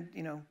 you've been,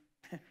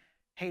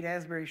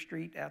 Haight-Ashbury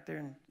Street out there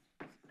in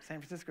San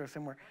Francisco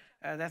somewhere.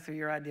 That's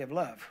your idea of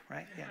love,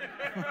 right?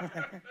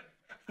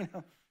 Yeah.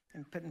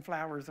 And putting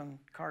flowers on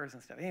cars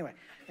and stuff. Anyway,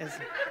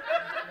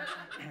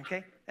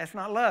 okay, that's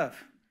not love.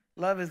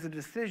 Love is the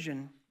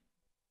decision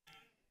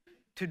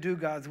to do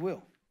God's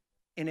will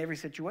in every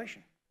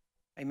situation.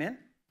 Amen?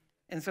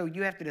 And so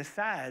you have to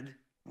decide,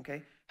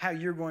 okay, how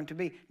you're going to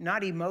be,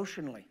 not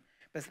emotionally.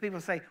 But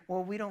people say,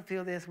 well, we don't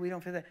feel this, we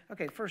don't feel that.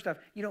 Okay, first off,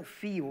 you don't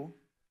feel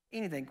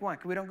anything. Why?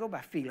 Because we don't go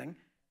by feeling.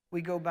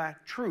 We go by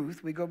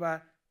truth. We go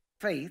by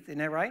faith. Isn't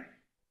that right?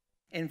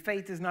 And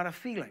faith is not a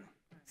feeling.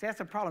 See, that's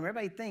the problem.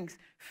 Everybody thinks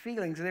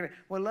feelings are there.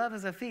 Well, love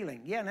is a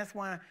feeling. Yeah, and that's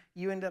why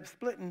you end up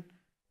splitting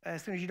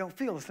as soon as you don't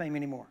feel the same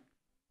anymore.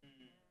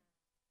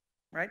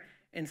 Right?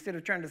 Instead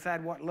of trying to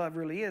decide what love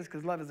really is,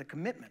 because love is a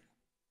commitment.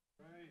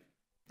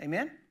 Right.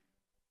 Amen?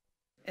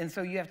 And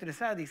so you have to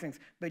decide these things.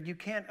 But you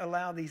can't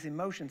allow these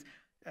emotions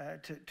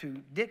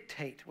to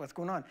dictate what's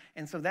going on.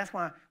 And so that's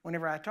why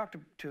whenever I talk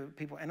to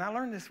people, and I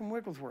learned this from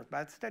Wigglesworth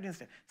by studying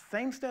stuff,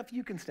 same stuff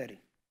you can study.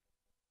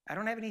 I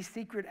don't have any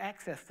secret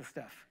access to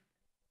stuff.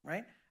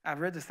 Right? I've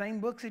read the same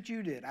books that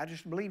you did. I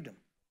just believed them.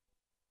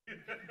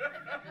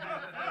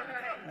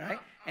 Right?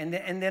 And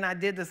then I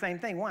did the same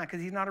thing. Why?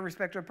 Because he's not a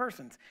respecter of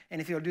persons.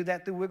 And if he'll do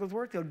that through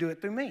Wigglesworth, he'll do it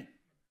through me.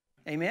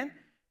 Amen?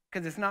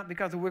 Because it's not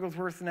because of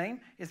Wigglesworth's name.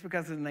 It's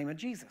because of the name of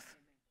Jesus.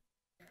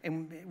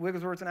 And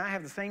Wigglesworth and I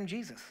have the same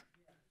Jesus.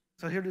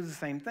 So he'll do the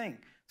same thing.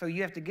 So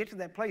you have to get to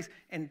that place.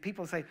 And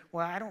people say,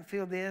 well, I don't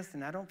feel this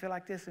and I don't feel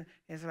like this. And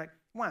it's like,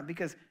 why?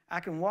 Because I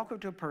can walk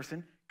up to a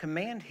person,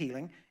 command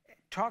healing,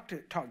 talk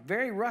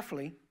very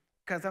roughly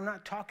because I'm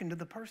not talking to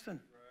the person.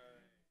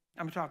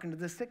 I'm talking to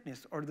the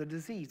sickness or the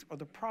disease or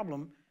the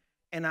problem,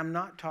 and I'm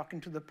not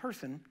talking to the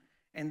person,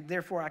 and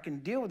therefore I can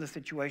deal with the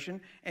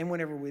situation, and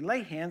whenever we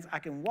lay hands, I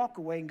can walk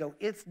away and go,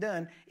 it's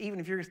done, even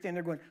if you're standing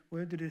there going,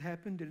 well, did it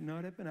happen? Did it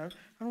not happen? I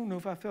don't know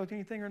if I felt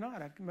anything or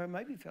not. I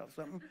maybe felt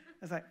something.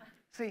 It's like,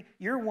 see,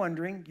 you're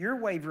wondering, you're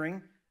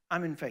wavering,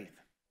 I'm in faith.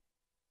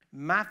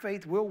 My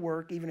faith will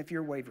work even if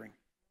you're wavering.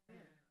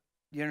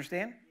 Do you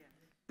understand?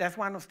 That's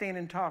why I don't stand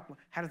and talk.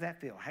 How does that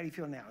feel? How do you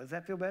feel now? Does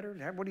that feel better?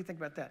 What do you think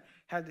about that?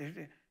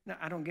 No,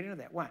 I don't get into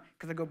that. Why?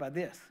 Because I go by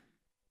this.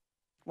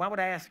 Why would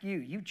I ask you?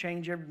 You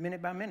change every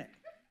minute by minute.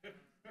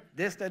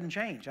 This doesn't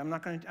change. If I'm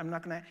going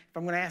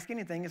to ask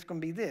anything, it's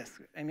going to be this.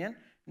 Amen?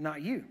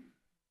 Not you.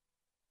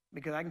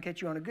 Because I can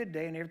catch you on a good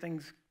day and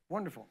everything's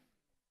wonderful.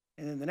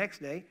 And then the next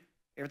day,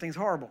 everything's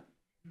horrible.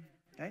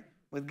 Okay?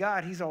 With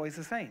God, he's always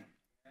the same.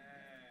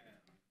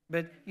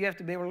 But you have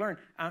to be able to learn.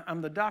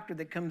 I'm the doctor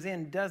that comes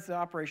in, does the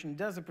operation,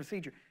 does the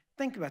procedure.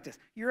 Think about this.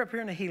 You're up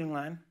here in the healing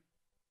line.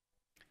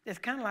 It's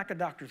kind of like a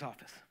doctor's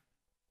office.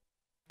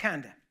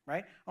 Kind of,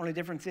 right? Only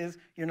difference is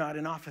you're not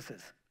in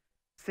offices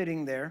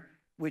sitting there,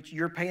 which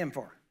you're paying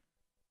for,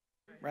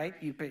 right?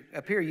 You pay,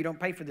 up here, you don't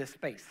pay for this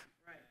space.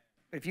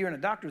 But if you're in a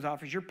doctor's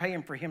office, you're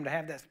paying for him to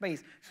have that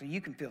space so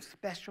you can feel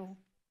special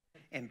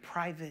and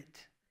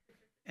private,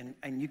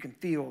 and you can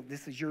feel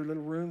this is your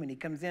little room, and he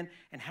comes in,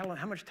 and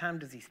how much time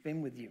does he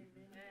spend with you?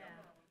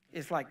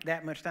 It's like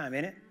that much time,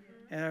 isn't it?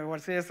 And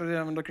what's this? So then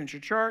I'm looking at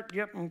your chart.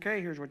 Yep,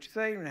 okay, here's what you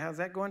say. And how's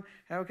that going?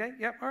 Okay,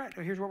 yep, all right,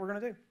 here's what we're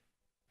going to do.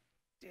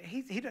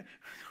 He does.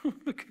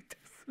 Look at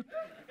this.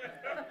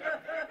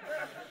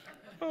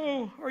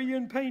 Oh, are you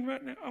in pain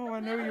right now? Oh, I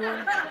know you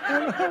are. I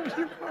know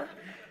you are.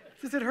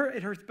 Does it hurt?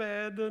 It hurts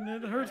bad, doesn't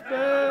it? It hurts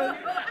bad.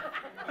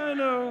 I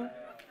know.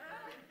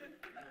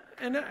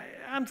 And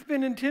I'm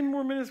spending 10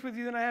 more minutes with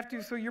you than I have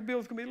to, so your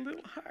bill's going to be a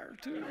little higher,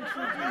 too.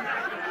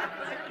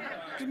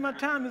 Because my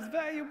time is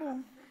valuable.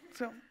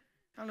 So I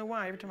don't know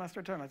why. Every time I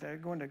start talking like that,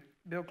 I'm going to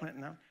Bill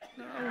Clinton now.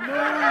 No.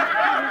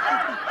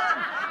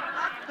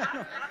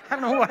 I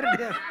don't know what it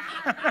is.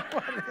 I don't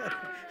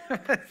know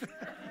what it is.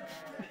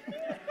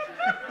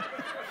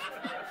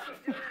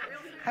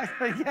 I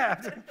say,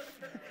 yeah.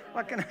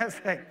 What can I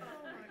say?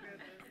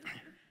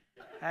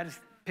 I just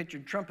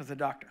pictured Trump as a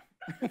doctor.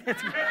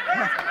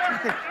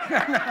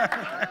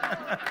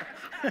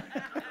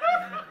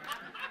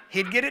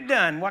 He'd get it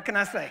done. What can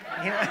I say?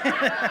 You know?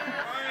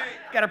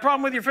 Got a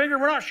problem with your finger?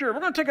 We're not sure. We're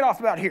going to take it off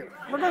about here.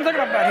 We're going to take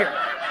it off about here.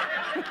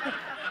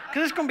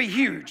 Because it's going to be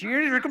huge.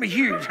 It's going to be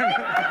huge.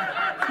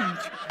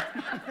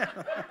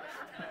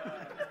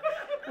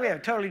 We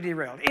have totally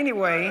derailed.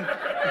 Anyway,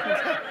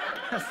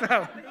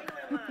 so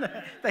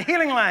the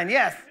healing line,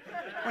 yes.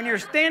 When you're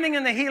standing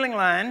in the healing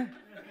line,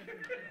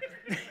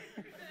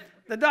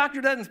 the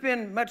doctor doesn't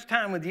spend much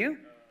time with you.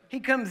 He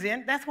comes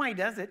in. That's why he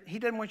does it. He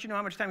doesn't want you to know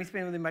how much time he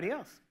spends with anybody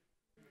else.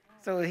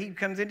 So he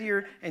comes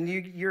into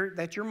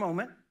that's your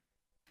moment.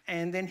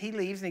 And then he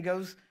leaves and he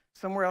goes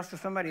somewhere else to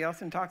somebody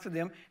else and talks to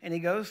them. And he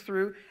goes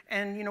through.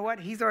 And you know what?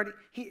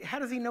 How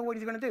does he know what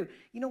he's going to do?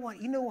 You know what?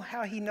 You know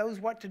how he knows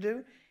what to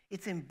do?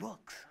 It's in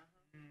books.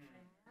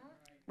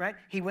 Right?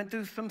 He went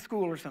through some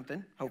school or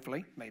something.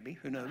 Hopefully. Maybe.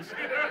 Who knows?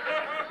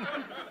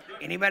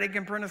 Anybody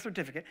can print a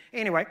certificate.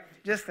 Anyway,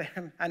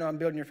 I know I'm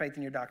building your faith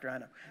in your doctor, I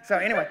know. So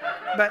anyway,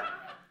 but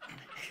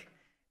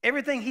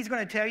everything he's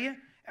going to tell you,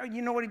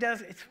 you know what he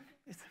does?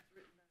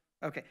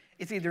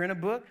 It's either in a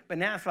book, but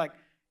now it's like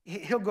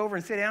he'll go over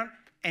and sit down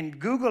and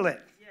Google it.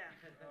 Yeah.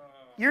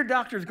 Your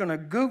doctor's going to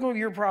Google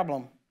your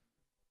problem,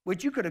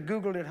 which you could have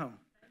Googled at home.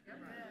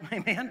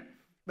 Amen?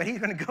 But he's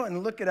going to go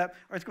and look it up,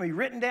 or it's going to be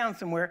written down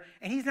somewhere,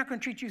 and he's not going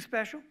to treat you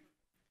special.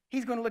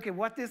 He's going to look at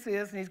what this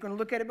is, and he's going to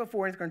look at it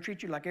before, and he's going to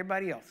treat you like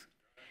everybody else.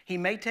 He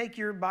may take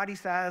your body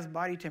size,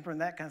 body temper, and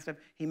that kind of stuff.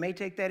 He may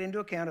take that into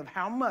account of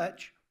how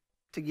much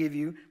to give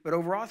you, but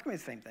overall, it's going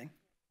to be the same thing.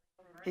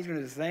 He's going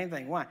to do the same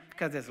thing. Why?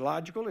 Because it's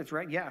logical. It's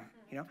right. Yeah,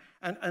 you know.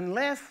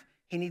 Unless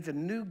he needs a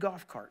new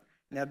golf cart.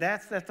 Now,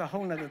 that's a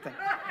whole other thing.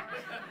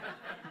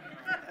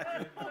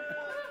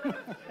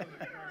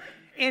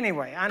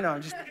 Anyway, I know.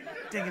 I'm just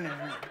digging in.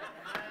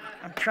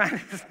 I'm trying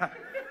to decide.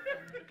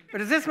 But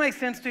does this make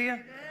sense to you?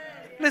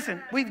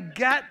 Listen, we've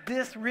got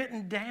this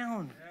written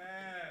down.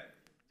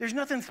 There's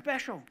nothing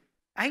special.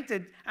 I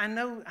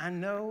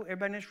know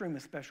everybody in this room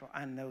is special.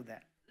 I know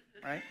that,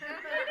 right?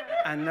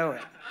 I know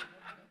it.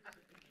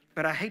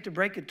 But I hate to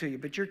break it to you,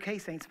 but your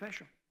case ain't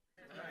special.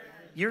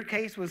 Your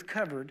case was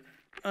covered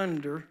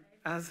under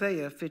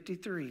Isaiah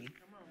 53,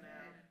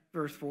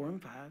 verse 4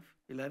 and 5,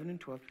 11 and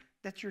 12.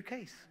 That's your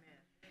case.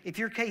 If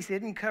your case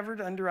isn't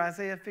covered under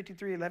Isaiah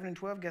 53, 11 and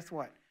 12, guess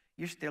what?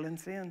 You're still in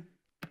sin.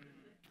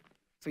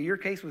 So your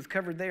case was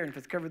covered there, and if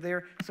it's covered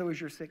there, so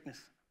is your sickness.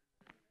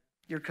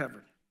 You're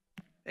covered.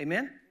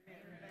 Amen?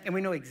 And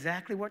we know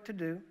exactly what to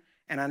do,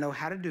 and I know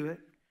how to do it.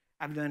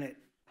 I've done it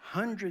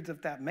hundreds of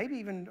thousands, maybe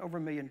even over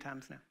 1 million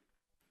times now.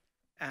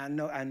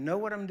 I know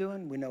what I'm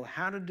doing. We know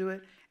how to do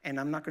it, and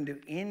I'm not going to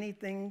do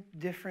anything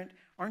different.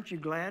 Aren't you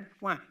glad?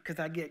 Why? Because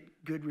I get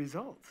good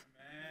results.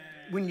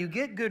 when you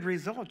get good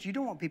results, you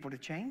don't want people to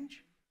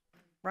change,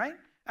 right?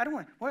 I don't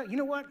want, well, you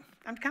know what?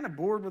 I'm kind of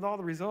bored with all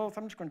the results.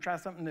 I'm just going to try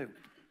something new.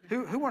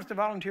 Who wants to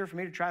volunteer for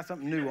me to try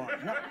something new on?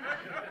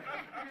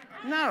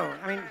 No.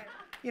 I mean,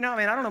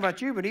 I don't know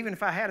about you, but even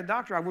if I had a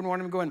doctor, I wouldn't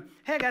want him going,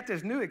 hey, I got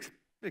this new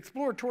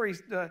exploratory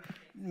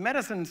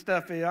medicine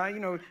stuff.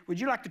 Would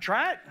you like to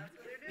try it?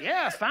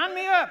 Yeah, sign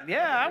me up.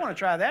 Yeah, I want to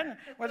try that.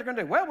 What's it going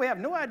to do? Well, we have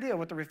no idea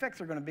what the effects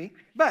are going to be,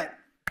 but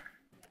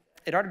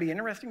it ought to be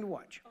interesting to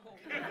watch.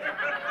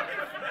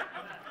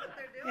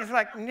 It's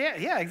like,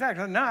 yeah,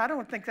 exactly. No, I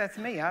don't think that's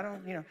me. I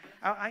don't,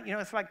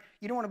 it's like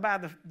you don't want to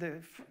buy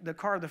the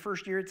car the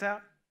first year it's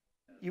out.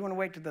 You want to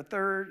wait to the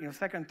third,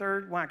 second,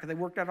 third. Why? Because they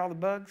worked out all the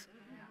bugs.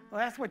 Well,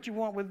 that's what you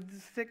want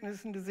with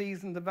sickness and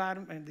disease and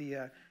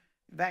the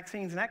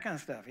vaccines and that kind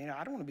of stuff.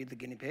 I don't want to be the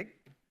guinea pig.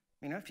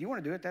 If you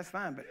want to do it, that's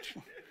fine. But,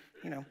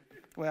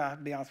 well, I'll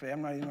be honest with you,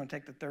 I'm not even going to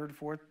take the third,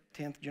 fourth,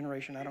 10th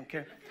generation. I don't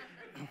care.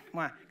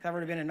 Why? Because I've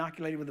already been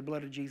inoculated with the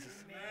blood of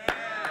Jesus.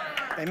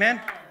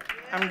 Amen?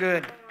 I'm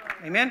good.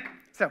 Amen?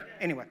 So,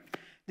 anyway,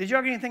 did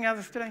y'all get anything out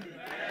of this today?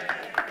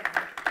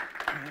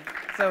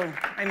 So,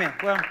 amen.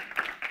 Well,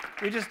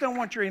 we just don't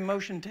want your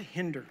emotion to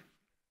hinder.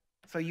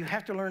 So you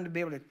have to learn to be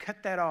able to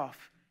cut that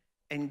off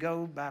and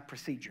go by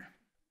procedure.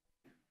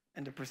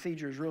 And the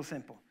procedure is real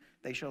simple.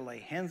 They shall lay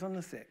hands on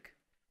the sick,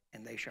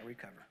 and they shall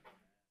recover.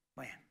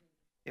 Man,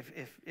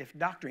 if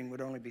doctrine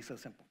would only be so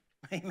simple.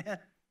 Amen?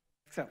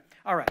 So,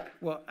 all right.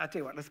 Well, I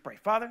tell you what, let's pray.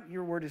 Father,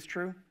 your word is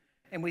true,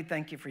 and we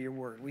thank you for your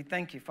word. We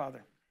thank you,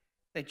 Father,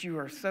 that you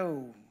are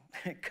so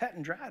cut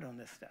and dried on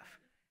this stuff,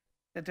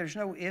 that there's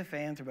no if,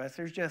 ands, or buts.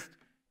 There's just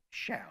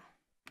shall.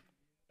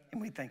 And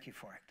we thank you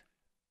for it.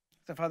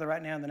 So, Father,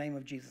 right now in the name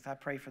of Jesus, I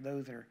pray for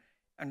those that are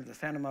under the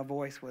sound of my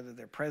voice, whether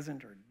they're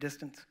present or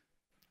distant.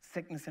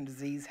 Sickness and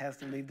disease has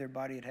to leave their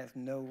body. It has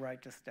no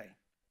right to stay.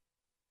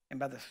 And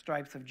by the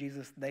stripes of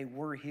Jesus, they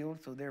were healed,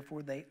 so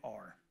therefore they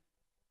are.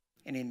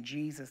 And in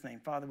Jesus'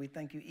 name, Father, we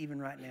thank you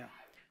even right now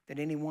that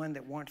anyone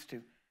that wants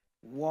to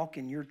walk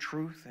in your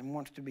truth and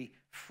wants to be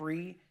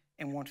free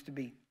and wants to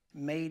be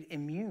made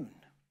immune,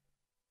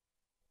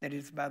 that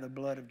it's by the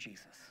blood of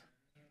Jesus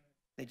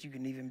that you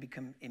can even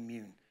become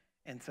immune.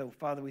 And so,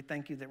 Father, we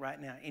thank you that right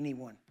now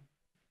anyone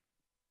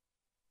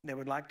that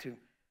would like to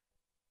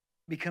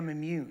become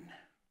immune,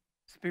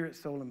 spirit,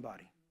 soul, and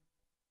body,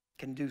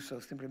 can do so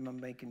simply by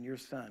making your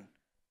Son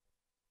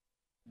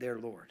their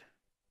Lord.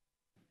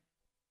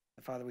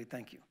 And Father, we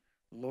thank you.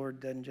 Lord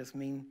doesn't just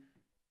mean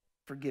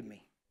forgive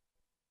me.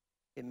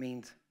 It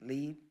means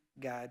lead,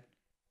 guide,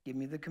 give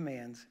me the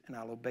commands, and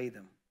I'll obey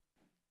them.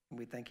 And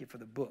we thank you for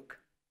the book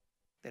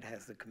that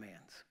has the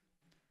commands.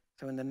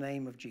 So in the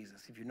name of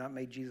Jesus, if you've not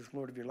made Jesus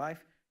Lord of your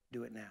life,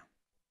 do it now.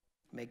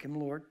 Make him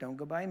Lord. Don't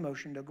go by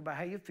emotion. Don't go by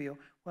how you feel.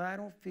 Well, I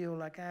don't feel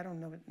like, I don't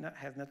know. It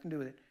has nothing to do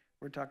with it.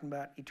 We're talking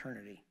about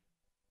eternity.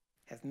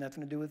 It has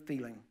nothing to do with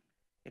feeling.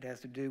 It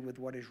has to do with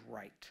what is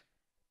right.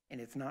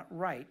 And it's not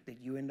right that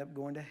you end up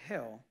going to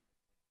hell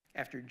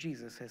after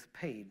Jesus has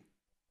paid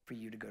for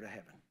you to go to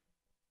heaven.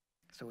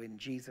 So in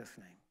Jesus'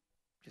 name,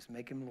 just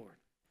make him Lord.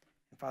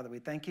 And Father, we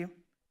thank you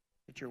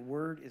that your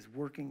word is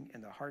working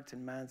in the hearts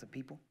and minds of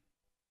people,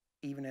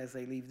 even as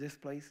they leave this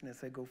place and as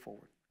they go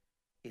forward.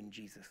 In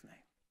Jesus'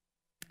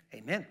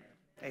 name. Amen.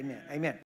 Amen. Amen.